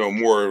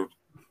 more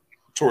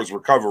towards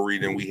recovery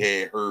than we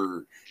had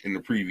heard in the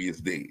previous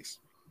days.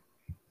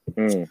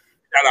 Shout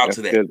out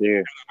to that.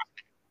 Good,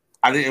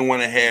 I didn't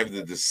want to have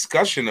the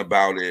discussion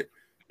about it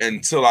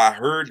until I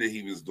heard that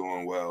he was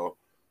doing well,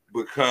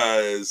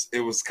 because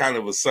it was kind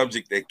of a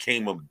subject that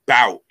came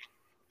about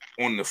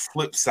on the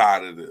flip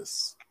side of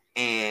this.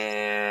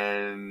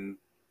 And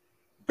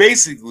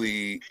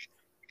basically,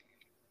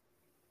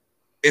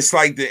 it's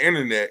like the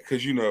internet,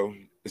 because,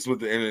 it's what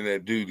the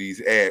internet do, these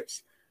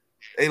apps.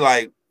 They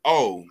like,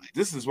 oh,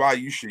 this is why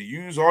you should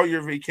use all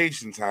your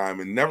vacation time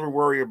and never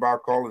worry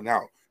about calling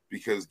out,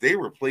 because they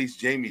replaced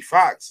Jamie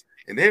Foxx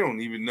and they don't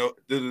even know.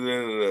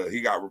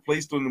 He got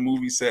replaced on the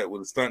movie set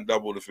with a stunt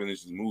double to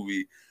finish the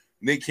movie.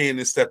 Nick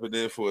Cannon stepping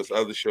in for his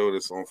other show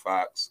that's on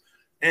Fox.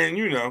 And,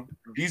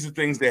 these are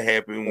things that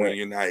happen when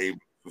you're not able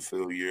to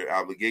fulfill your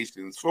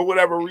obligations for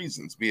whatever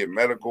reasons, be it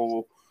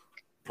medical,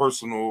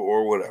 personal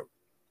or whatever.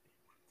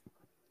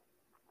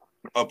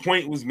 A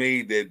point was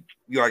made that,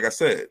 like I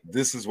said,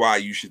 this is why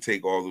you should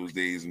take all those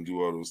days and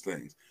do all those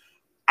things.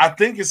 I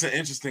think it's an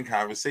interesting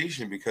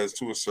conversation because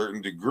to a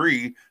certain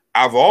degree,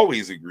 I've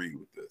always agreed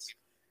with this.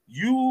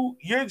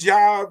 Your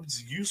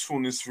job's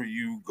usefulness for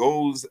you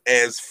goes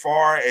as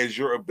far as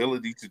your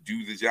ability to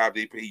do the job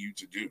they pay you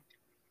to do.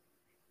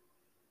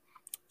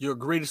 Your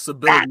greatest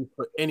ability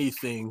for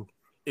anything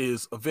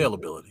is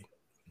availability.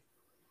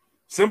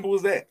 Simple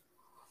as that.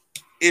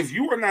 If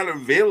you are not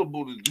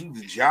available to do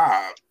the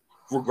job,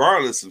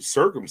 regardless of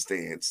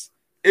circumstance,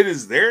 it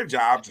is their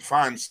job to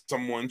find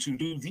someone to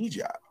do the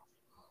job.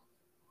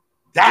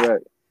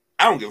 Right.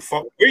 I don't give a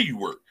fuck where you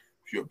work.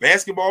 If you're a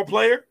basketball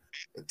player,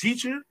 a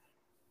teacher,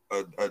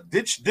 a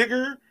ditch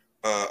digger,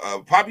 a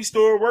poppy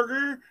store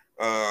worker,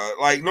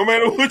 like no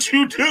matter what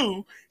you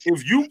do,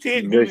 if you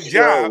can't do the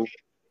job,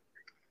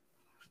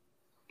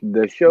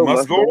 the show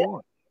must go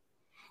on.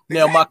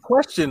 Now, my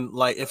question,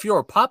 like, if you're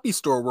a poppy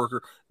store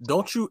worker,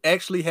 don't you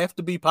actually have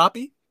to be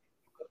poppy?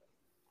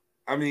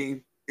 I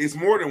mean, it's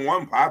more than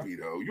one poppy,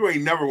 though. You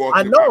ain't never walked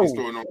in a poppy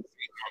store and don't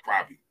see one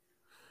poppy.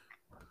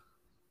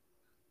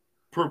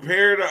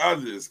 Prepare the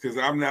others, because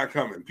I'm not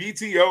coming.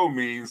 PTO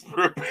means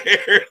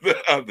prepare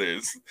the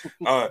others.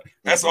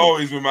 That's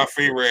always been my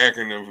favorite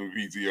acronym for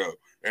PTO.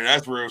 And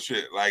that's real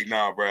shit. Like,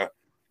 nah, bro,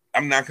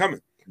 I'm not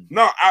coming.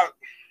 No,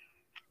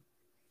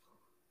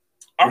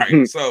 all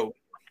right, so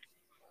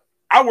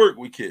I work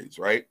with kids,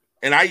 right?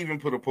 And I even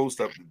put a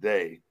post up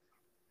today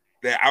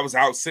that I was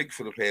out sick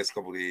for the past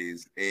couple of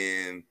days.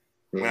 And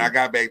when I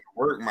got back to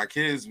work, my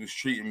kids was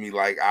treating me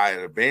like I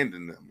had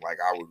abandoned them. Like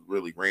I was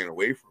really ran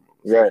away from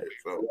them. Right.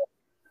 So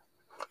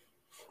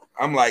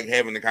I'm like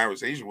having the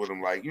conversation with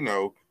them, like,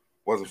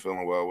 wasn't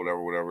feeling well,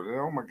 whatever. Then,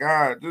 oh my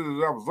God,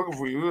 I was looking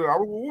for you.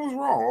 What was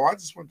wrong? Oh, I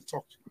just wanted to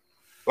talk to you.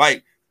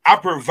 Like, I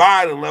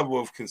provide a level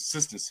of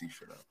consistency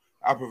for them.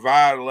 I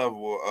provide a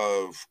level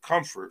of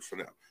comfort for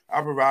them.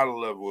 I provide a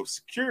level of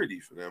security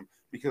for them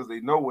because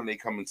they know when they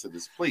come into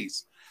this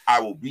place,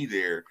 I will be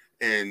there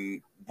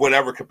in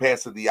whatever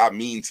capacity I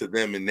mean to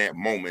them in that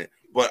moment.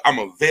 But I'm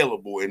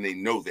available and they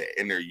know that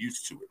and they're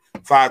used to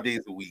it. 5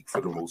 days a week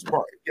for the most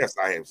part. Yes,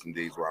 I have some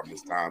days where I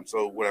miss time.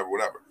 So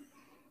whatever.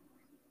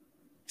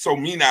 So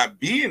me not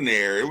being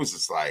there, it was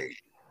just like,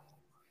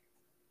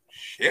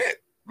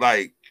 shit.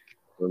 Like,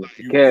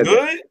 you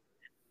good?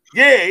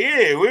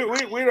 Yeah.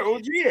 We're the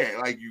OG at.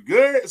 Like, you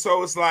good?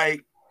 So it's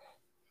like,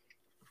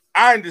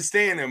 I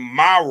understand in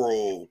my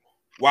role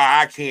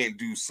why I can't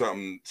do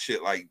some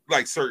shit like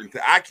certain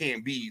things. I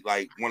can't be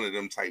like one of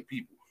them type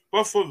people.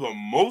 But for the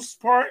most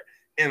part,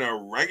 in a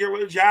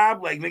regular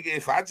job, like, nigga,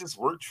 if I just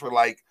worked for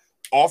like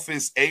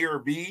office A or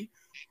B,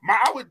 my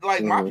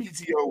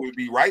PTO would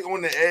be right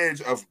on the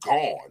edge of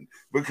gone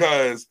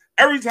because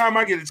every time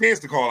I get a chance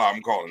to call out,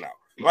 I'm calling out.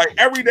 Like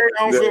every day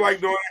I don't feel like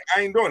doing it,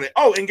 I ain't doing it.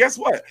 Oh, and guess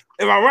what?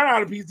 If I run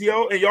out of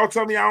PTO and y'all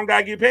tell me I don't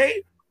gotta get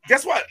paid,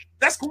 guess what?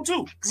 That's cool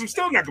too, because I'm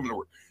still not coming to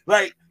work.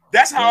 Like,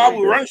 that's how I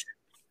would run shit.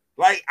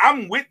 Like,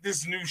 I'm with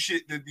this new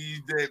shit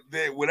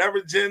that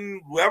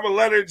whatever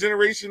letter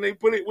generation they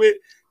put it with,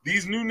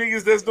 these new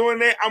niggas that's doing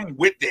that, I'm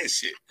with that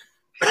shit.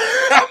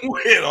 I'm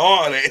with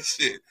all that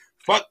shit.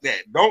 Fuck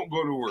that. Don't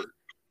go to work.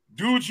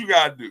 Do what you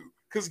gotta do.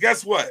 Because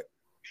guess what?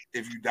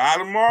 If you die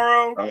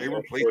tomorrow, they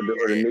replace you.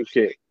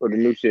 Or the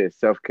new shit,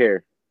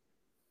 self-care.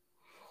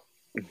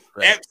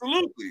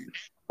 Absolutely.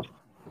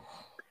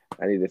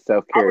 I need a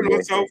self-care.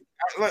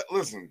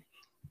 Listen,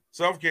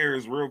 self-care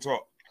is real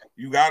talk.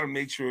 You got to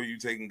make sure you're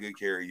taking good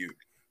care of you.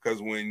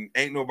 Because when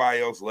ain't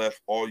nobody else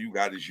left, all you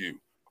got is you.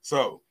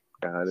 So,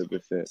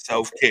 100%.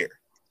 Self-care.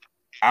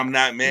 I'm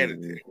not mad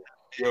at that.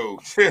 Yo.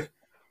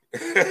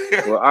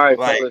 Well, all right,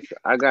 fellas.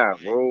 I got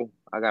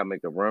to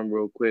make a run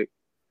real quick.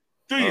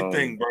 Do your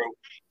thing, bro.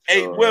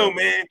 Hey, Will,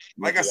 man.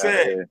 Like I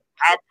said,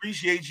 I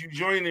appreciate you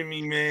joining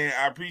me, man.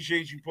 I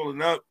appreciate you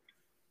pulling up.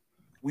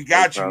 We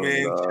got you,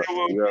 man. Chill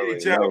Will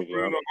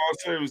PHL, all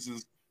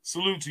services.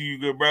 Salute to you,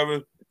 good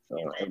brother.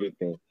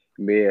 Everything.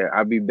 Yeah,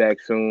 I'll be back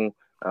soon.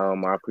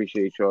 I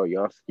appreciate y'all.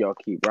 Y'all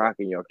keep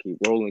rocking. Y'all keep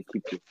rolling.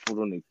 Keep your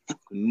foot on the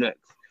nuts.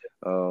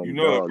 You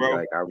know dog, it, bro.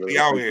 Like, I really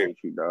appreciate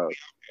you, dog.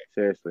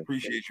 Seriously.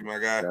 Appreciate you, my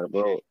guy.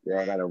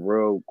 Y'all got a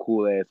real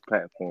cool ass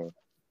platform.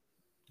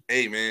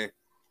 Hey, man.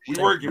 We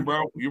working,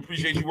 bro. We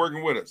appreciate you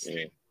working with us.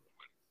 Yeah.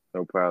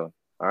 No problem.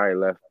 All right,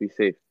 Left. Be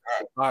safe.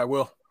 All right,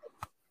 Will.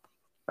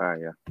 All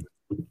right,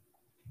 yeah.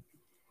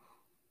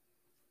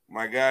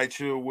 My guy,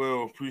 Chill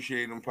Will.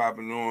 Appreciate him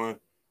popping on.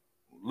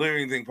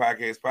 Literally Anything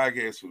podcast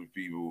for the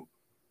people.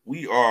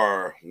 We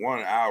are 1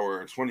 hour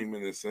and 20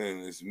 minutes in.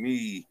 It's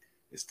me.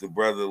 It's the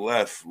brother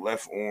Left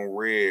on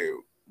red.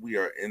 We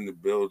are in the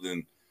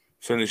building,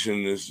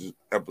 finishing this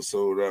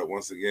episode up.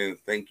 Once again,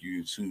 thank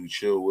you to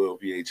Chill Will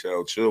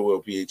PHL. Chill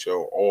Will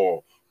PHL,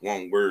 all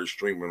one word,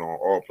 streaming on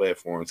all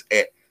platforms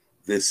at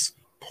this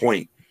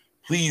point.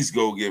 Please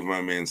go give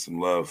my man some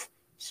love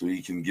so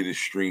he can get his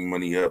stream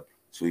money up,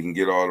 so he can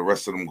get all the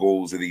rest of them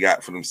goals that he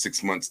got for them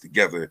 6 months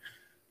together.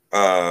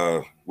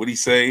 What'd he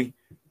say?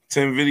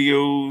 10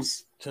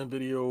 videos. 10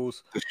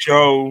 videos. The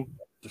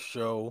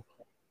show.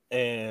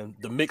 and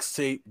the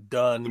mixtape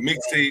done. The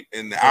mixtape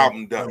and the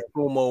album done.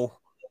 Promo,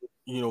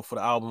 for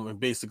the album, and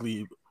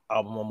basically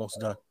album almost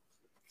done.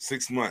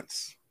 6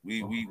 months.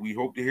 We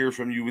hope to hear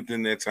from you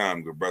within that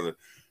time, good brother.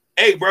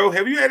 Hey, bro,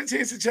 have you had a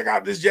chance to check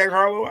out this Jack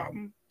Harlow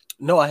album?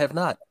 No, I have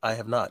not.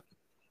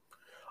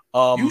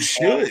 You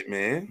should,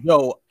 man.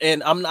 Yo,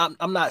 and I'm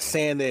not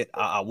saying that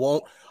I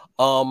won't.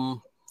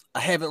 I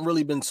haven't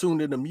really been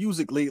tuned into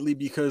music lately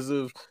because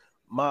of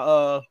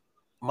my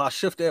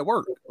shift at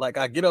work. Like,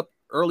 I get up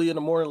early in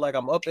the morning, like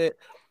I'm up at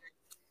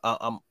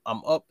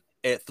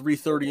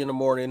 3:30 in the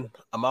morning.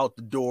 I'm out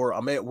the door.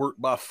 I'm at work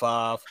by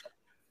 5.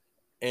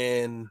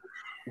 And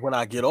when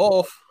I get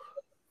off,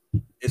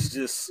 it's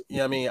just,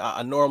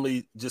 I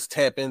normally just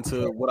tap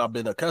into what I've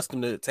been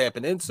accustomed to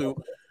tapping into.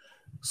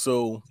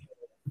 So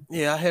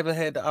yeah, I haven't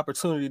had the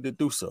opportunity to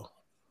do so.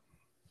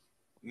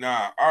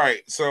 Nah, all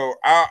right. So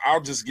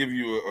I'll just give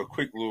you a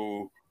quick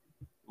little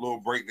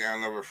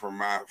breakdown of it from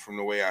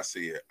the way I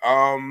see it.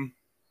 All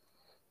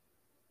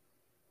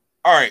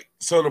right.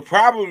 So the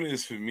problem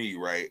is for me,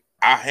 right?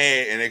 I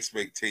had an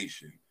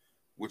expectation,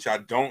 which I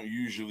don't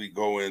usually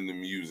go into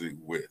music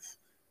with,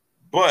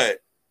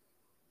 but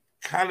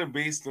kind of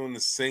based on the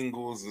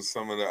singles and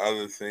some of the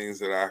other things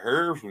that I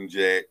heard from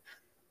Jack,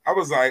 I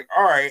was like,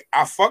 all right,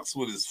 I fucks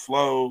with his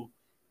flow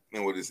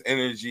and with his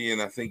energy, and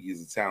I think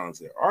he's a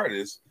talented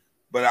artist,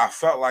 but I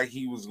felt like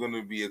he was going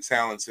to be a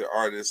talented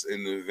artist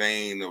in the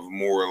vein of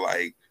more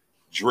like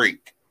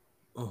Drake,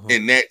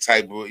 in that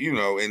type of,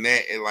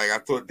 I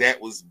thought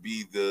that was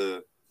be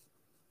the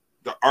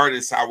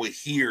artist I would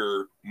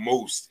hear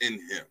most in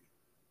him.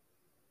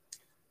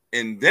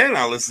 And then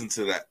I listened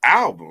to the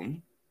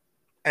album,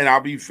 and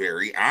I'll be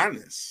very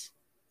honest,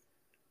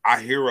 I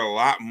hear a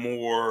lot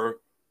more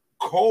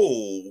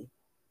Cole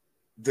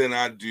than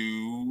I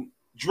do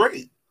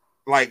Drake.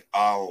 Like,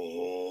 a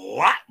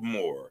lot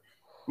more.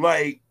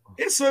 Like,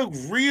 it's a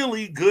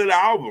really good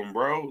album,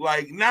 bro.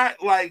 Like,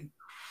 not like,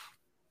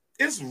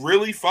 it's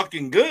really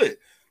fucking good.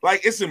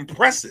 Like, it's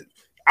impressive.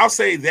 I'll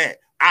say that.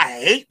 I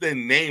hate the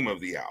name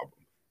of the album.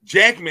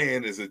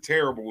 Jackman is a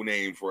terrible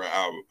name for an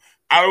album.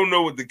 I don't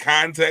know what the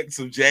context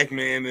of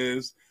Jackman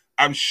is.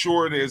 I'm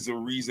sure there's a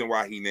reason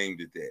why he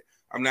named it that.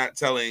 I'm not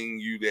telling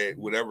you that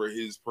whatever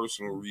his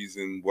personal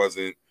reason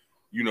wasn't,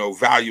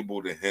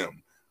 valuable to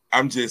him.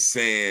 I'm just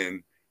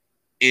saying,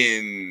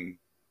 in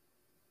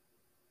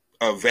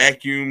a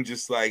vacuum,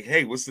 just like,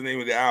 hey, what's the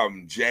name of the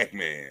album?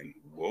 Jackman.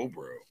 Whoa,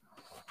 bro.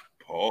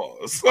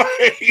 Pause.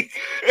 Like,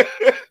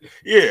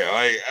 yeah,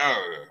 like, I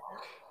don't know.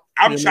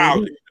 I'm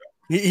childish.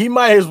 He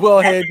might as well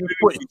have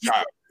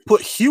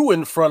put Hugh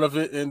in front of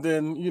it, and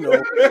then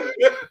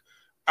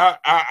I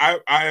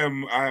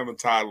am a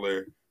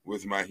toddler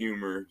with my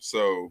humor,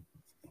 so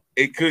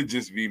it could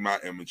just be my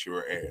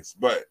immature ass.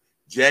 But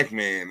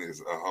Jackman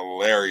is a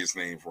hilarious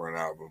name for an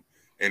album,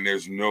 and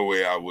there's no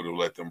way I would have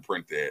let them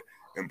print that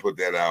and put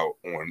that out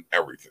on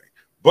everything.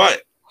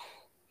 But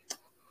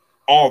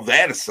all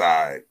that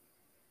aside,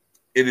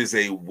 it is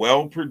a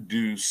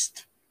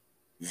well-produced,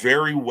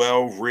 very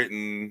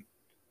well-written,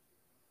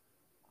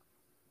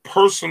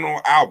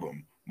 personal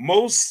album.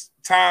 Most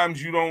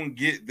times you don't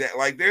get that.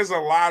 Like, there's a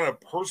lot of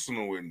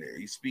personal in there.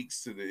 He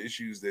speaks to the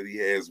issues that he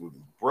has with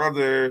his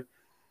brother,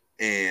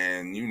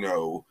 and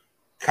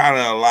kind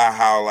of a lot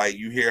how, like,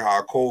 you hear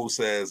how Cole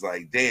says,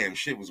 like, damn,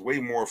 shit was way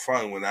more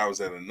fun when I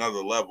was at another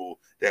level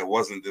that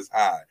wasn't this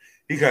high.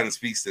 He kind of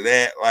speaks to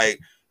that. Like,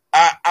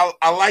 I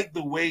like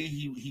the way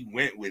he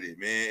went with it,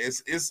 man.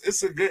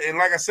 It's a good, and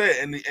like I said,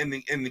 and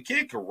the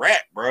kid can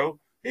rap, bro.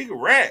 He can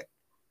rap.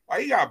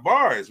 Like, he got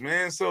bars,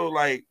 man. So,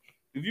 like,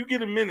 if you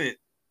get a minute,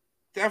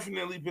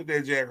 definitely put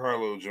that Jack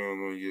Harlow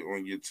joint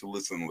on your to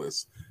listen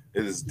list.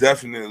 It is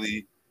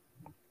definitely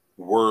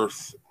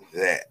worth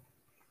that.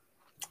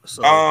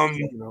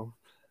 So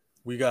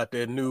we got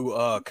that new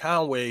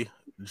Conway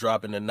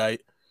dropping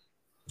tonight.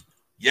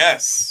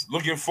 Yes,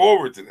 looking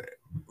forward to that.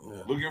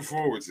 Yeah. Looking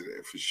forward to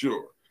that for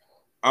sure.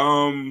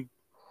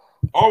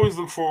 Always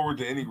look forward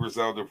to any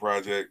Griselda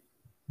project.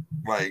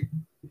 Like,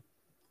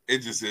 it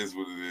just is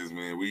what it is,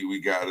 man. We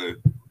gotta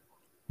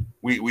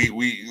we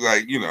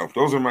like,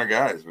 those are my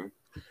guys, man.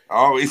 I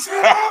always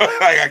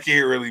like, I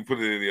can't really put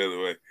it any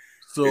other way.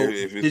 So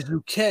did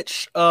you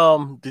catch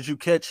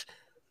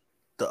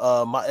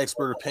the my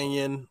expert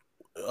opinion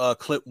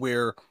clip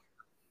where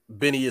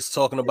Benny is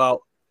talking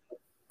about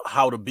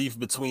how the beef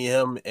between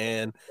him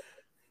and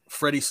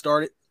Freddie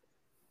started?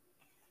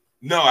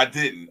 No, I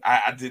didn't.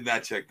 I did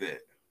not check that.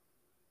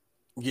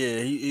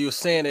 Yeah, he was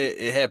saying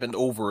it happened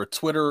over a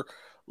Twitter,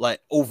 like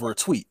over a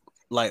tweet,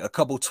 like a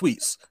couple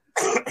tweets.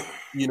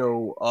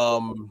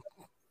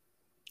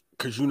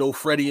 Because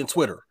Freddie and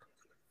Twitter,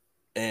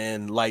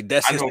 and like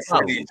that's his problem.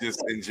 Freddie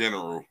just in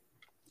general.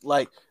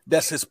 Like,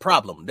 that's his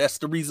problem. That's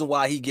the reason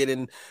why he get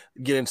into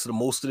the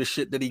most of the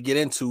shit that he get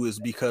into is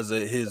because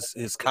of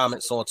his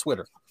comments on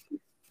Twitter.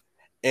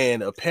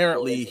 And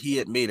apparently he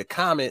had made a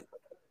comment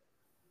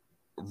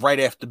right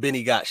after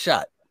Benny got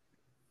shot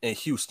in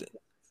Houston.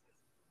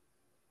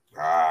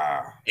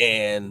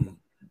 And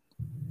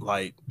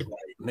like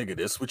nigga,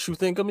 this what you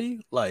think of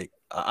me? Like,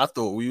 I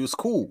thought we was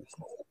cool.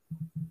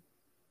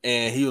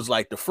 And he was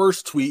like, the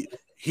first tweet,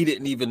 he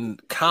didn't even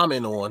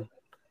comment on.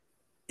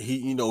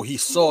 He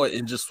saw it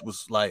and just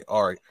was like,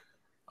 all right,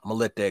 I'm gonna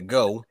let that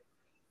go.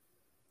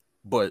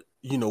 But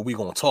we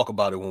gonna talk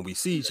about it when we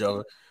see each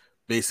other,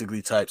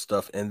 basically type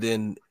stuff. And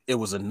then it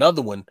was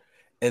another one,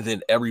 and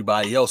then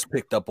everybody else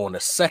picked up on the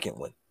second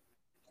one.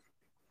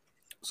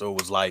 So it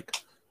was like,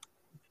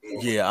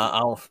 yeah, I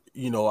don't,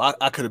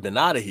 I could have been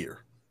out of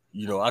here.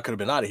 I could have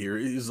been out of here.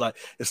 It's like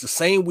it's the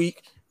same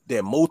week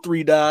that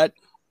Mo3 died,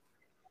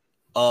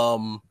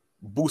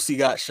 Boosie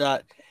got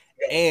shot,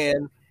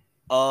 and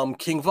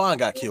King Von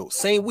got killed.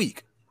 Same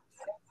week.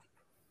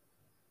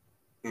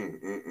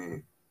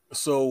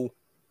 So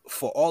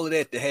for all of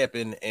that to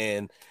happen,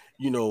 and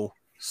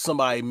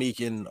somebody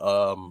making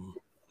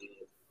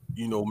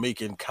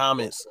making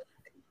comments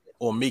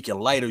or making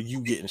light of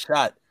you getting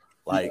shot,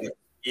 like,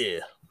 yeah.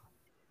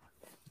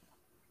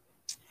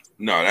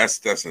 No,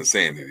 that's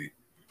insanity.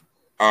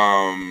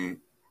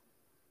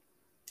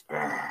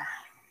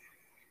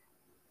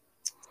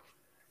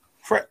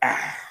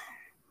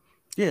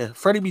 Yeah,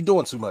 Freddie be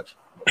doing too much.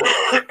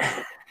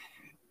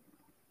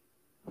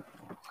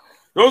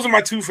 Those are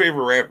my two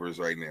favorite rappers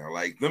right now.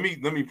 Like, let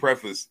me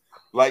preface,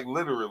 like,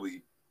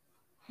 literally,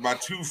 my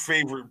two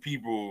favorite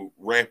people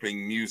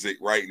rapping music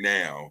right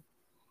now,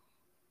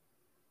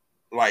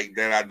 like,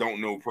 that I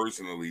don't know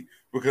personally,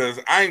 because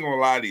I ain't gonna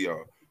lie to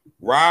y'all.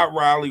 Rob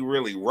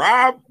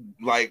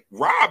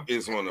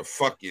is on a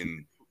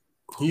fucking,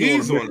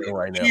 he's on a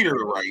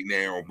right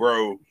now,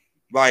 bro.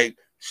 Like,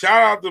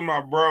 shout out to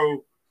my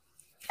bro.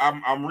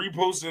 I'm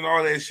reposting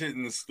all that shit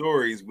in the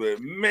stories, but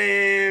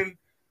man,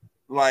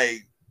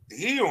 like,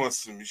 he on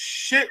some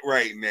shit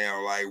right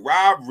now. Like,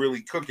 Rob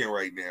really cooking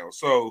right now.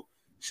 So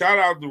shout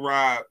out to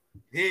Rob.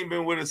 He ain't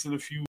been with us in a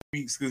few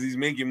weeks because he's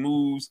making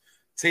moves,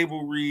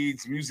 table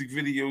reads, music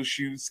video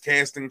shoots,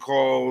 casting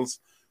calls,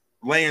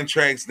 laying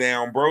tracks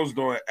down. Bro's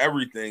doing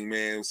everything,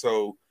 man.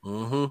 So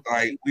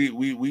like we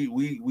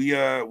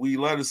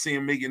love to see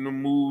him making the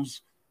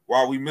moves.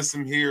 While we miss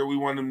him here, we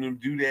want him to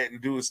do that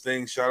and do his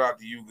thing. Shout out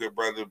to you, good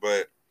brother.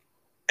 But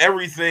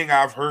everything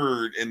I've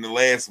heard in the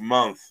last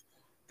month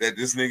that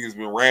this nigga's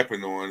been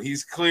rapping on,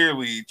 he's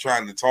clearly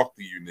trying to talk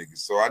to you niggas.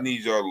 So I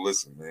need y'all to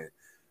listen, man.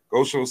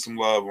 Go show some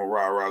love on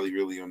Rod Riley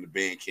really on the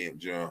Bandcamp,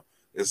 John.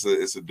 It's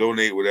a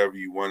donate whatever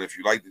you want. If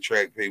you like the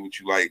track, pay what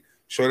you like.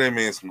 Show that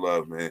man some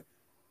love, man.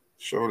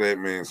 Show that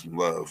man some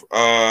love.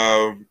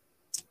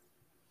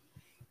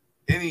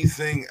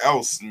 Anything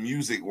else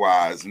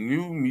music-wise?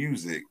 New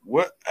music.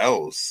 What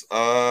else?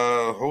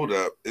 Hold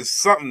up. It's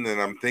something that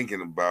I'm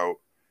thinking about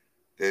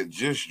that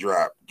just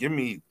dropped. Give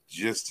me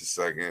just a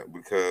second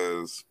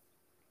because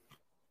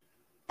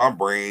my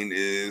brain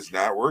is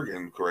not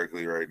working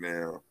correctly right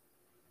now.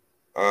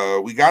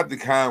 We got the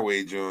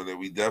Conway joint that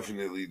we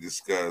definitely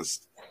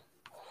discussed.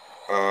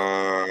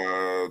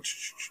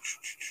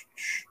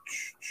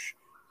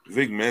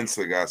 Vic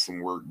Mensa got some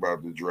work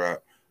about to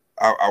drop.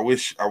 I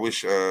wish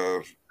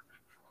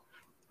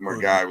my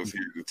guy was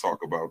here to talk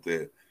about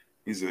that.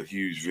 He's a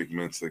huge Vic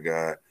Mensa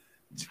guy.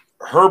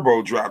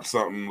 Herbo dropped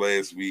something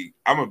last week.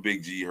 I'm a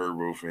big G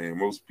Herbo fan.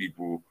 Most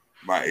people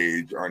my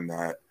age are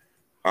not.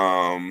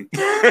 I'm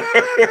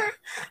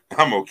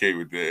okay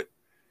with that.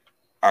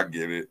 I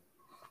get it.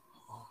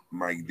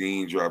 Mike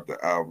Dean dropped the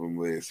album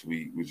last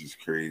week, which is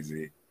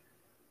crazy.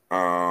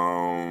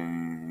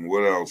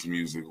 What else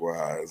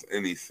music-wise?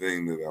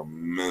 Anything that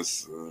I'm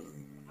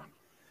missing?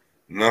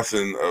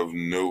 Nothing of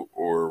note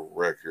or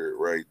record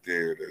right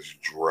there that's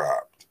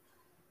dropped.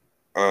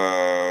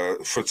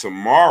 For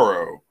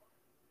tomorrow,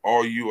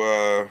 all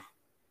you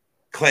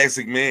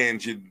Classic Man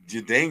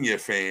Jadania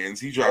fans,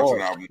 he drops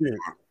an album.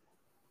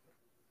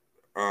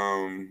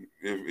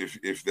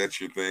 If that's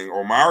your thing.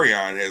 Or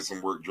Marion has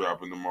some work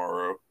dropping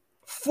tomorrow.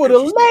 For the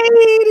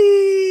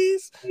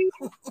ladies.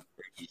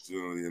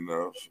 Interestingly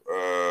enough.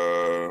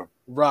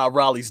 Rob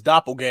Raleigh's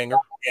doppelganger.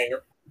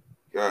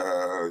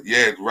 Rob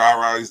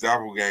Riley's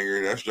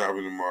doppelganger, that's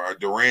dropping tomorrow.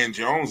 Duran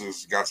Jones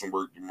has got some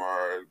work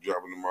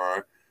dropping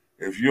tomorrow.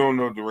 If you don't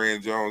know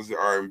Duran Jones, the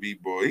R&B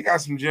boy, he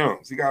got some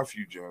Jones. He got a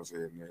few Jones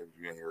here and there if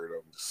you ain't heard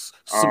of him.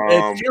 Some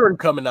Ed Sheeran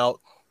coming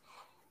out.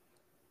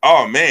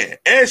 Oh man,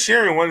 Ed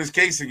Sheeran won his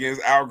case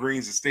against Al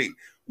Green's estate.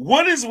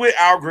 What is with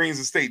Al Green's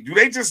estate? Do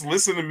they just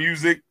listen to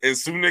music and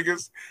sue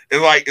niggas?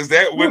 And like, is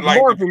that what like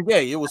Marvin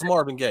Gaye? It was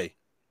Marvin Gaye.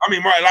 I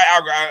mean,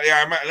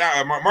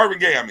 Marvin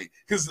Gaye. I mean,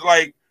 because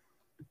like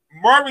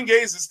Marvin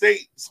Gaye's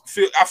estate,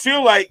 I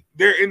feel like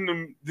they're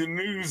in the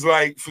news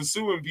like for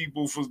suing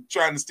people for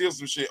trying to steal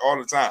some shit all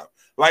the time.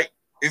 Like,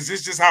 is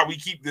this just how we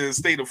keep the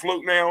estate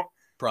afloat now?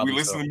 Probably we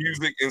listen to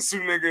music and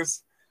sue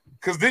niggas.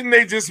 Because didn't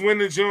they just win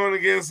the joint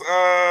against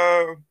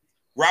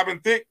Robin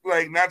Thicke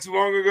like not too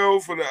long ago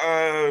for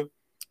the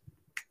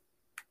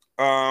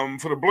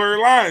Blurred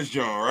Lines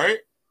joint, right?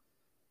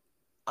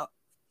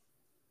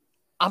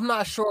 I'm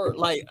not sure.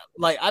 Like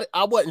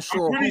I wasn't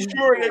sure. I'm pretty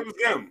sure it was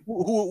them.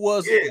 Who it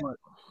was?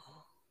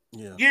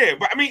 Yeah.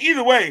 But I mean,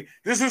 either way,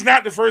 this is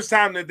not the first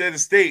time that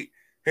estate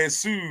has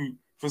sued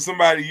for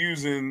somebody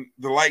using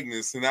the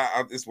likeness, and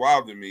it's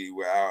wild to me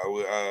with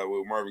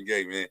Marvin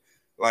Gaye, man.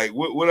 Like,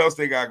 what else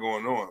they got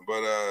going on?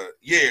 But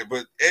yeah,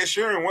 but Ed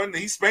Sheeran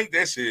he spanked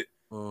that shit.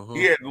 Mm-hmm.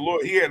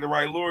 He had the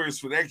right lawyers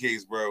for that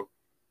case, bro.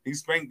 He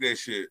spanked that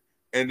shit,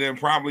 and then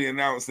probably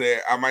announced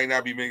that I might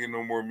not be making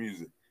no more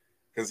music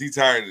because he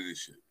tired of this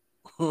shit.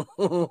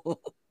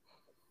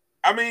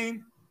 I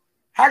mean,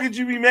 how could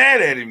you be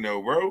mad at him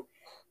though, bro?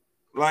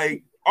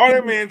 Like, all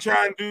that man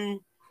trying to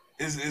do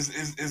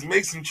is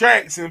make some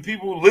tracks and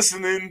people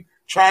listening,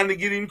 trying to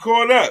get him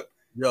caught up.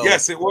 Yo.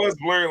 Yes, it was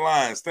Blurred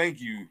Lines. Thank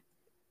you.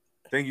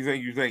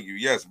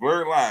 Yes,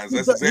 Blurred Lines.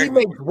 That's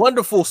exactly. He makes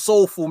wonderful,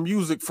 soulful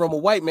music from a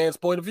white man's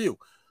point of view.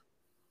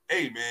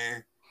 Hey,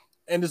 man,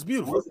 and it's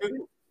beautiful.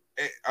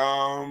 Ed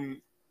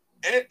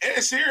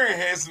Sheeran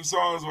had some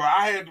songs where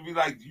I had to be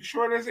like, "You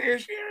sure that's Ed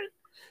Sheeran?"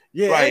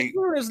 Yeah, like, Ed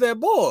Sheeran is that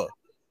boy.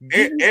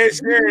 Ed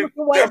Sheeran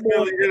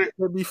definitely hit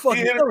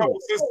a couple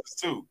sisters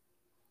too.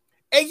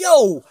 Hey,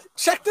 yo,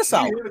 check this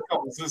out. He hit a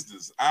couple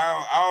sisters.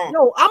 I don't.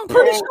 Yo, I'm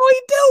pretty sure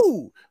he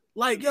do.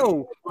 Like,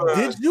 yo,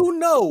 did you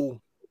know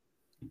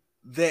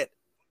that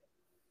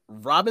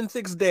Robin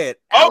Thicke's dad,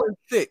 Alan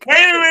Thicke? Wait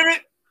a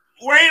minute.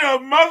 Wait a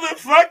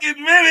motherfucking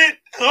minute.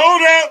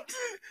 Hold up.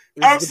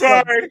 I'm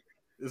sorry.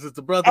 Is it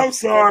the brother? I'm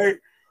sorry.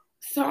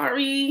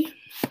 Sorry.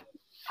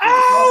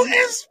 Oh,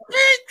 it's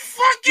big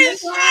fucking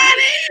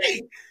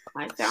Shadi.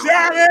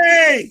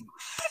 Shadi.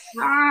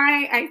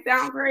 Hi, I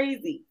sound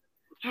crazy.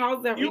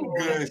 How's everyone?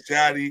 You good,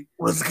 Shadi?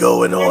 What's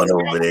going on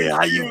over there?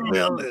 How you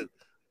feeling?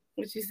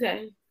 What you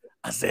say?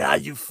 I say, how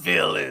you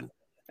feeling?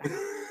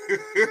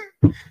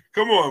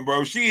 Come on,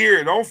 bro. She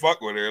here. Don't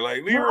fuck with her.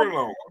 Like, leave her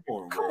alone.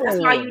 Come on. That's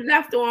why you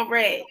left on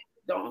red.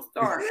 Don't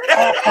start.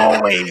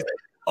 Always.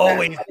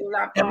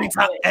 Every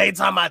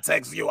time I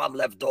text you, I'm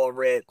left on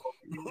red.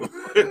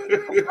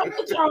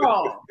 What's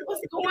y'all?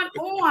 What's going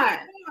on?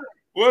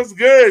 What's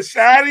good,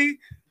 Shadi?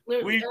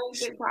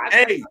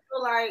 Hey,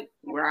 like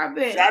where I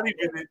been?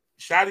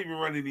 Shadi been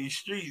running these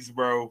streets,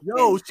 bro.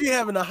 Yo, she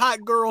having a hot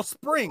girl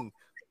spring.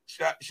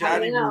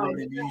 Shadi been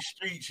running these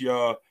streets,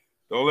 y'all.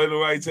 Don't let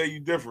nobody tell you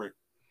different.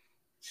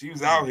 She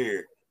was out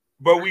here.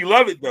 But we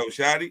love it, though,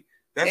 Shadi.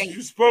 That's what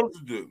you're supposed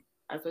to do.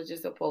 That's what you're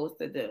supposed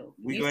to do.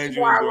 We glad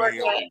you enjoying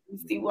it. You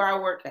see where I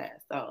work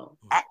at. So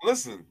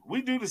listen,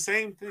 we do the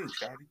same thing,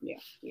 Shadi. Yeah.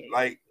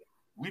 Like,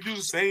 we do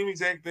the same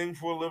exact thing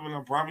for a living.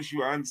 I promise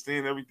you, I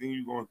understand everything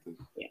you're going through.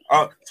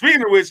 Yeah.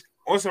 Speaking of which,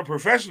 on some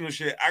professional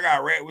shit, I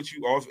got rap with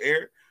you off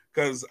air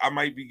because I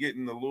might be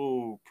getting a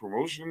little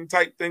promotion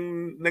type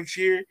thing next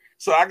year.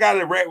 So I got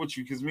to rap with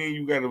you because me and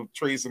you got to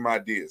trade some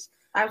ideas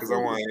because I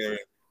want to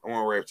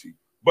rap to you.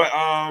 But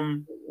all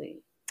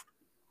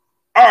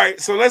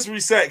right, so let's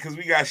reset because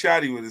we got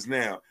Shadi with us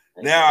now.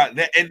 Now,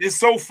 and it's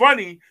so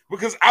funny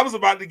because I was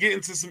about to get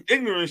into some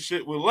ignorant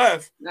shit with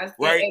Left. That's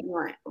right.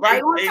 Ignorant.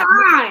 Right on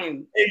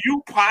time. And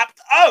you popped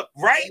up,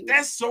 right?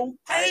 That's so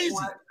crazy.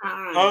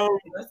 All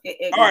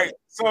right,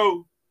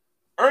 so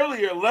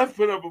earlier, Left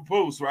put up a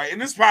post, right?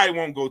 And this probably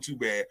won't go too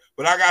bad,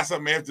 but I got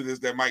something after this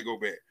that might go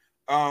bad.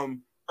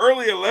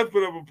 Earlier, Left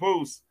put up a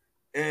post,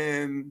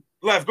 and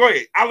Left, go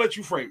ahead. I'll let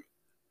you frame it.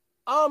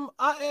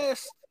 I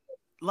asked,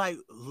 like,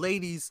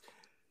 ladies,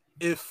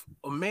 if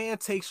a man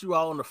takes you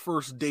out on the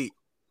first date,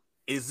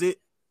 is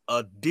it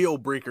a deal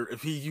breaker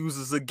if he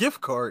uses a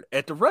gift card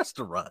at the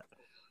restaurant?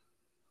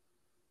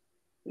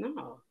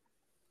 No.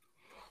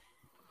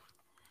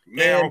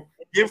 Now,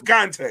 give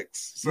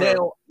context. So.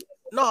 Now,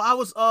 no, I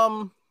was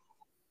I'm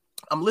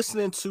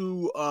listening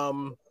to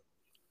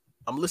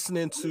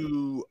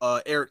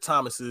Eric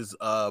Thomas's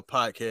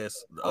podcast,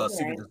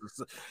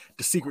 The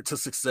Secret to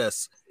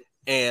Success,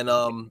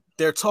 and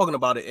they're talking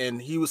about it,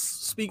 and he was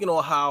speaking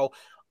on how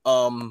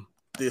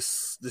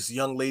this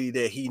young lady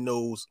that he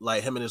knows,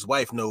 like him and his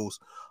wife knows,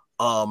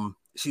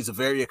 she's a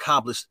very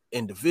accomplished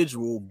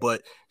individual,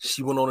 but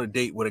she went on a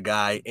date with a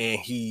guy and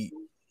he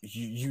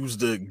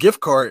used a gift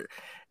card,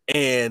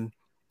 and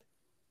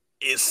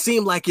it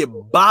seemed like it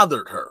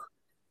bothered her.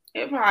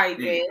 It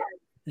probably did.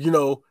 You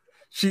know,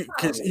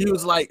 because he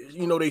was like,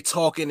 you know, they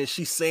talking and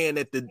she's saying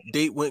that the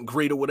date went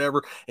great or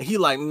whatever, and he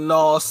like,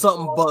 no,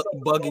 something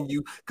bugging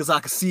you because I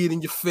could see it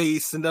in your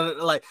face, and then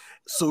like,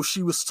 so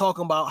she was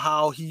talking about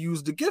how he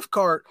used the gift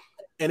card,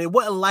 and it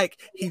wasn't like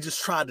he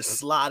just tried to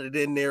slide it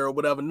in there or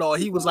whatever. No,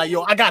 he was like,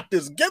 yo, I got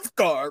this gift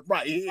card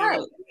right here,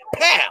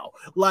 pow,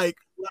 like.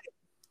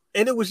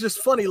 And it was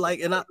just funny,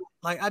 like, and I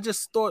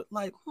just thought,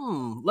 like,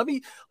 let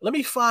me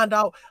find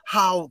out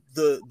how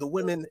the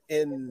women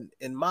in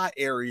my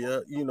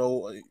area, you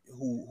know,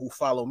 who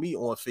follow me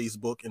on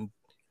Facebook and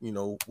you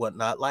know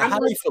whatnot, like, how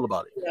do you feel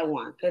about it? That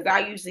one, because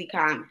I usually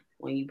comment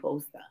when you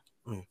post stuff.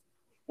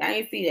 I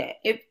ain't see that.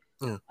 If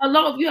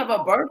hello, if you have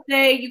a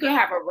birthday, you can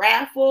have a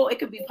raffle. It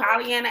could be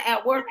Pollyanna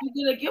at work.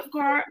 You get a gift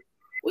card.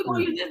 We're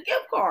gonna use this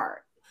gift card.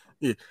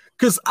 Yeah,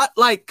 because I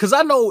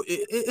know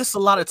it's a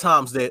lot of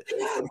times that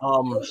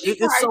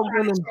it's some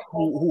women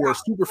who are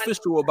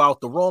superficial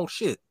about the wrong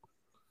shit.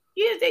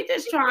 Yeah, they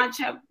just try and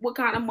check what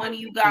kind of money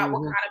you got,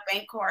 what kind of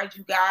bank cards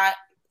you got.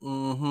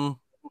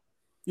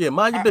 Yeah,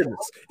 mind your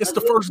business. It's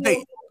the first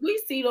date.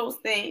 We see those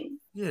things.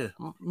 Yeah,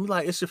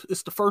 like it's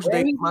the first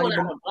date. He's pulling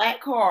out a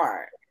black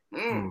card.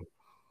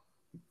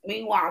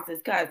 Meanwhile, it's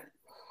his cousin.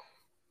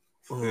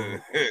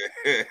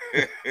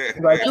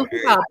 Like, you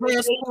got a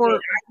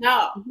passport?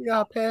 No, you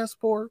got a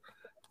passport?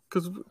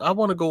 Because I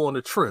want to go on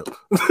a trip.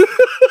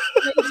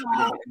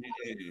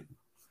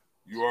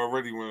 You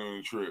already went on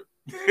a trip.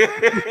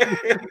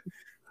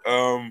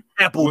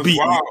 Applebee.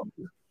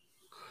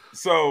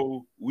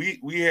 So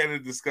we had a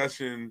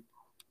discussion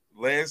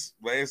last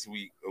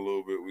week a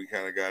little bit. We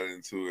kind of got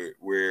into it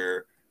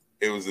where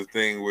it was a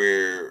thing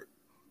where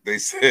they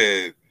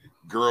said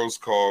girls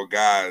call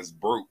guys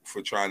broke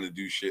for trying to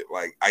do shit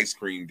like ice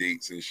cream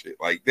dates and shit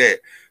like that.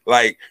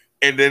 Like,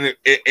 and then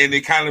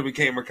it kind of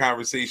became a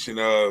conversation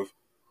of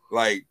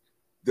like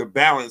the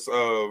balance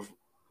of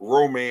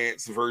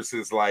romance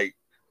versus like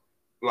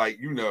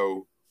you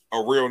know, a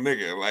real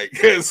nigga. Like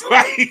it's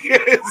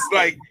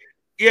like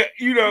yeah,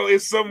 you know,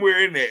 it's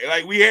somewhere in there.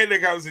 Like we had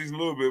that conversation a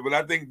little bit, but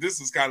I think this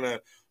is kind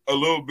of a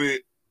little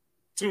bit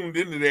tuned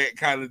into that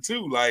kind of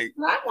too. Like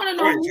I want to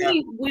know who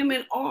these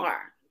women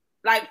are.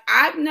 Like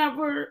I've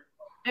never,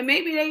 and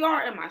maybe they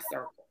are in my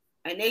circle,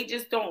 and they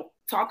just don't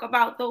talk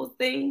about those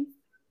things.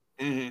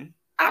 Mm-hmm.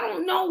 I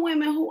don't know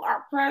women who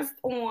are pressed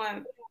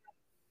on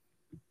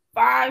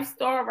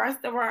 5-star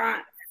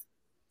restaurants.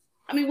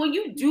 I mean, when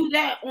you do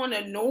that on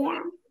a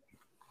norm,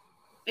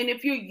 and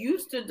if you're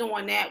used to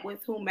doing that with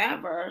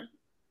whomever,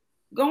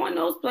 going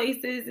those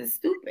places is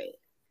stupid.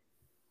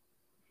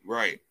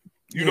 Right.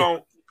 You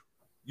don't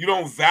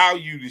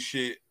value the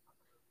shit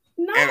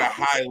at a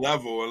high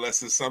level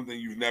unless it's something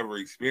you've never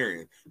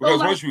experienced. Because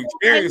once you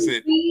experience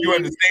it, you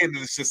understand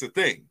that it's just a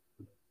thing.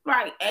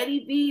 Right.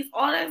 Eddie V's,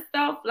 all that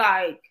stuff,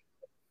 like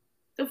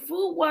the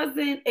food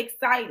wasn't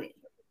exciting.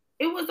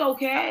 It was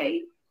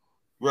okay.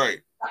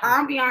 Right. The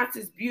ambiance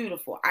is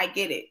beautiful. I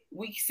get it.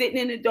 We sitting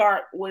in the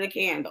dark with a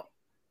candle.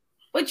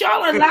 But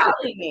y'all are loud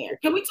in there.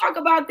 Can we talk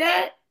about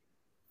that?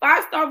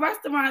 5-star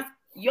restaurants,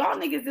 y'all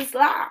niggas is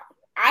loud.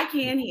 I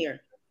can't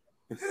hear.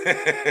 But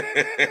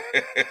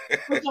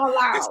y'all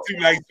loud. It's too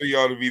nice for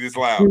y'all to be this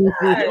loud.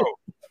 Yo,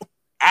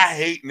 I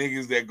hate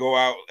niggas that go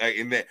out like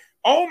in that.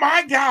 Oh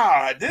my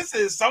God, this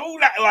is so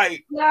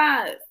like.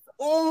 Yes.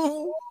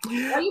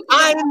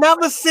 I ain't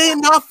never seen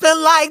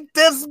nothing like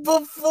this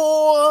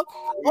before.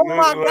 Oh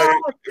my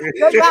God.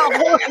 They got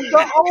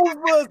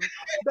Horster-overs.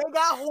 They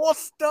got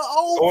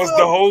Horster-overs.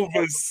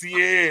 Horster-overs,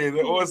 yeah.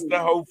 The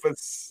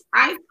Horster-overs.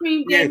 Ice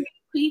cream dates,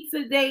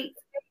 pizza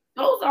dates.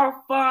 Those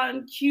are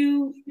fun,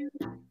 cute.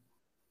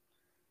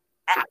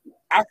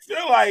 I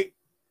feel like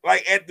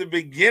at the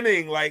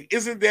beginning, like,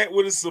 isn't that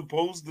what it's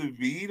supposed to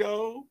be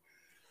though?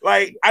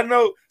 Like, I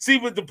know,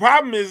 but the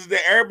problem is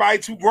that everybody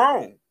too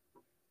grown.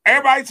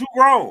 Everybody too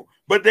grown,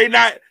 but they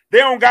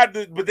don't got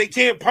but they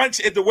can't punch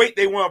at the weight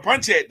they want to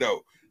punch at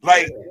though.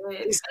 Like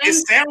it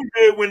sounds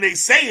good when they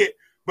say it,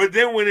 but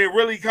then when it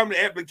really come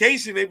to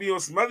application, they be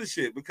on some other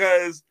shit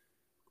because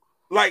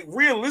like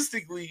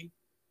realistically,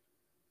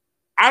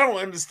 I don't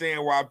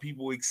understand why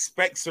people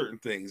expect certain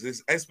things.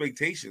 It's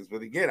expectations,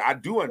 but again, I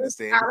do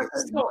understand.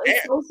 It's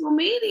social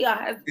media.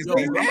 I'm gonna tell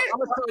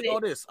you all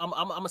this. I'm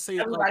gonna say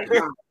it like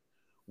this.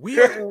 We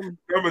are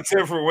number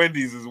 10 for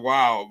Wendy's is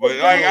wild, but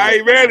like I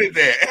ain't mad at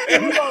that.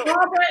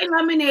 Strawberry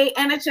lemonade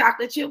and a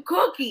chocolate chip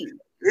cookie.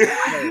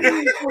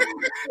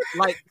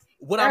 Like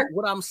what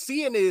I'm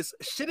seeing is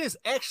shit is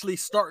actually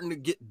starting to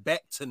get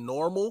back to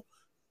normal,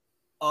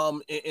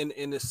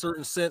 in a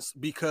certain sense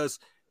because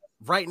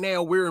right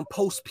now we're in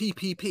post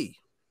PPP.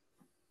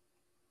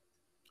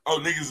 Oh,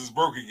 niggas is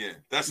broke again.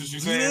 That's what you're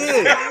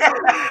saying? Yeah.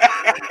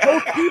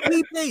 Post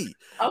PPP.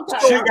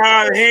 Okay. Shit got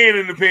out of hand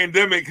in the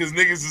pandemic because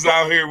niggas is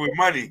out here with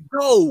money.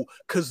 No,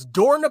 because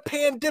during the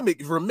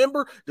pandemic,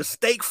 remember the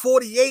Steak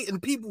 48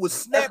 and people was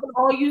snapping. That's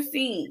all you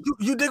seen.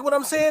 You dig what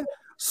I'm saying?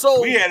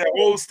 So we had a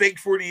whole Steak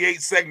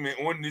 48 segment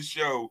on this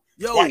show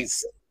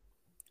twice.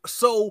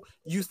 So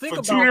you think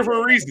about 2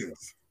 different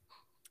reasons.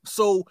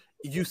 So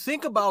you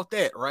think about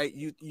that, right?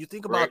 You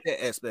think about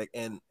that aspect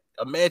and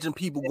imagine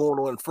people going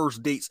on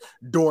first dates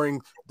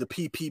during the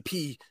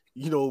PPP,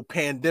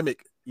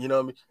 pandemic, you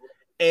know what I mean?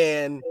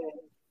 And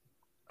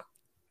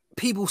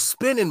people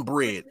spending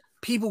bread,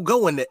 people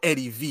going to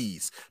Eddie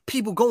V's,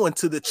 people going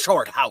to the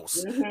Chart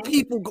House,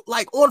 people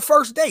like on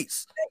first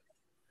dates.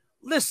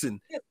 Listen,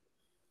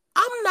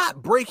 I'm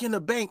not breaking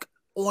the bank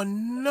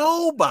on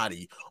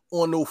nobody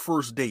on no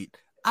first date.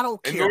 I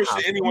don't care. Nor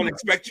should anyone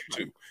expect you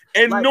to.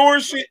 And nor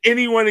should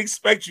anyone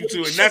expect you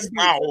to. And that's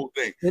my whole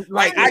thing.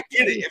 Like, I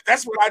get it. If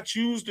that's what I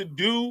choose to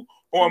do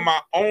on my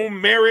own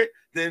merit,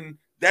 then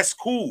that's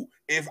cool.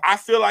 If I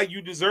feel like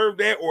you deserve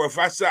that, or if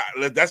I say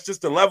that's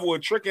just the level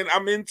of tricking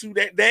I'm into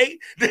that day,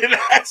 then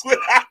that's what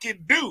I can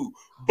do.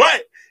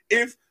 But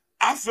if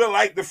I feel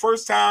like the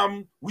first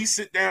time we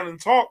sit down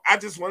and talk, I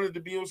just wanted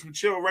to be on some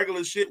chill,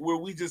 regular shit where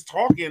we just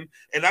talking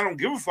and I don't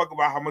give a fuck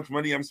about how much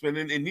money I'm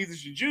spending, and neither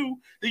should you,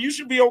 then you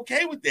should be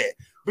okay with that.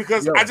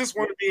 Because I just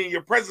want to be in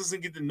your presence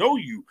and get to know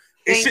you.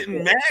 It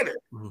shouldn't matter.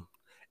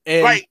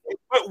 And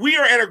but we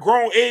are at a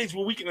grown age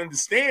where we can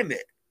understand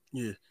that.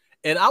 Yeah.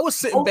 And I was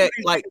sitting back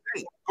like,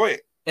 go ahead.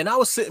 And I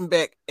was sitting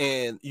back,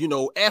 and you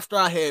know, after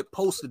I had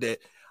posted that,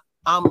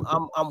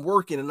 I'm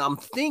working, and I'm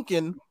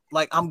thinking,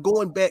 like, I'm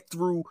going back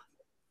through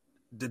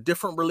the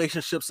different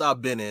relationships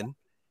I've been in,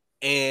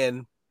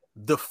 and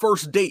the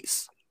first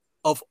dates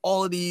of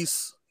all of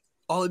these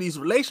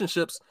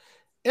relationships,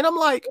 and I'm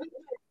like,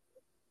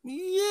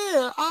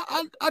 yeah,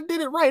 I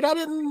did it right. I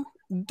didn't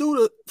do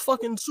the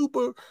fucking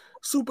super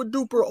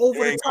duper over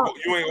the top.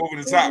 You ain't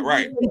over the top,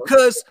 right?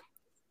 Because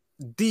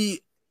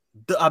the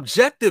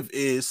objective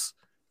is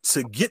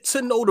to get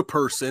to know the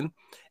person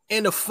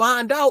and to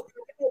find out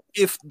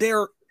if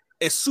they're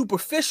as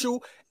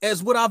superficial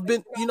as what I've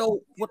been, you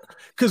know, what,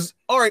 because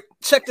all right,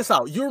 check this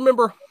out. You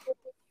remember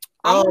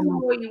I don't know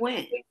where you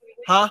went.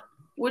 Huh?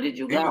 Where did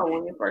you go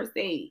on your first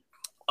date?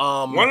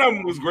 One of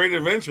them was Great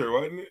Adventure,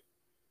 wasn't it?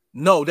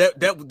 No,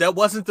 that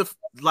wasn't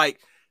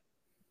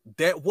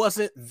that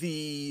wasn't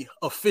the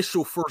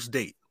official first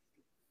date.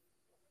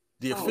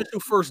 The official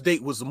first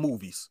date was the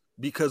movies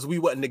because we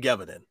wasn't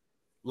together then.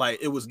 Like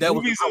it was that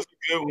movies was is a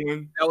good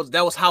one.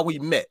 That was how we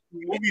met.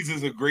 Movies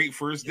is a great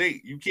first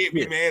date. You can't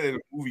be mad at a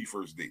movie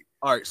first date.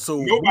 All right,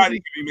 so nobody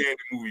can be mad at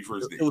a movie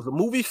first date. It was a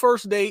movie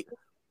first date.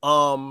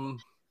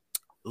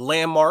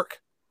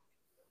 Landmark.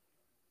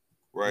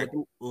 Right.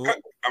 I'm gonna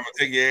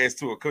take your ass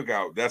to a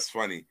cookout. That's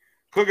funny.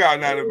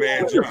 Cookout not a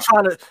bad job.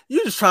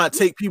 You're just trying to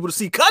take people to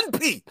see Cotton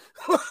Pete.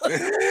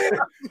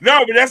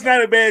 No, but that's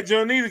not a bad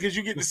job either because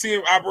you get to see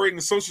him operate in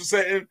a social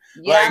setting.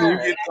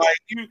 Yeah.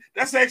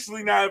 That's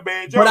actually not a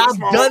bad job. But I've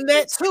done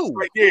that too.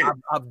 Right there.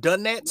 I've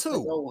done that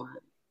too.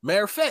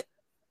 Matter of fact,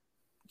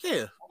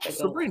 yeah,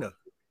 Sabrina.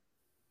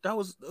 That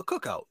was a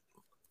cookout.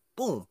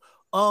 Boom.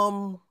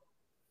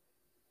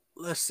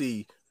 Let's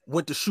see.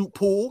 Went to shoot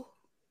pool.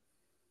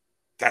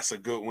 That's a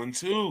good one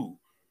too.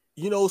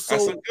 You know, so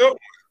that's a good one.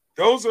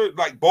 Those are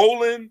like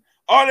bowling,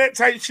 all that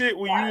type shit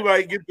where you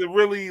like get to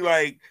really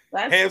like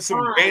have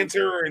some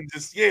banter and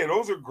just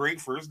those are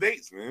great first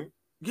dates, man.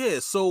 Yeah,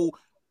 so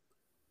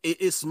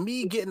it's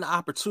me getting the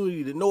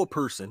opportunity to know a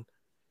person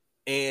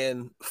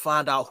and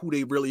find out who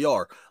they really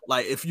are.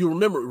 Like if you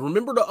remember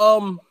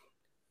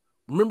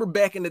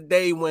back in the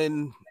day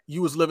when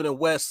you was living in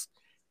West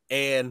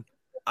and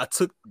I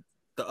took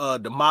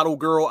the model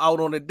girl out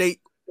on a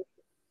date.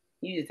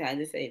 You just had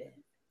to say that.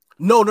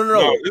 No.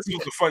 This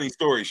was a funny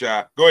story,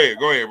 Shy. Go ahead,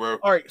 bro.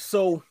 All right,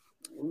 so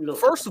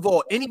first of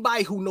all,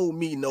 anybody who know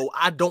me know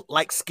I don't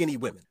like skinny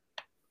women.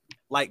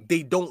 Like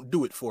they don't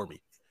do it for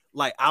me.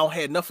 Like I don't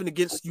have nothing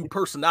against you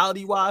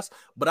personality-wise,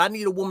 but I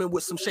need a woman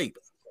with some shape.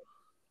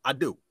 I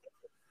do.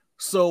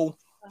 So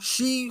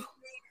you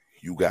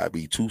gotta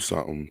be too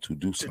something to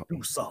do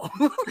something.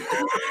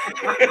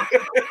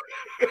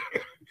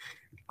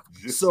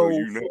 Just so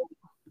you know.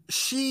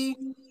 She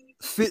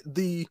fit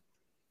the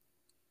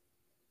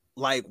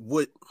like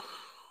what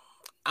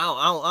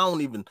I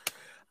don't even.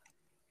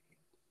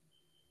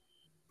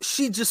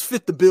 She just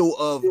fit the bill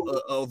of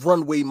a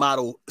runway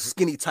model,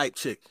 skinny type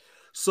chick.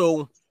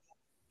 So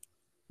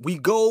we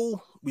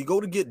go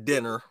to get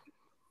dinner,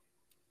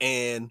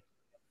 and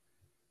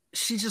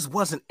she just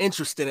wasn't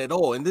interested at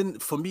all. And then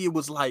for me, it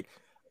was like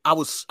I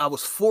was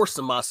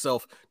forcing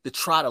myself to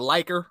try to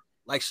like her.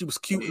 Like she was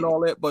cute and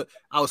all that, but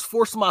I was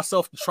forcing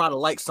myself to try to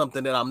like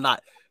something that I'm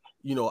not.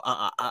 You know,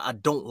 I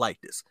don't like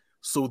this.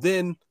 So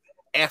then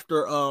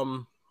after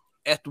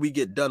we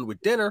get done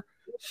with dinner,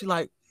 she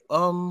like,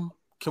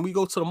 can we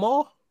go to the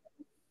mall?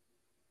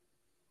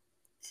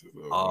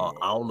 I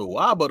don't know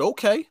why, but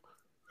okay.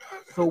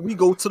 So we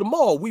go to the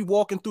mall. We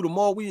walking through the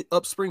mall. We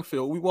up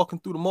Springfield. We walking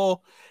through the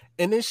mall,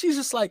 and then she's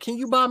just like, "Can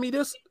you buy me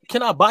this?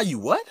 Can I buy you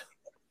what?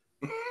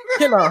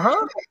 Can I,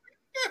 huh?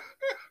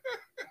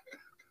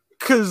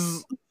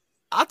 Because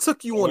I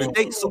took you on a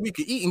date so we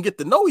could eat and get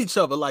to know each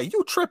other. Like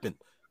you tripping?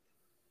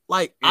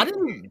 Like I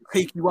didn't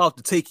take you out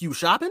to take you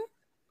shopping.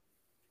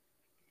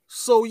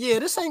 So yeah,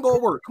 this ain't gonna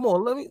work. Come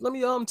on, let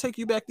me take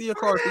you back to your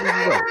car.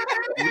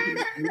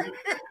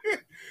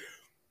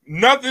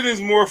 Nothing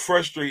is more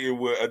frustrating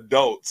with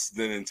adults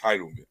than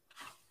entitlement.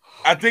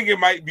 I think it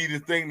might be the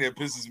thing that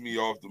pisses me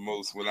off the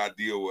most when I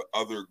deal with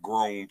other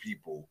grown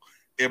people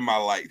in my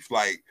life.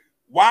 Like,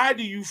 why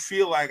do you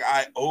feel like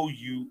I owe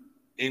you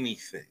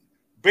anything?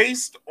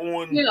 Based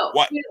on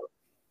what?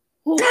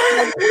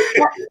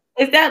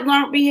 Is that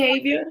learned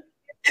behavior?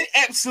 It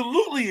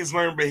absolutely is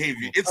learned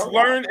behavior. It's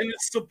learned and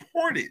it's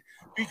supported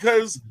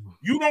because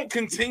you don't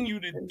continue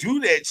to do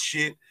that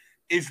shit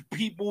if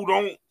people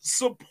don't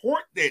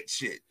support that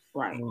shit.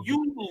 Right.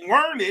 You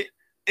learn it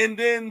and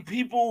then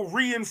people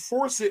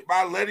reinforce it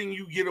by letting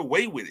you get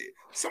away with it.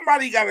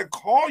 Somebody got to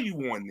call you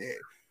on that.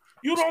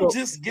 You don't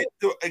just get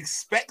to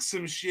expect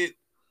some shit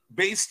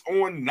based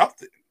on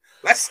nothing.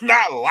 That's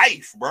not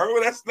life,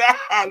 bro. That's not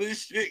how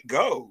this shit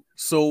goes.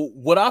 So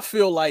what I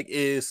feel like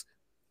is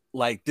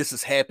like this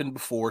has happened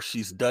before.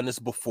 She's done this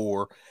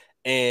before,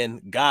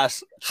 and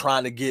guys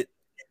trying to get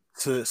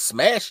to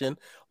smashing.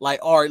 Like,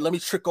 all right, let me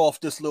trick off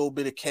this little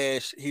bit of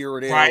cash here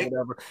or there, or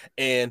whatever,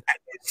 and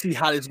see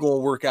how this going to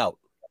work out.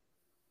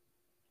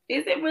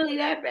 Is it really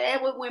that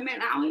bad with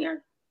women out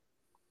here?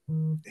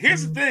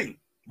 Here's the thing.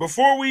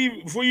 before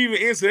you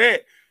even answer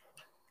that,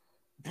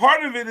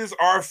 part of it is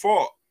our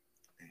fault.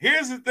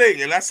 Here's the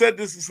thing, and I said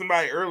this to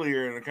somebody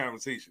earlier in the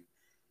conversation.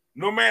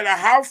 No matter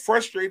how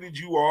frustrated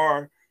you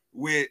are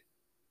with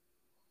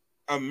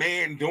a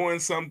man doing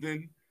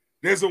something,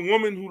 there's a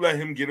woman who let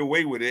him get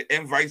away with it,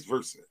 and vice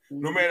versa.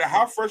 No matter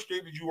how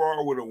frustrated you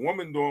are with a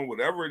woman doing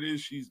whatever it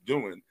is she's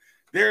doing,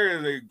 there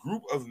is a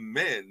group of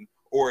men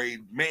or a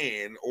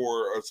man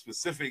or a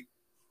specific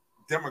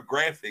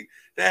demographic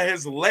that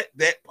has let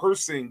that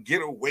person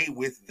get away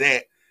with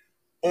that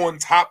on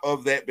top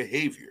of that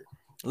behavior.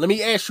 Let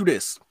me ask you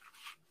this.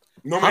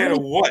 No matter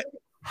what.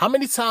 How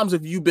many times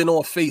have you been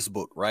on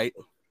Facebook, right?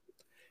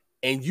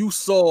 And you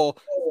saw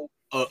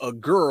a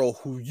girl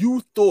who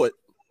you thought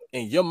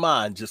in your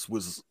mind just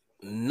was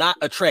not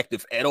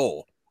attractive at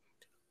all,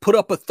 put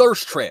up a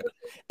thirst trap,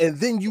 and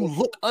then you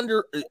look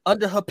under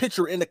her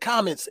picture in the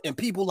comments and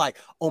people like,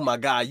 oh my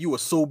God, you are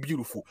so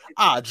beautiful.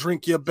 I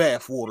drink your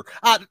bath water.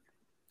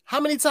 How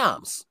many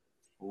times?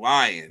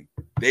 Lying.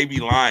 They be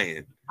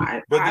lying.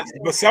 But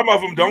some of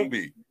them don't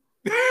be.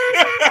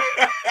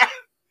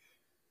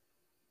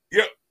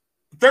 Yeah.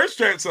 Thirst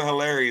traps are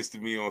hilarious to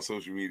me on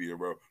social media,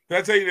 bro. Can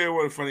I tell you they're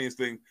one of the funniest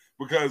things?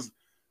 Because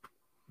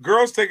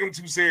girls take them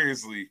too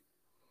seriously,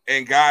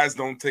 and guys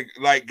take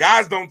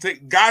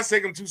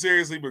them too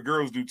seriously, but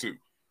girls do too.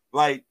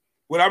 Like,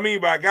 what I mean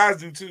by guys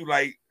do too,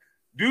 like,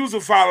 dudes will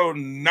follow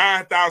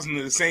 9,000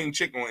 of the same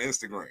chick on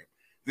Instagram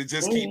that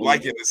just keep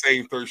liking the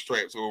same thirst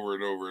traps over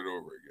and over and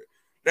over again.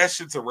 That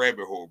shit's a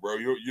rabbit hole, bro.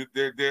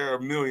 There are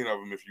a million of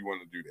them if you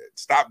want to do that.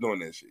 Stop doing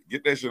that shit.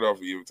 Get that shit off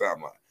of your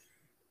timeline.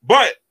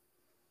 But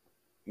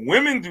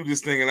women do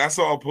this thing, and I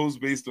saw a post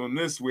based on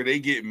this where they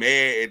get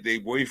mad at their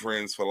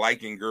boyfriends for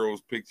liking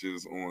girls'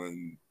 pictures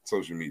on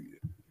social media.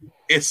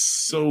 It's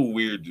so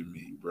weird to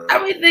me, bro.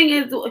 Everything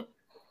is.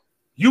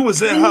 You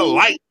was in her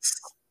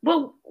likes.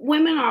 But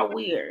women are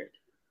weird.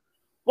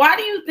 Why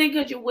do you think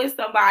that you're with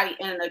somebody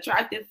and an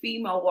attractive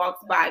female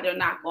walks by, they're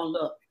not going to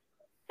look?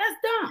 That's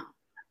dumb.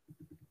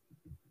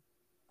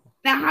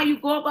 Now, how you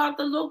go about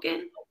the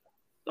looking,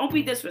 don't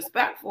be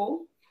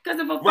disrespectful. Because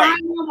if a fine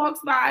woman walks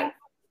by,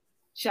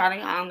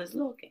 Shadi Holland is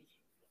looking.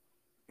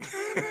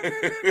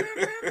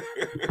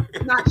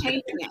 Not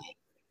changing that.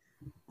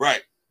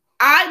 Right.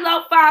 I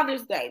love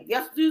Father's Day.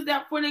 Let's use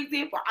that for an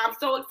example. I'm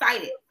so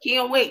excited.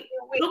 Can't wait.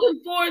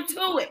 Looking forward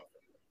to it.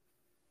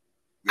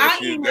 I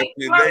ain't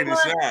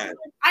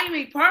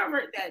a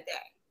pervert that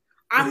day.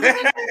 I'm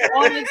looking for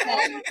all the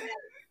day.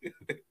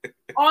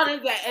 All the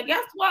day. And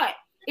guess what?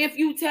 If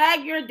you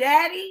tag your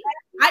daddy,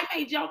 I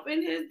may jump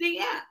in his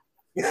DM.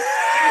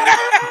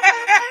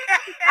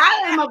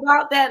 I am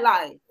about that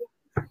life.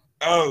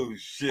 Oh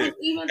shit!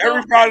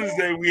 Every Father's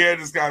Day we had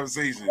this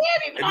conversation,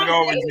 and it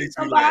always makes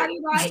me laugh.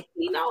 Like,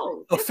 he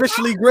knows.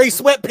 Officially Gray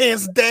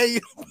Sweatpants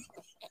Day.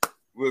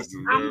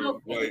 Listen, man,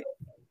 like,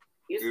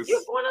 you're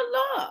gonna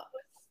love.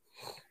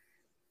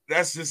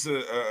 That's just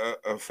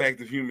a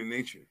fact of human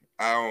nature.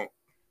 I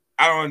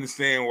don't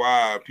understand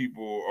why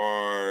people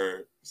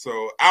are so.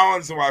 I don't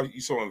understand why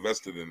you're so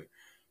invested in it.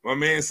 My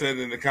man said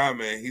in the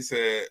comment, he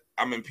said,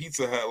 "I'm in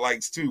Pizza Hut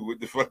likes too." What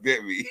the fuck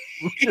that mean?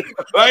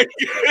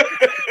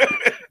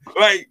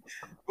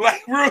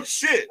 like real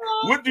shit.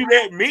 What do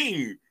that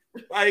mean?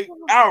 Like,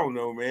 I don't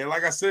know, man.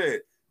 Like I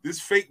said,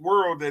 this fake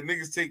world that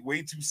niggas take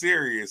way too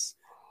serious.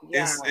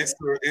 Yeah.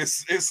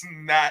 It's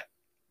not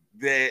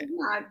that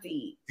not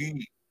deep.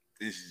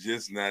 It's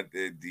just not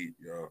that deep,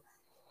 y'all.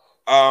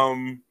 All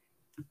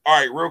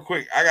right, real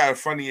quick. I got a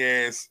funny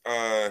ass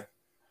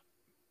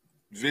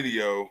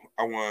video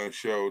I want to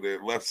show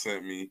that Left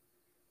sent me.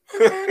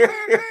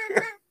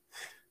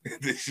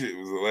 This shit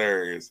was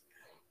hilarious.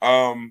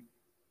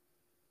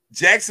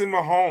 Jackson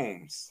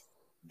Mahomes,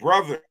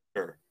 brother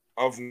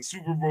of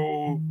Super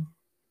Bowl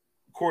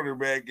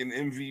quarterback and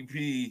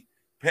MVP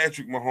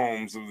Patrick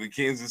Mahomes of the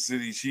Kansas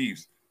City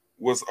Chiefs,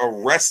 was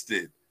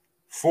arrested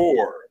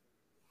for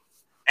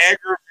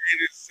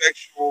aggravated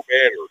sexual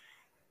battery.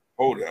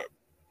 Hold up,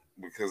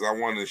 because I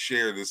want to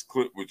share this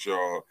clip with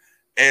y'all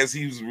as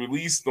he was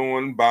released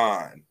on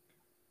bond.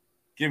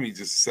 Give me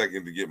just a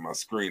second to get my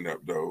screen up,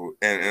 though,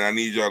 and I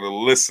need y'all to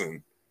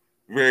listen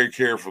very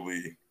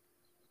carefully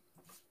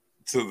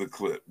to the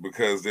clip,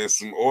 because there's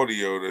some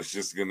audio that's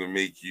just going to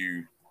make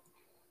you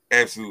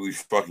absolutely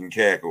fucking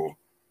cackle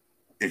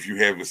if you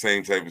have the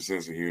same type of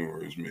sense of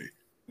humor as me.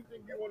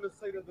 Anything you want to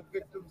say to the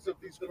victims of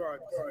these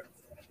crimes?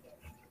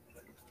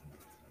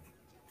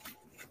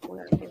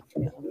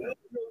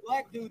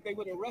 Black dude, they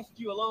would arrest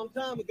you a long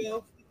time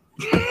ago.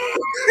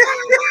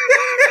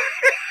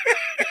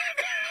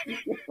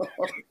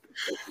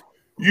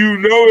 You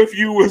know, if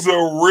you was a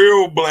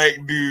real black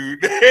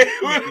dude, they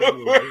would have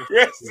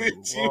arrested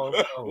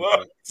you a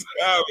long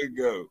time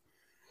ago.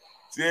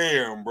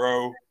 Damn,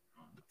 bro.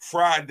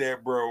 Fried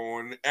that, bro,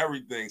 on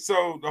everything.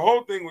 So the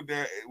whole thing with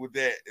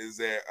that is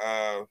that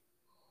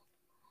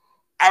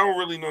I don't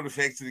really know the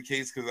facts of the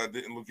case because I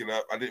didn't look it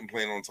up. I didn't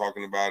plan on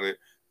talking about it.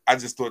 I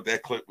just thought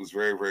that clip was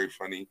very, very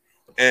funny.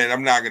 And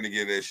I'm not gonna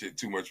give that shit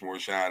too much more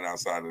shine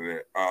outside of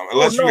that.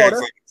 Unless you had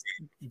something.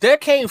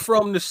 That came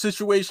from the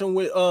situation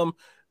with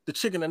the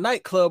chick in the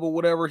nightclub or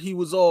whatever. He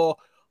was all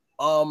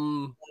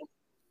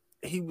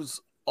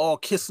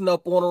kissing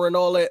up on her and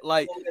all that.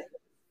 Like,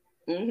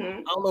 I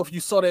don't know if you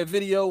saw that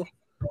video.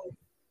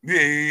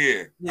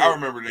 Yeah. I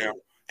remember now.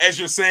 As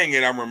you're saying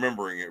it, I'm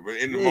remembering it, but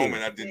in the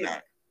moment, I did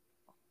not.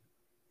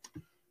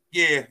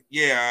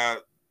 Yeah.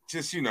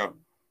 Just,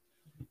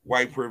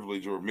 white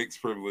privilege or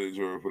mixed privilege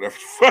or whatever the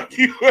fuck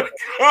you want to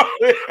call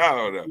it. I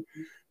don't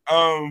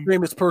know.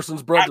 Famous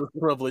person's brother's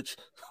privilege.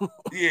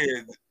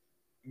 Yeah.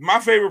 My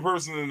favorite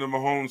person in the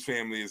Mahomes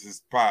family is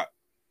his pop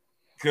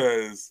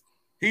because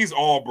he's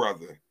all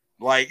brother.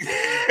 Like,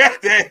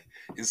 that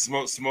is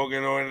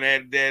smoking on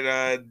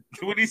that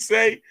what did he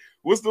say?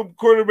 What's the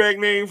quarterback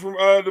name from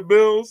the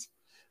Bills?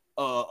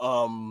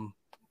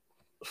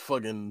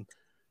 Fucking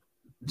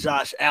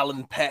Josh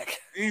Allen pack.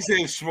 He said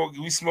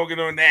we smoking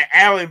on that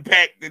Allen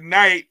pack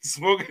tonight,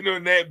 smoking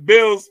on that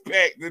Bills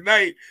pack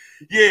tonight.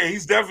 Yeah,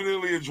 he's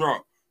definitely a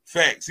drunk.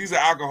 Facts. He's an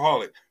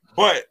alcoholic.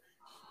 But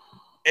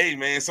hey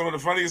man, some of the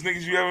funniest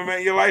niggas you ever met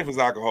in your life is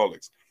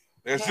alcoholics.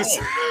 That's just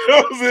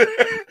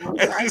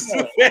that's just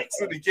the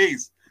facts of the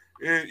case.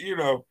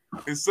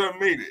 His son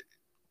made it.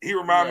 He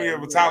reminded me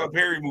of a Tyler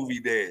Perry movie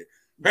dad.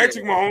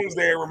 Patrick Mahomes'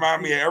 dad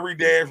remind me of every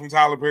dad from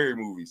Tyler Perry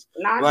movies.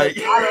 Not like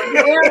Tyler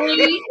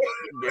Perry.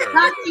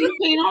 Not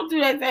you don't do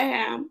that to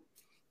him.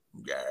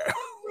 Yeah.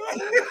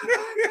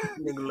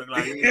 Nigga look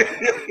like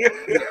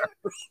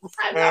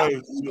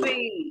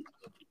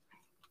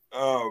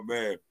Oh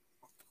man.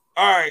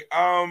 All right.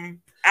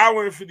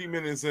 Hour and 50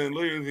 minutes in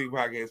Literally Think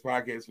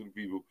podcast for the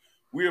people.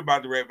 We're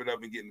about to wrap it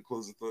up and get into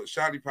closing thoughts.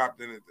 Shadi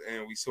popped in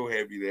and we're so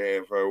happy to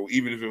have her.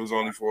 Even if it was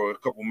only for a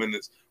couple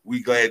minutes,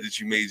 we glad that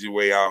you made your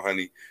way out,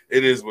 honey.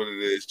 It is what it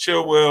is.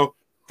 Chill Will,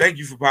 thank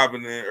you for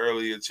popping in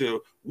earlier.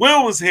 Chill.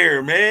 Will was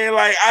here, man.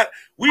 Like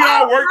we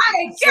all worked at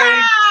the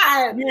same.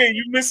 Yeah,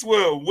 you miss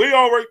Will. We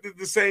all worked at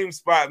the same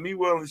spot. Me,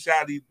 Will, and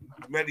Shadi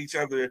met each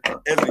other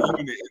as a unit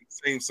in the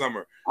same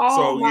summer.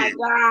 Oh my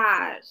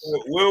gosh.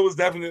 Will was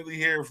definitely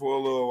here for a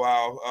little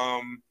while.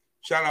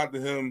 Shout out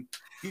to him.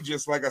 He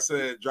just, like I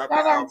said, dropped the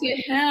album. To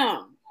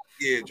him.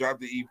 Yeah, dropped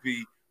the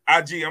EP.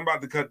 IG, I'm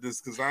about to cut this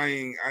because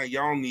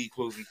y'all need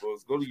closing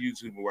thoughts. Go to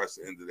YouTube and watch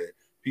the end of that.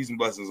 Peace and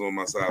blessings on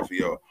my side for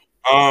y'all.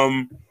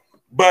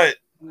 But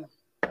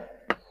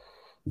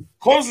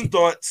closing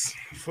thoughts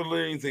for the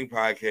Literally Think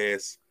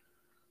podcast.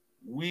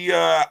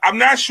 I'm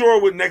not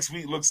sure what next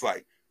week looks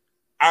like.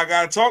 I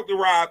gotta talk to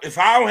Rob. If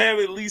I don't have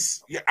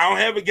I don't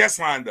have a guest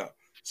lined up.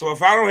 So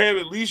if I don't have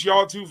at least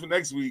y'all two for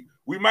next week,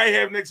 we might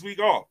have next week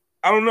off.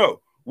 I don't know.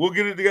 We'll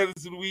get it together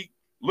to the week.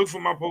 Look for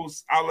my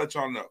posts. I'll let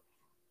y'all know.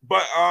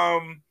 But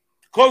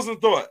closing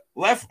thought.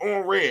 Left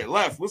on red.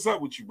 Left. What's up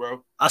with you,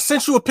 bro? I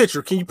sent you a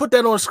picture. Can you put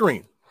that on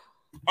screen?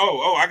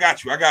 Oh, I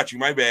got you.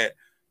 My bad.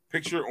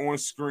 Picture on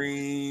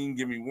screen.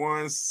 Give me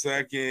 1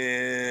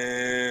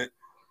 second.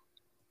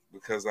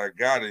 Because I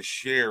gotta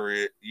share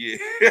it. Yeah.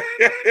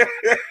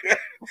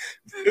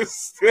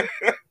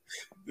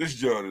 This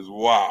joint is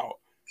wild.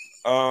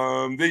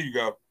 There you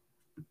go.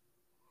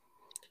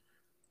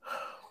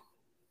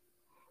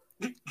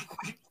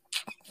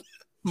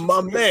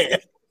 My man.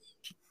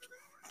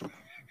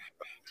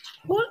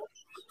 What?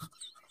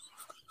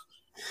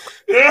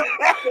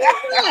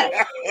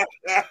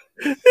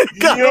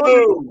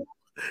 Yo.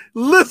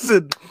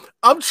 Listen,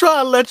 I'm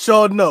trying to let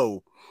y'all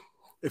know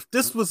if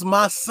this was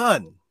my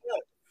son,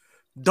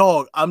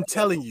 dog, I'm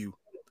telling you,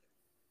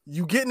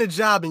 you getting a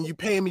job and you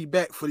paying me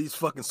back for these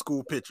fucking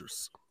school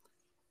pictures.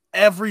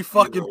 Every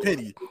fucking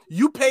penny.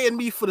 You paying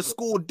me for the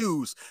school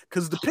dues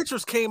because the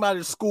pictures came out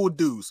of the school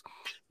dues.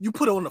 You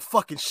put on the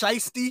fucking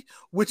shiesty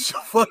with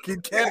your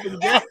fucking cap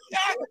and gown.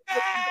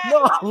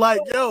 No,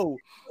 like, yo,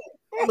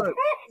 look,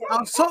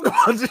 I was talking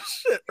about this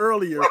shit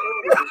earlier.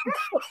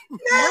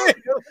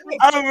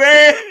 Oh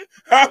man,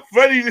 how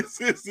funny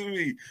this is to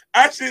me.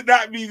 I should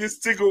not be this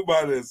tickled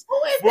by this.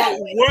 But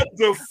what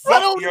the fuck? I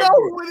don't know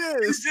who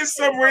it is. It's just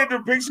some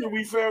random picture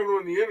we found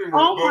on the internet.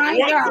 Oh my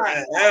God.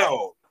 What the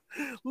hell?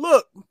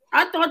 Look.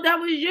 I thought that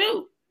was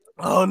you.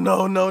 Oh,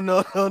 no.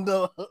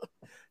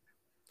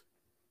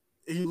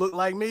 He look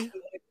like me?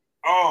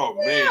 Oh,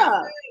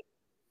 man.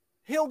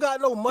 He don't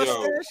got no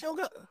mustache. He don't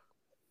got...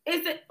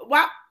 Is it...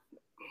 Wow.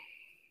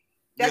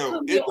 That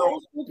could be an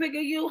old school pick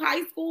of you,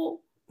 high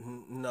school?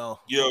 No.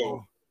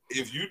 Yo,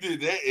 if you did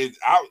that, it's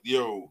out.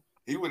 Yo,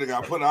 he would have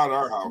got put out of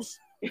our house.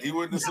 He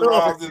wouldn't have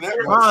survived in that.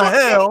 My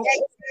hell.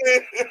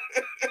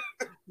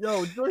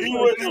 Yo, he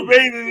wouldn't have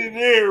made it in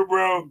there,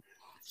 bro.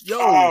 Yo,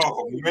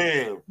 oh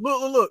man.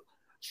 Look.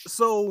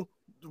 So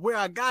where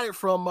I got it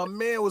from, my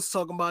man was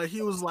talking about it.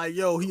 He was like,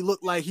 yo, he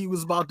looked like he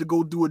was about to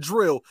go do a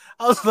drill.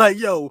 I was like,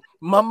 yo,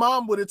 my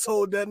mom would have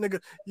told that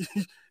nigga,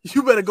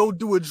 you better go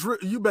do a drill.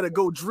 You better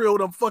go drill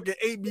them fucking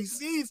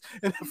ABCs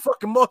and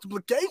fucking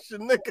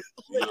multiplication, nigga.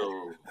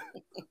 Yo,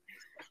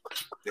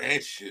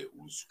 that shit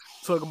was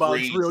talking about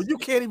drill. You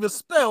can't even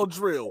spell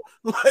drill.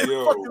 Like, fucking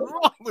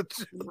wrong with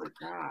you? Oh my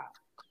God.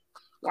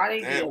 Why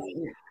they that was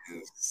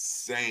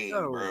insane,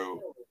 bro.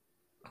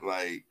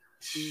 Like,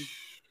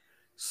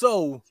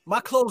 so my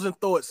closing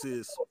thoughts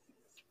is,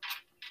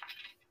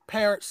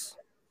 parents,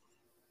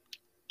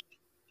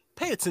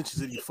 pay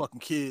attention to these fucking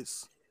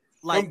kids.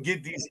 Like, come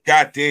get these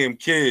goddamn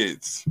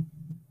kids.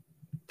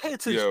 Pay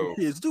attention to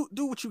kids.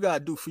 Do what you gotta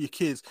do for your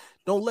kids.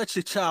 Don't let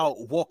your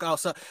child walk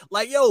outside.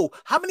 Like, yo,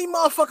 how many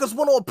motherfuckers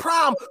went on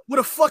prom with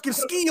a fucking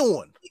ski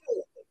on?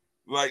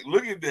 Like,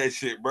 look at that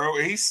shit, bro.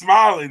 And he's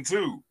smiling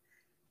too.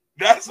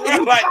 That's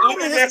what, like,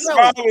 look at that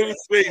smile on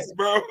his face,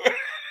 bro.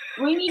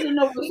 We need to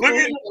know what's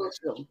going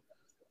on.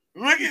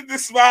 Look at the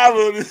smile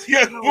on this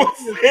young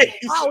boy's face.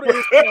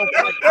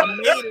 Like, I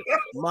made it.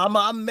 Mama,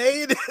 I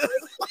made it.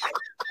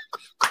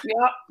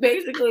 Yeah,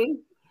 basically.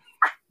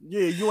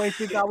 Yeah, you ain't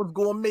think I was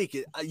gonna make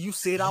it. You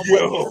said I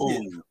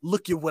was.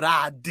 Look at what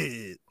I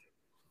did.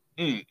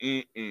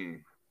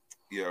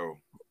 Yo.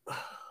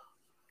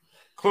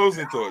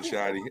 Closing thought,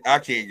 Shadi. I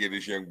can't give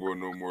this young boy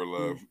no more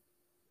love.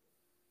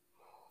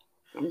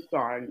 I'm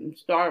sorry. I'm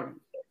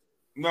starving.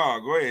 No,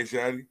 go ahead,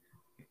 Shadi.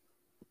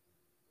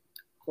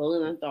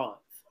 Closing thoughts.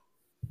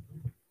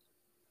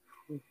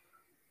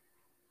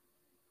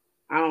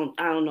 I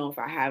don't know if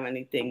I have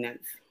anything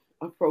that's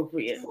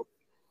appropriate. Go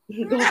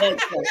ahead.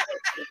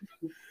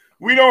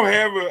 We don't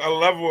have a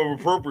level of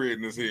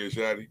appropriateness here,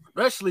 Shadi.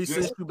 Especially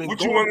since you've been what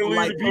going you want to for leave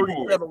like the people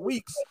 37 with?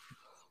 weeks.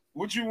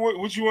 What you want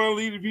to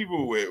leave the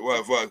people with?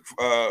 What fuck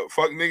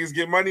niggas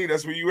get money?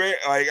 That's where you at?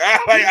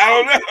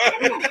 I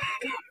don't know.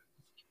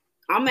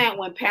 I'm at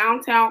when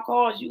Pound Town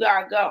calls, you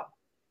gotta go.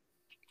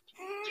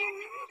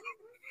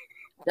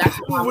 That's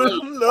what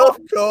when love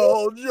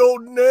calls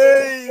your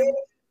name.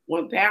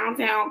 When Pound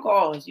Town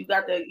calls, you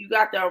got to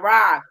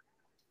arrive.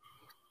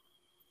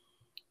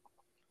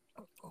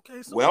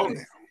 Okay, so well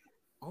now.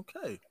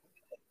 Okay.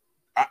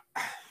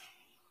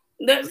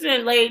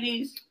 Listen,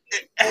 ladies.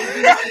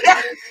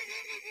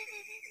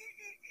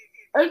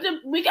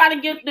 We got to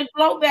get the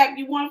flow back.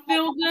 You want to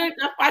feel good?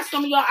 That's why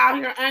some of y'all out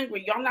here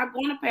angry. Y'all not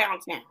going to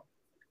Pound Town.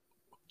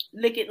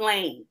 Licket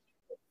Lane.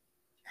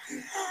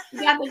 You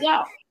got to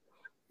go.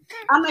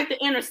 I'm at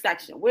the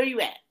intersection. Where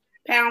you at?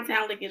 Pound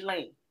Town, Licket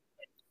Lane.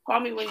 Call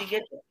me when you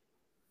get there.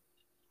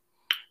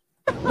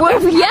 Where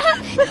we at?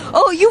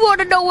 Oh, you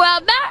want to know where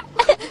I'm at?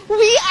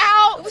 We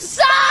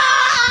outside!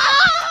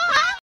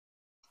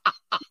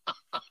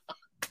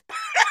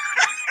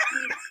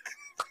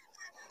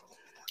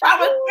 That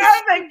was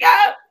perfect,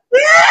 guys.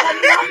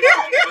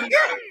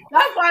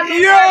 That's why I'm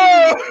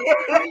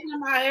in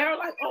my hair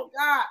like, oh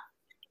God.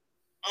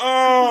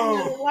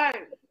 Oh.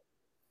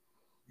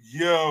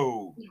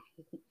 Yo.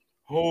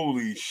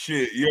 Holy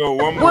shit. Yo,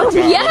 one more where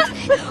time. We at?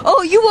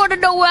 Oh, you want to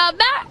know where I'm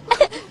at?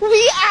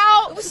 We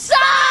outside!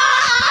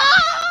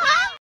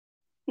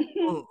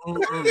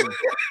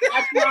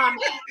 That's where I'm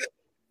at.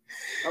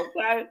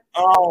 Okay.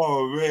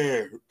 Oh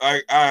man.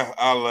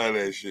 I love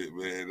that shit,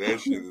 man.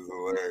 That shit is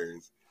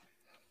hilarious.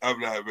 I'm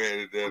not mad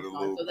at that a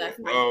little bit.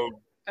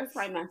 That's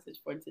my message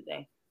for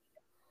today.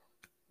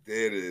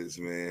 There it is,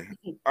 man.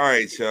 All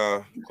right,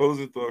 y'all.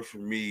 Closing thought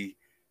from me,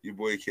 your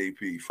boy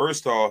KP.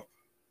 First off,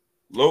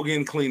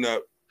 Logan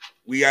cleanup.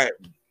 We got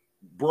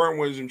Brian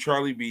Williams and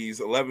Charlie B's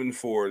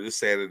 11-4 this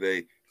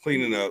Saturday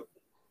cleaning up.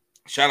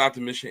 Shout out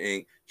to Mission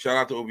Inc. Shout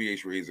out to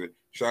OBH Razor.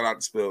 Shout out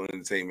to Spill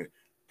Entertainment.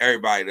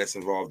 Everybody that's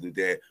involved with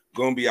that.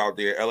 Gonna be out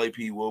there.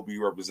 LAP will be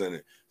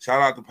represented. Shout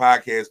out to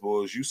Podcast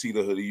Boys. You see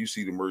the hoodie, you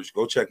see the merch.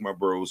 Go check my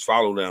bros.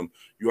 Follow them.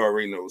 You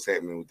already know what's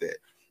happening with that.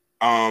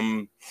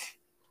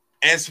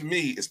 As for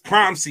me, it's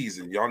prom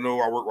season. Y'all know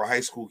I work with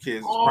high school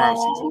kids. It's prom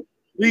season.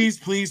 Please,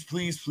 please,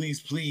 please,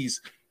 please,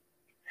 please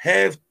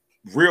have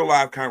real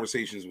live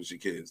conversations with your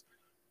kids.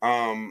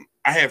 I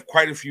have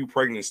quite a few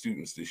pregnant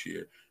students this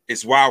year.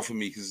 It's wild for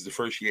me because it's the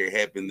first year it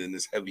happened in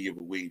this heavy of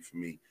a wave for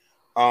me.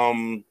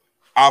 I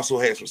also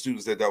had some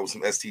students that dealt with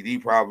some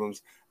STD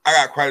problems. I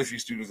got quite a few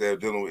students that are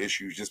dealing with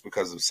issues just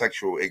because of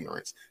sexual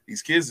ignorance.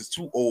 These kids is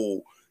too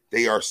old.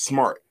 They are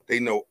smart. They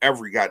know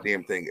every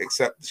goddamn thing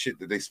except the shit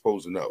that they're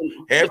supposed to know.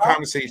 Have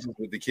conversations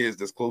with the kids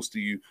that's close to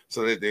you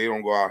so that they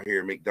don't go out here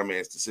and make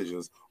dumbass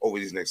decisions over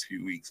these next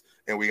few weeks.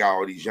 And we got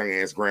all these young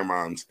ass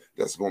grandmoms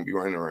that's going to be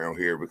running around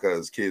here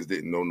because kids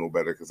didn't know no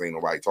better because ain't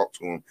nobody talk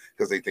to them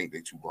because they think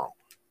they too grown.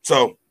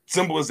 So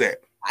simple as that.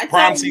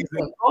 Prom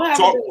season,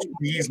 talk to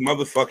these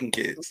motherfucking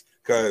kids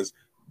because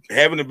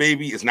having a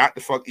baby is not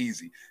the fuck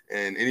easy.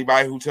 And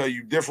anybody who tell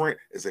you different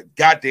is a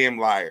goddamn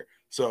liar.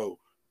 So,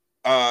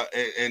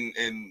 and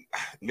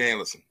man,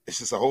 listen, it's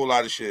just a whole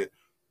lot of shit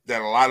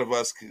that a lot of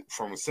us could,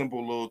 from a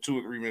simple little 2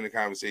 or 3 minute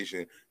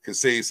conversation could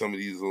save some of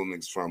these little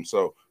niggas from.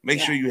 So make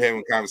sure you're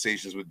having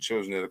conversations with the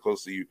children that are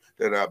close to you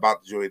that are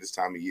about to enjoy this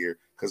time of year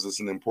because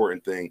it's an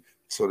important thing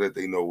so that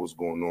they know what's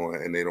going on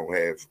and they don't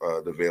have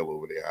the veil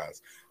over their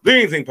eyes. The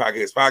Anything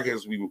Podcast,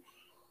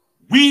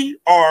 we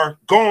are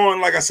gone.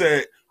 Like I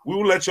said, we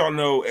will let y'all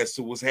know as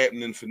to what's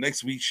happening for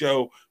next week's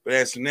show. But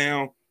as for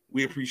now,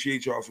 we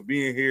appreciate y'all for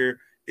being here.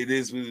 It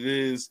is what it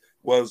is,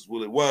 was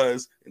what it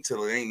was,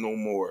 until it ain't no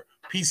more.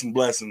 Peace and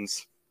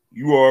blessings.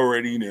 You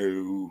already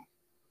know.